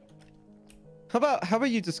 How about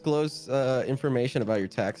you disclose information about your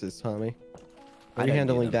taxes, Tommy? How I are you don't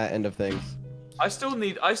do handling them. that end of things? I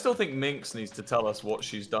still think Minx needs to tell us what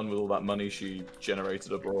she's done with all that money she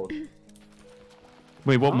generated abroad.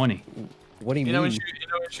 Wait, what money? What do you You know, mean?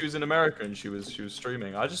 when she was in America and she was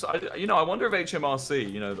streaming. I wonder if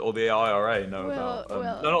HMRC, or the IRA know about.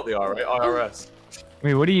 No, not the IRA, IRS.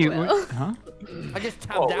 Wait, what do you? Well. Huh? I just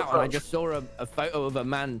tabbed out and I just saw a photo of a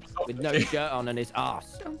man with no shirt on and his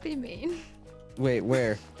ass. Don't be mean. Wait,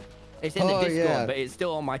 where? It's in the Oh, Discord, yeah. but it's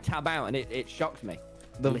still on my tab out and it shocked me.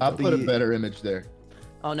 I'll put a better image there.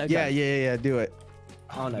 Oh no. Yeah, don't. yeah, do it.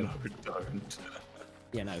 Oh no. No, don't.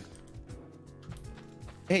 Yeah, no.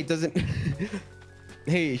 Hey, doesn't.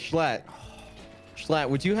 Hey, Schlatt. Schlatt,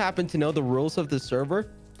 would you happen to know the rules of the server?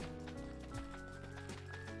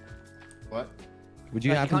 What? Would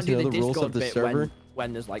you No, happen can't to do know the rules Discord of the bit server?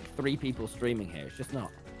 when there's like 3 people streaming here. It's just not.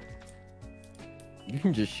 You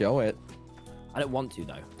can just show it. I don't want to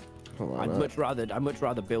though. Hold on, I'd much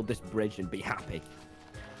rather build this bridge and be happy.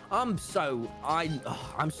 Yeah.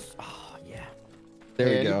 There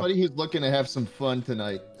Hey, you go. anybody who's looking to have some fun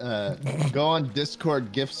tonight, go on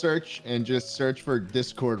Discord gift search and just search for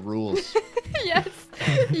Discord rules. Yes.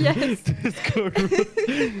 Yes. Discord rules.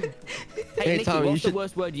 Hey, Nikki, Tommy, what's the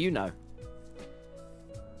worst word you know?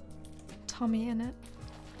 Tommy in it.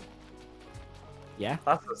 Yeah.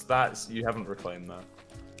 That's you haven't reclaimed that.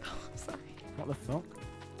 Sorry. What the fuck?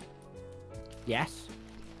 Yes.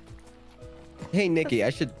 Hey, Nikki,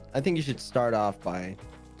 I think you should start off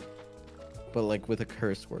but like with a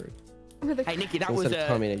curse word. Hey, Nikki, that Instead was of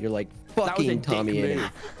Tommy in it, you're like that was a fucking dick Tommy in move.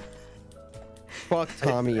 it. Fuck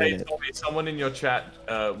Tommy Hey, in it. Tommy, someone in your chat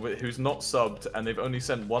who's not subbed and they've only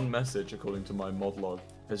sent 1 message according to my mod log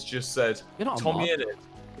has just said You're not a Tommy mod. in it.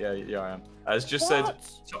 Yeah, I am. Has just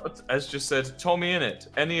said Tommy in it.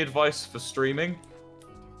 Any advice for streaming? Do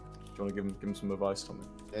you want to give him some advice, Tommy?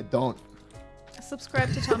 Don't.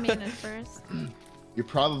 Subscribe to Tommy in it first. You're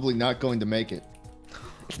probably not going to make it.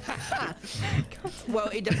 Well,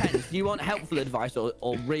 it depends. Do you want helpful advice or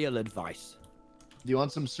real advice? Do you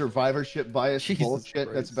want some survivorship bias Jesus bullshit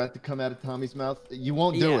Christ. that's about to come out of Tommy's mouth? You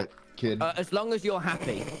won't do Yeah. it, kid. As long as you're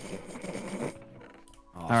happy.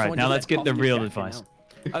 All right, now let's get the real advice.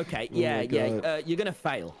 Okay, Oh yeah, my God. you're gonna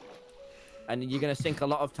fail, and you're gonna sink a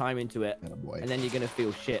lot of time into it, and then you're gonna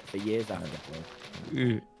feel shit for years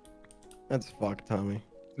after. That's fucked, Tommy.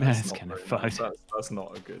 That's not kind of very nice. fucked. That's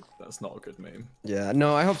not a good meme. Yeah,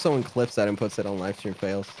 no, I hope someone clips that and puts it on livestream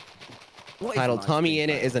fails. What is Title: live Tommy stream in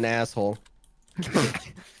it fail? is an asshole.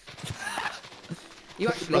 You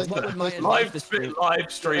actually, what would my advice to stream?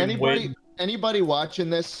 Live stream win. Anybody watching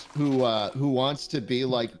this who wants to be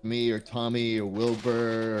like me or Tommy or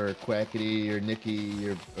Wilbur or Quackity or Nikki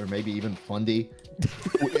or maybe even Fundy?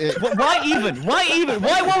 Why even? Why even?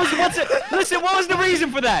 Why? Listen, what was the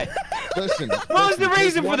reason for that? Listen. What was the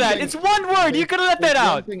reason for that? It's one word. You could have let that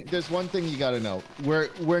out. There's one thing you gotta know.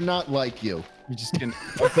 We're not like you. You're just gonna.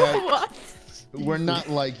 Okay. What? We're not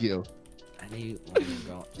like you.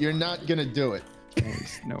 You're not gonna do it.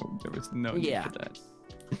 There was no need Yeah. for that.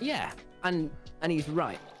 Yeah, and he's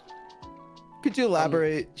right. Could you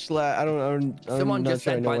elaborate, Schlatt? I'm Someone not just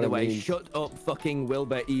sure I said, know by what the it way, means. shut up, fucking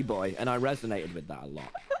Wilbur E-boy, and I resonated with that a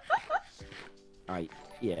lot. Right,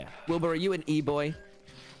 yeah. Wilbur, are you an E-boy?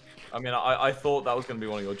 I mean, I thought that was going to be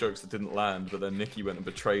one of your jokes that didn't land, but then Nikki went and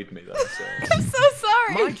betrayed me there. So. I'm so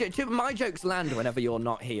sorry. My jokes land whenever you're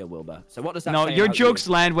not here, Wilbur. So what does that No, say your about jokes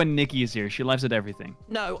you? land when Nikki is here. She laughs at everything.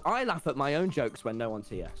 No, I laugh at my own jokes when no one's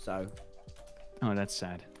here, so... Oh, that's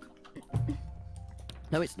sad.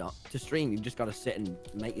 No, it's not. To stream, you've just got to sit and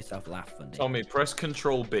make yourself laugh. Funny. Tommy, press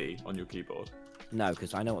Control B on your keyboard. No,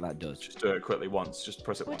 because I know what that does. Just do it quickly once. Just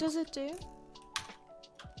press it What once. does it do?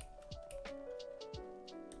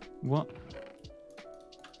 What?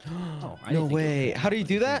 Oh, No way. How do you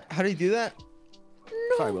do that? How do you do that?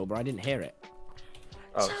 Sorry, Wilbur, I didn't hear it.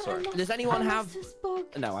 Oh, sorry. Does anyone have...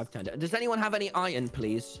 No, I've turned it. Does anyone have any iron,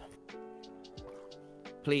 please?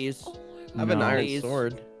 Please. I have an iron Please.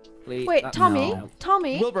 sword. Please. Wait, Tommy, No.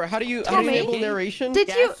 Tommy. Wilbur, how do you Tommy, enable narration? Did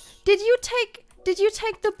you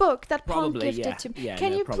take the book that Pom Probably, gifted yeah. to me? Yeah,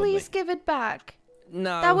 Can no, you probably. please give it back?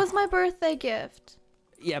 No. That was my birthday gift.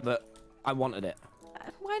 Yeah, but I wanted it.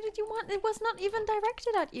 Why did you want? It was not even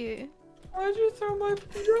directed at you. Why'd you throw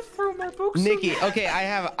my books? Nikki, okay,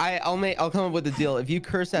 I'll come up with a deal. If you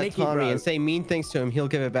curse at Nikki, Tommy bro. and say mean things to him, he'll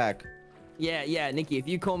give it back. Yeah, Nikki, if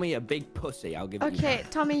you call me a big pussy, I'll give it you Okay, back.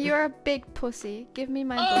 Tommy, you're a big pussy. Give me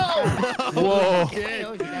my book back.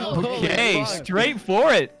 Whoa. Okay, straight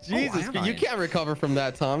for it. Jesus, you can't recover from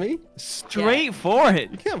that, Tommy. Straight for it.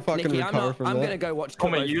 You can't fucking Nikki, recover from that. I'm gonna go watch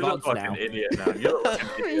Tommy, Tubbo's you look Vods like now. an idiot now. You look like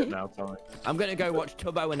an idiot now, Tommy. I'm gonna go watch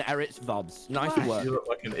Tubbo and Eric's Vods. Nice Why? work. You look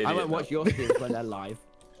like an idiot I won't now. watch your streams when they're live.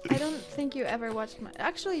 I don't think you ever watched my.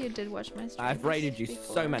 Actually, you did watch my stream. I've raided you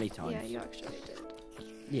before. so many times. Yeah, you actually did.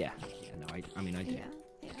 Yeah, no, I mean I do.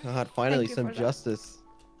 Yeah. God, finally Thank you some for that. justice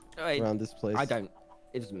Wait, around this place. I don't.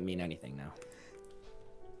 It doesn't mean anything now.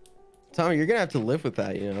 Tommy, you're gonna have to live with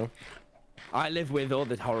that, you know. I live with all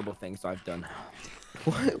the horrible things I've done.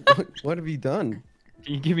 What have you done?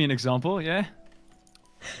 Can you give me an example? Yeah.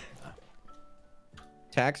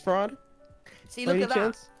 Tax fraud? See, By look any at that,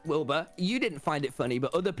 chance? Wilbur. You didn't find it funny,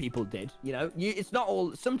 but other people did. You know, it's not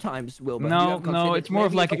all. Sometimes, Wilbur. you No, don't no, consider- it's more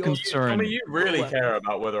of maybe like a you're- concern. I mean, you really Wilbur. care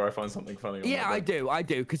about whether I find something funny or Yeah, not. I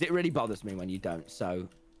do, because it really bothers me when you don't. So.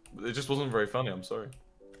 It just wasn't very funny. I'm sorry.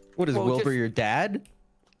 What is Well, Wilbur, just- your dad?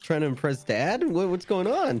 Trying to impress dad? What's going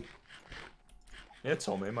on? Yeah,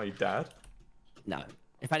 Tommy, am I your dad? No.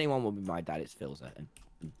 If anyone will be my dad, it's Phil's. And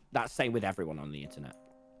that's same with everyone on the internet.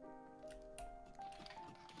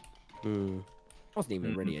 Hmm. It wasn't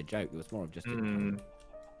even really a joke. It was more of just. That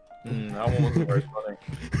one wasn't very funny.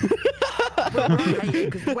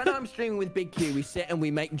 Because when I'm streaming with Big Q, we sit and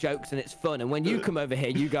we make jokes and it's fun. And when you come over here,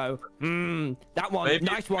 you go, that one,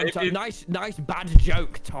 nice one, nice bad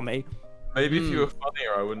joke, Tommy. Maybe if you were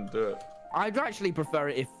funnier, I wouldn't do it. I'd actually prefer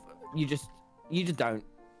it if you just don't.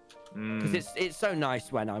 Because it's so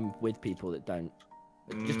nice when I'm with people that don't,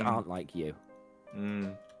 that just aren't like you.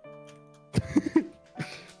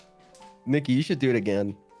 Nikki, you should do it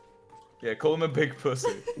again. Yeah, call him a big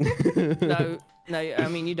pussy. No, I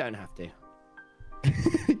mean, you don't have to.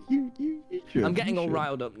 you should. I'm getting you all should.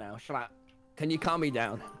 riled up now. Can you calm me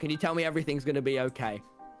down? Can you tell me everything's going to be okay?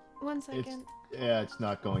 1 second. Yeah, it's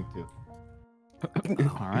not going to.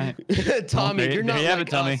 All right. Tommy, Well, you're not there you have like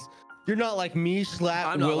it, Tommy. us. You're not like me, Slap,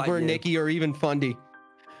 I'm not like Wilbur, you. Nikki, or even Fundy.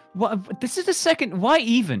 What? This is the second. Why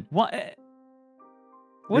even? What? What's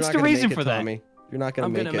You're not the gonna reason make it, for that? Tommy. You're not gonna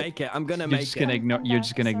I'm make going to it. make it. I'm going to You're make just it. gonna ignore. You're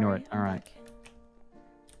just gonna ignore it. All right.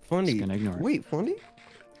 Fundy. Just gonna ignore it. Wait, Fundy?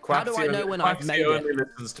 How do I know when I've made it? only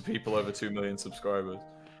listens to people over 2 million subscribers.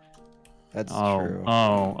 That's Oh. true.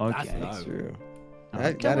 Oh. Okay. That's true. Okay.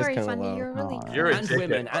 That Don't is worry, kind of Funny. low. You're really. Alright. You're a And dickhead,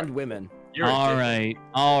 women, bro. and women. You're a All dickhead. right.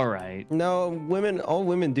 All right. No, women. All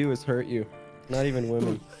women do is hurt you. Not even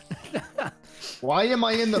women. Why am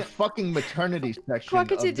I in the fucking maternity section?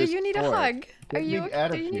 Crockett, of do this you need a store? hug? Are Get you? me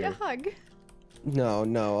out Do of you need a here. hug? No, all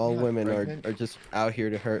You're not women pregnant? are just out here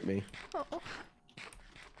to hurt me. Oh.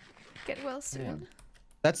 Get well soon.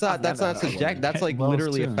 That's I've not never hurt a subject. woman. That's like Well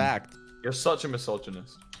literally a soon. fact. You're such a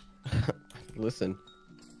misogynist. Listen.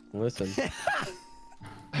 Listen.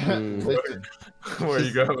 Listen. Where are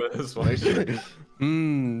you going with this one?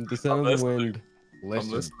 The sound of the listening. wind. I'm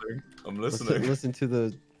Listen. listening. I'm Listen, listening. listen to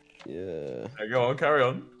the. Yeah. Hey, go on, carry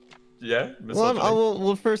on. Yeah, Well,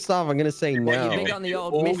 well, first off, I'm gonna say What, you no. think on the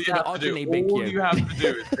old all you Mr. have to do, Ogeny, Big all Q? you have to do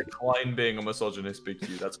is decline being a misogynist, Big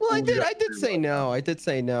Q. That's Well, all I you did. have I to did do. say no. I did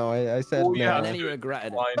say no. I said All you no. have And to then do you is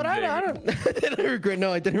regretted it. decline But I being- didn't regret.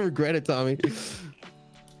 No, I didn't regret it, Tommy.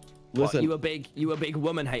 What, Listen. you a big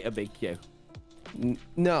woman hater, Big Q.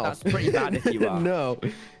 No. That's pretty bad if you are.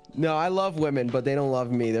 No, I love women, but they don't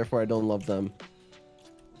love me. Therefore, I don't love them.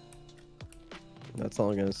 That's all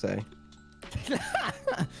I'm gonna say.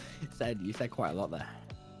 You said quite a lot there.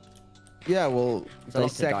 Yeah, well, It's a lot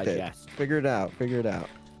to dissect it. digest. Figure it out. Figure it out.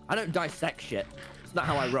 I don't dissect shit. It's not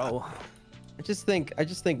how I roll. I just think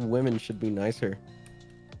women should be nicer.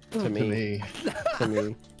 To me. To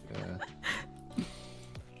me. Yeah.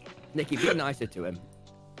 Nikki, be nicer to him.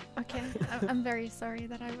 Okay, I'm very sorry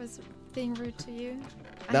that I was being rude to you.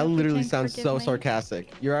 I That hope you literally can sounds forgive so me.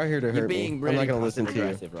 sarcastic. You're out here to You're hurt me. being really I'm not gonna listen to you.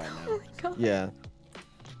 passive-aggressive right now. Oh my god. Yeah.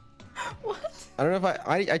 What? I don't know if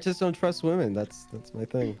I just don't trust women. That's my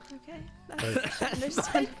thing. Okay, that's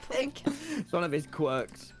understandable. It's one of his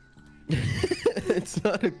quirks. It's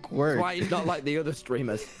not a quirk. That's why he's not like the other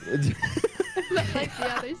streamers. Not like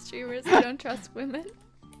the other streamers who don't trust women.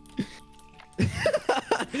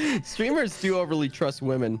 Streamers do overly trust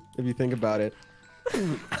women, if you think about it.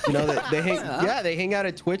 You know that they hang out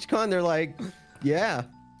at TwitchCon. They're like, yeah.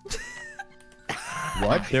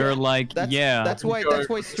 What? They're like, yeah. That's why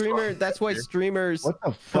streamers. What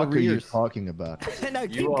the fuck are you talking about? No,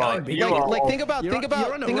 keep Think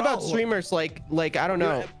about streamers like I don't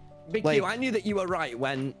know. Big like, Q, I knew that you were right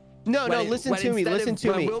when. No, listen to me. Listen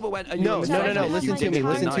to me. No, listen to me.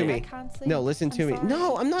 Listen to me. No, listen to me.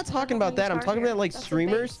 No, I'm not talking about that. I'm talking about like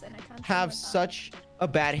streamers have such a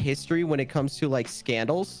bad history when it comes to like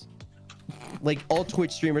scandals. Like all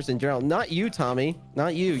Twitch streamers in general. Not you, Tommy.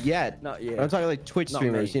 Not you yet. Not yet. I'm talking like Twitch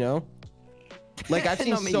streamers, you know? Like I've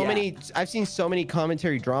seen so many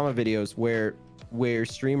commentary drama videos where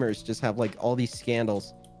streamers just have like all these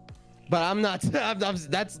scandals. But I'm not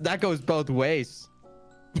that goes both ways.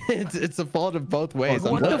 It's a fault of both ways.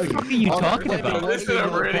 What the fuck are you talking about?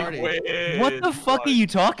 What the fuck are you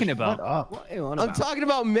talking about? I'm talking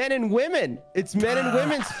about men and women. It's men and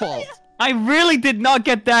women's fault. I really did not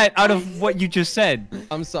get that out of what you just said.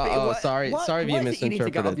 I'm sorry. Oh, sorry. Sorry if you misinterpreted. You need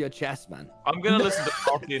to get off your chest, man. I'm gonna listen to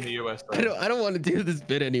Poppy in the US. I don't want to do this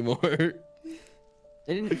bit anymore.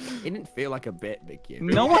 It didn't feel like a bit, Big Q.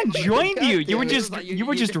 No one joined you. You were just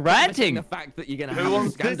ranting. The fact that you're gonna have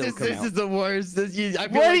a scandal this is the worst.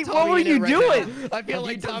 What were you doing? I feel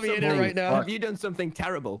like Tommy in it right now. Have you done something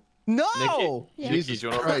terrible? No! Jesus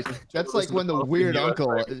Christ. That's like when the weird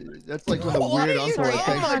uncle. That's like when the weird uncle at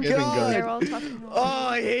Thanksgiving goes. Oh,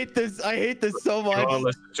 I hate this. I hate this so much. Do you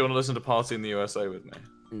want to listen to Party in the USA with me?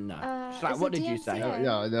 No. What did you say? Yeah,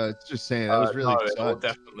 no, it's just saying. That was really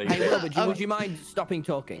definitely. Hey, Will, would you mind stopping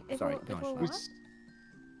talking? Sorry, go on.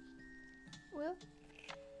 Will?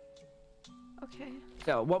 Okay.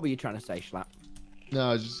 So, what were you trying to say, Schlapp? No,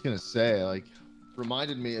 I was just gonna say, like,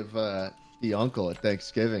 reminded me of the uncle at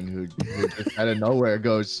Thanksgiving who just out of nowhere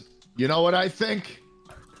goes, "You know what I think?"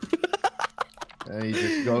 And he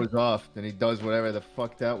just goes off and he does whatever the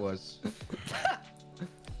fuck that was.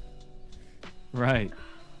 Right.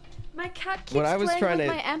 My cat keeps playing with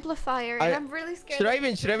my amplifier, and I'm really scared. Should I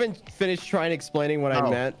even finish trying explaining what I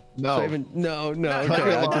meant? No. No. Go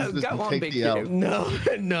on, Big Q. No.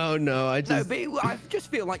 I just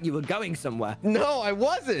feel like you were going somewhere. No, I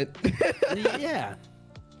wasn't. Yeah.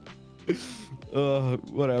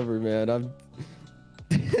 Whatever, man.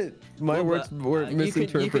 My words were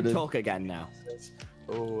misinterpreted. You can talk again now.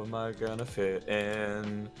 Oh, am I gonna fit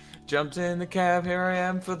in? Jumped in the cab, here I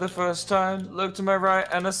am for the first time. Look to my right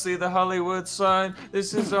and I see the Hollywood sign.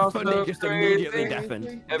 This is all so just crazy. Immediately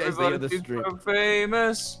deafened. Everybody is so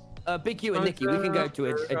famous. Big Q and Nikki, we can go to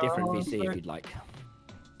a different VC if you'd like.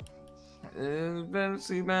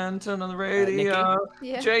 Fancy man, turn on the radio.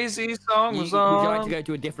 Jay-Z song was on. Would you like to go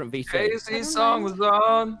to a different VC? Jay-Z song was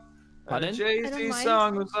on. Pardon? Jay-Z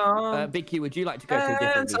song was on. Big Q, would you like to go to a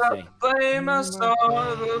different VC? I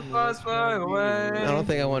don't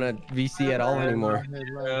think I want a VC at all anymore.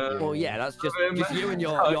 Well, yeah, that's just you and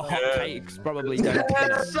your hot cakes probably don't.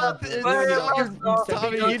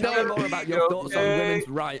 Tommy, you know more about your thoughts on women's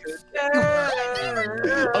rights.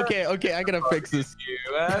 Okay, I gotta fix this.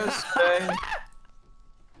 USA.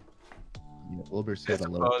 Wilbur said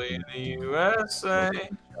hello. Party in the USA.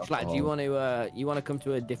 Flat, do you want to come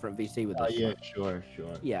to a different VC with us? Yeah, sure.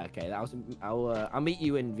 Yeah, okay. I'll meet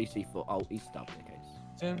you in VC 4. Oh, he stopped. Okay.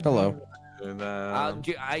 Hello.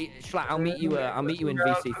 Schlatt, I'll meet you in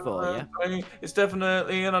VC 4. Yeah. It's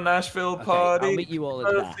definitely in a Nashville party. I'll meet you all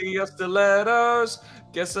at there. Stilettos.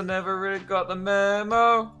 Guess I never really got the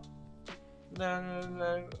memo.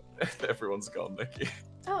 No. Everyone's gone, Nikki.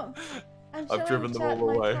 Oh. I've driven them all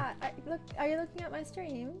away. Are you looking at my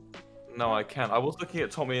stream? No, I can't. I was looking at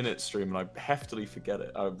Tommy Innit's stream and I heftily forget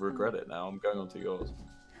it. I regret it now. I'm going on to yours.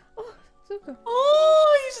 Oh, super.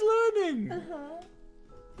 Oh, he's learning. Uh-huh.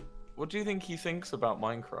 What do you think he thinks about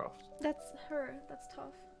Minecraft? That's her. That's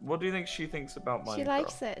tough. What do you think she thinks about Minecraft? She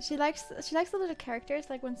likes it. She likes the little characters.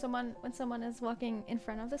 Like when someone is walking in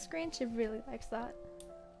front of the screen, she really likes that.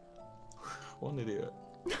 What an idiot.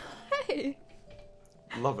 Hey.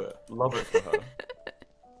 Love it for her.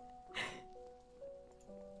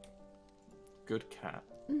 Good cat.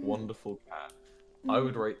 Wonderful cat. I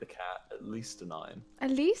would rate the cat at least a 9.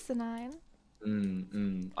 At least a 9?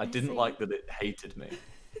 I didn't like that it hated me.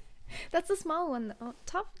 That's the small one though.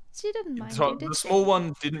 Top, she didn't mind. The small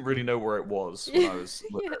one didn't really know where it was when I was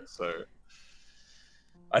with it, so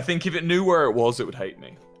I think if it knew where it was, it would hate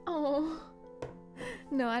me. Oh.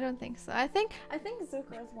 No, I don't think so. I think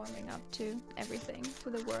Zuko is warming up to everything, to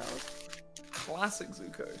the world. Classic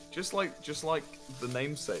Zuko. Just like the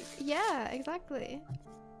namesake. Yeah, exactly.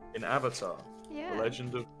 In Avatar. Yeah. The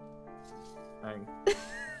Legend of Aang.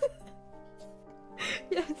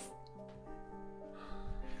 Yes.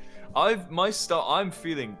 I'm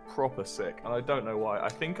feeling proper sick, and I don't know why. I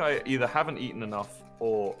think I either haven't eaten enough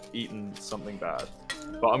or eaten something bad.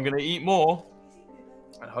 But I'm gonna eat more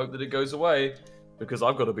and hope that it goes away, because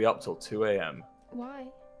I've got to be up till 2 a.m. Why?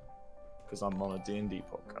 Because I'm on a D&D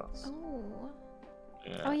podcast. Oh.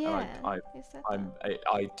 Yeah, Oh yeah. And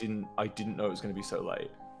I didn't know it was gonna be so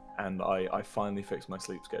late, and I finally fixed my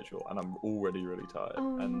sleep schedule, and I'm already really tired.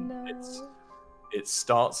 Oh and no. It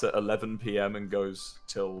starts at 11 p.m. and goes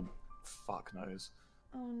till fuck knows.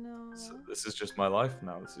 Oh no. So this is just my life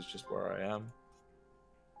now. This is just where I am.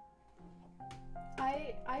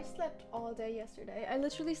 I slept all day yesterday. I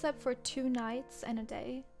literally slept for 2 nights and a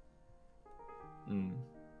day.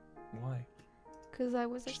 Why? Because I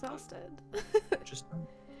was exhausted. Just don't.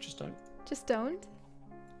 Just don't?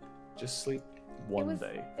 Just sleep one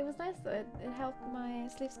day. It was nice though. It helped my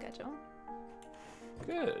sleep schedule.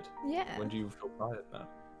 Good. Yeah. When do you feel tired now?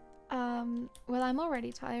 Well, I'm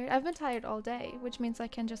already tired. I've been tired all day, which means I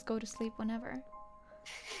can just go to sleep whenever.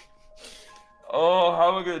 Oh,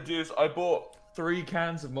 how am I gonna do this? I bought 3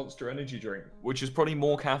 cans of Monster Energy drink, which is probably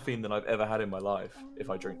more caffeine than I've ever had in my life if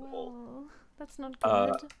I drink them all. Oh, that's not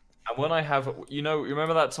good. And when I have, you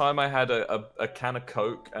remember that time I had a can of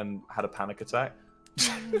Coke and had a panic attack?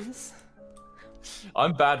 Yes.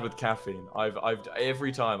 I'm bad with caffeine.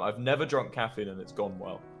 Every time I've never drunk caffeine and it's gone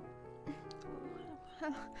well.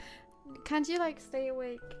 Can't you like stay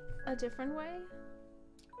awake a different way?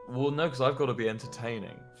 Well, no, because I've got to be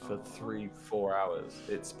entertaining for 3-4 hours.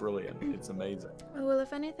 It's brilliant. It's amazing. Oh, well,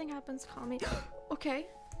 if anything happens, call me. Okay.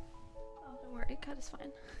 Oh, don't worry, Kat is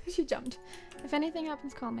fine. She jumped. If anything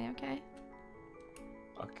happens, call me, okay?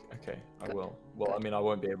 Okay, I will. Well, I mean, I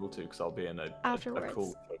won't be able to because I'll be in a Afterwards.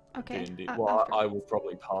 call for Okay, D&D. Well, after. I will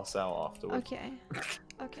probably pass out afterwards. Okay.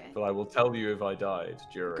 Okay. But I will tell you if I died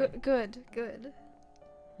during. Good. Good.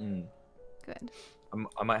 Good.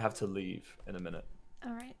 I might have to leave in a minute.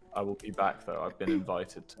 All right. I will be back though. I've been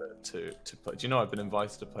invited to play. Do you know I've been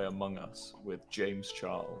invited to play Among Us with James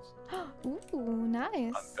Charles? Ooh,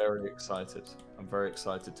 nice. I'm very excited. I'm very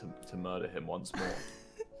excited to murder him once more.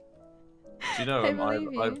 Do you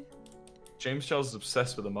know James Charles is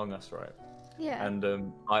obsessed with Among Us, right? Yeah.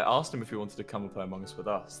 And I asked him if he wanted to come and play Among Us with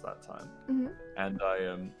us that time. And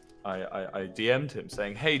I DM'd him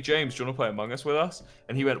saying, "Hey James, do you want to play Among Us with us?"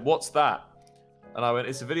 And he went, "What's that?" And I went,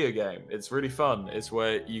 "It's a video game. It's really fun. It's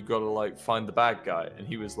where you gotta like find the bad guy." And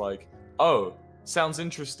he was like, "Oh, sounds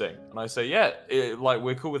interesting." And I say, "Yeah, like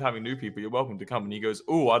we're cool with having new people. You're welcome to come." And he goes,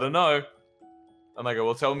 "Oh, I don't know." And I go,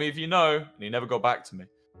 "Well, tell me if you know." And he never got back to me.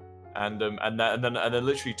 And then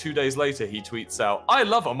literally 2 days later, he tweets out, "I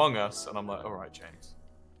love Among Us." And I'm like, "All right, James.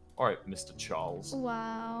 All right, Mr. Charles."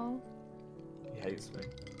 Wow. He hates me.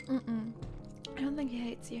 I don't think he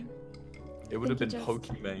hates you. It would have been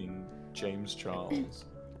Pokimane James Charles.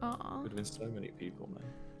 Aw. Would have been so many people, man.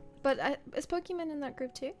 But is Pokemon in that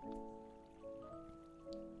group too?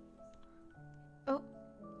 Oh,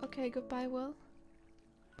 okay. Goodbye, Will.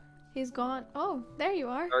 He's gone. Oh, there you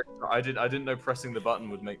are. I didn't know pressing the button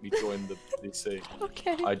would make me join the DC.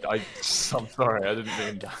 Okay. I'm sorry, I didn't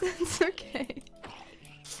mean that. It's okay.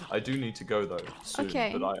 I do need to go though soon,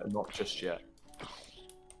 Okay. but not just yet.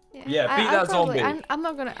 Yeah, beat that zombie. I'm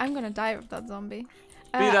gonna die with that zombie.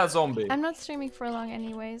 Beat that zombie. I'm not streaming for long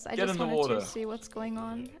anyways. I Get just in the wanted water. to see what's going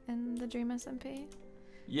on in the Dream SMP.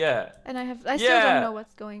 Yeah. And I still don't know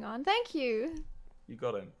what's going on. Thank you. You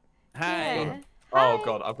got him. Hey. Yeah. Oh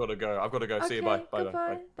god, I've got to go. See you. Bye.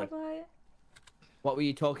 Bye. What were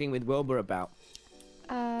you talking with Wilbur about?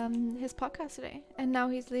 His podcast today, and now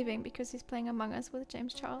he's leaving because he's playing Among Us with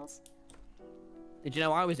James Charles. Did you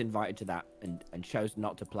know I was invited to that and chose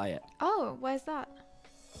not to play it? Oh, why is that?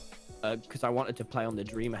 Because I wanted to play on the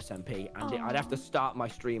Dream SMP, and I'd have to start my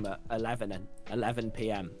stream at 11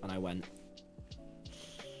 p.m. and I went,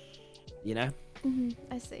 you know?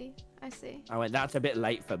 I see. I went, that's a bit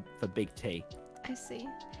late for Big T. I see.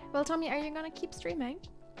 Well, Tommy, are you gonna keep streaming?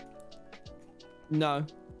 No.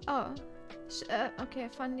 Oh. Okay,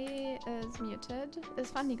 Fundy is muted. Is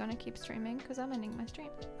Fundy gonna keep streaming? Because I'm ending my stream.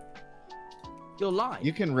 You're live.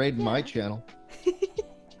 You can raid my channel.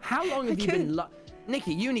 How long have you been live?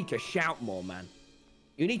 Nikki, you need to shout more, man.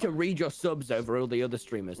 You need to read your subs over all the other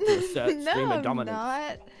streamers to assert streamer dominance.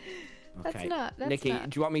 Not. Okay. That's not. Nikki, do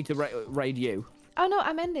you want me to raid you? Oh no,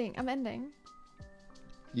 I'm ending.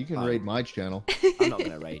 You can raid my channel. I'm not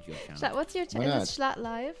gonna raid your channel. Schlatt, what's your channel? Is it Schlatt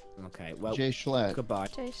Live? Okay, well. Jay Schlatt. Goodbye.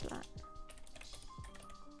 Jay Schlatt.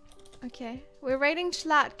 Okay, we're raiding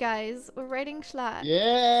Schlatt, guys. We're raiding Schlatt.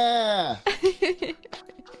 Yeah.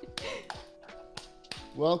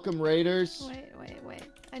 Welcome, raiders. Wait.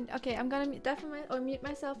 And okay, I'm gonna mute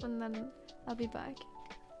myself, and then I'll be back.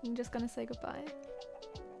 I'm just gonna say goodbye.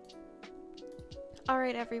 All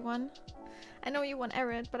right, everyone. I know you want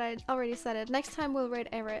Erid, but I already said it. Next time we'll raid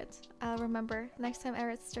Erid. I'll remember. Next time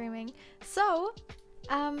Erid's streaming. So,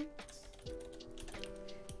 we're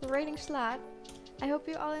raiding Schlatt. I hope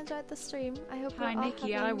you all enjoyed the stream. I hope Hi, you're all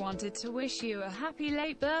Nikki. I wanted to wish you a happy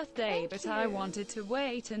late birthday, but I wanted to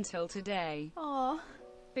wait until today. Aww.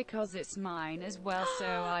 Because it's mine as well, so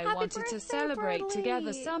I wanted to celebrate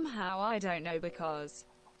together somehow. I don't know because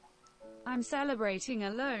I'm celebrating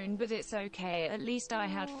alone, but it's okay. At least I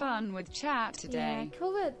had fun with chat today.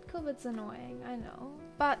 Yeah, COVID's annoying, I know.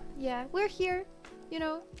 But yeah, we're here. You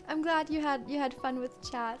know, I'm glad you had fun with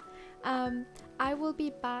chat. I will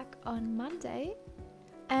be back on Monday.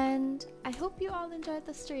 And I hope you all enjoyed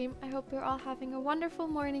the stream. I hope you're all having a wonderful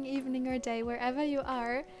morning, evening, or day wherever you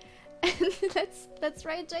are. And let's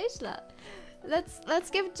raid Jay Schlatt. Let's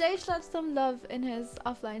give Jay Schlatt some love in his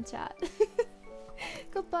offline chat.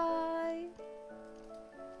 Goodbye.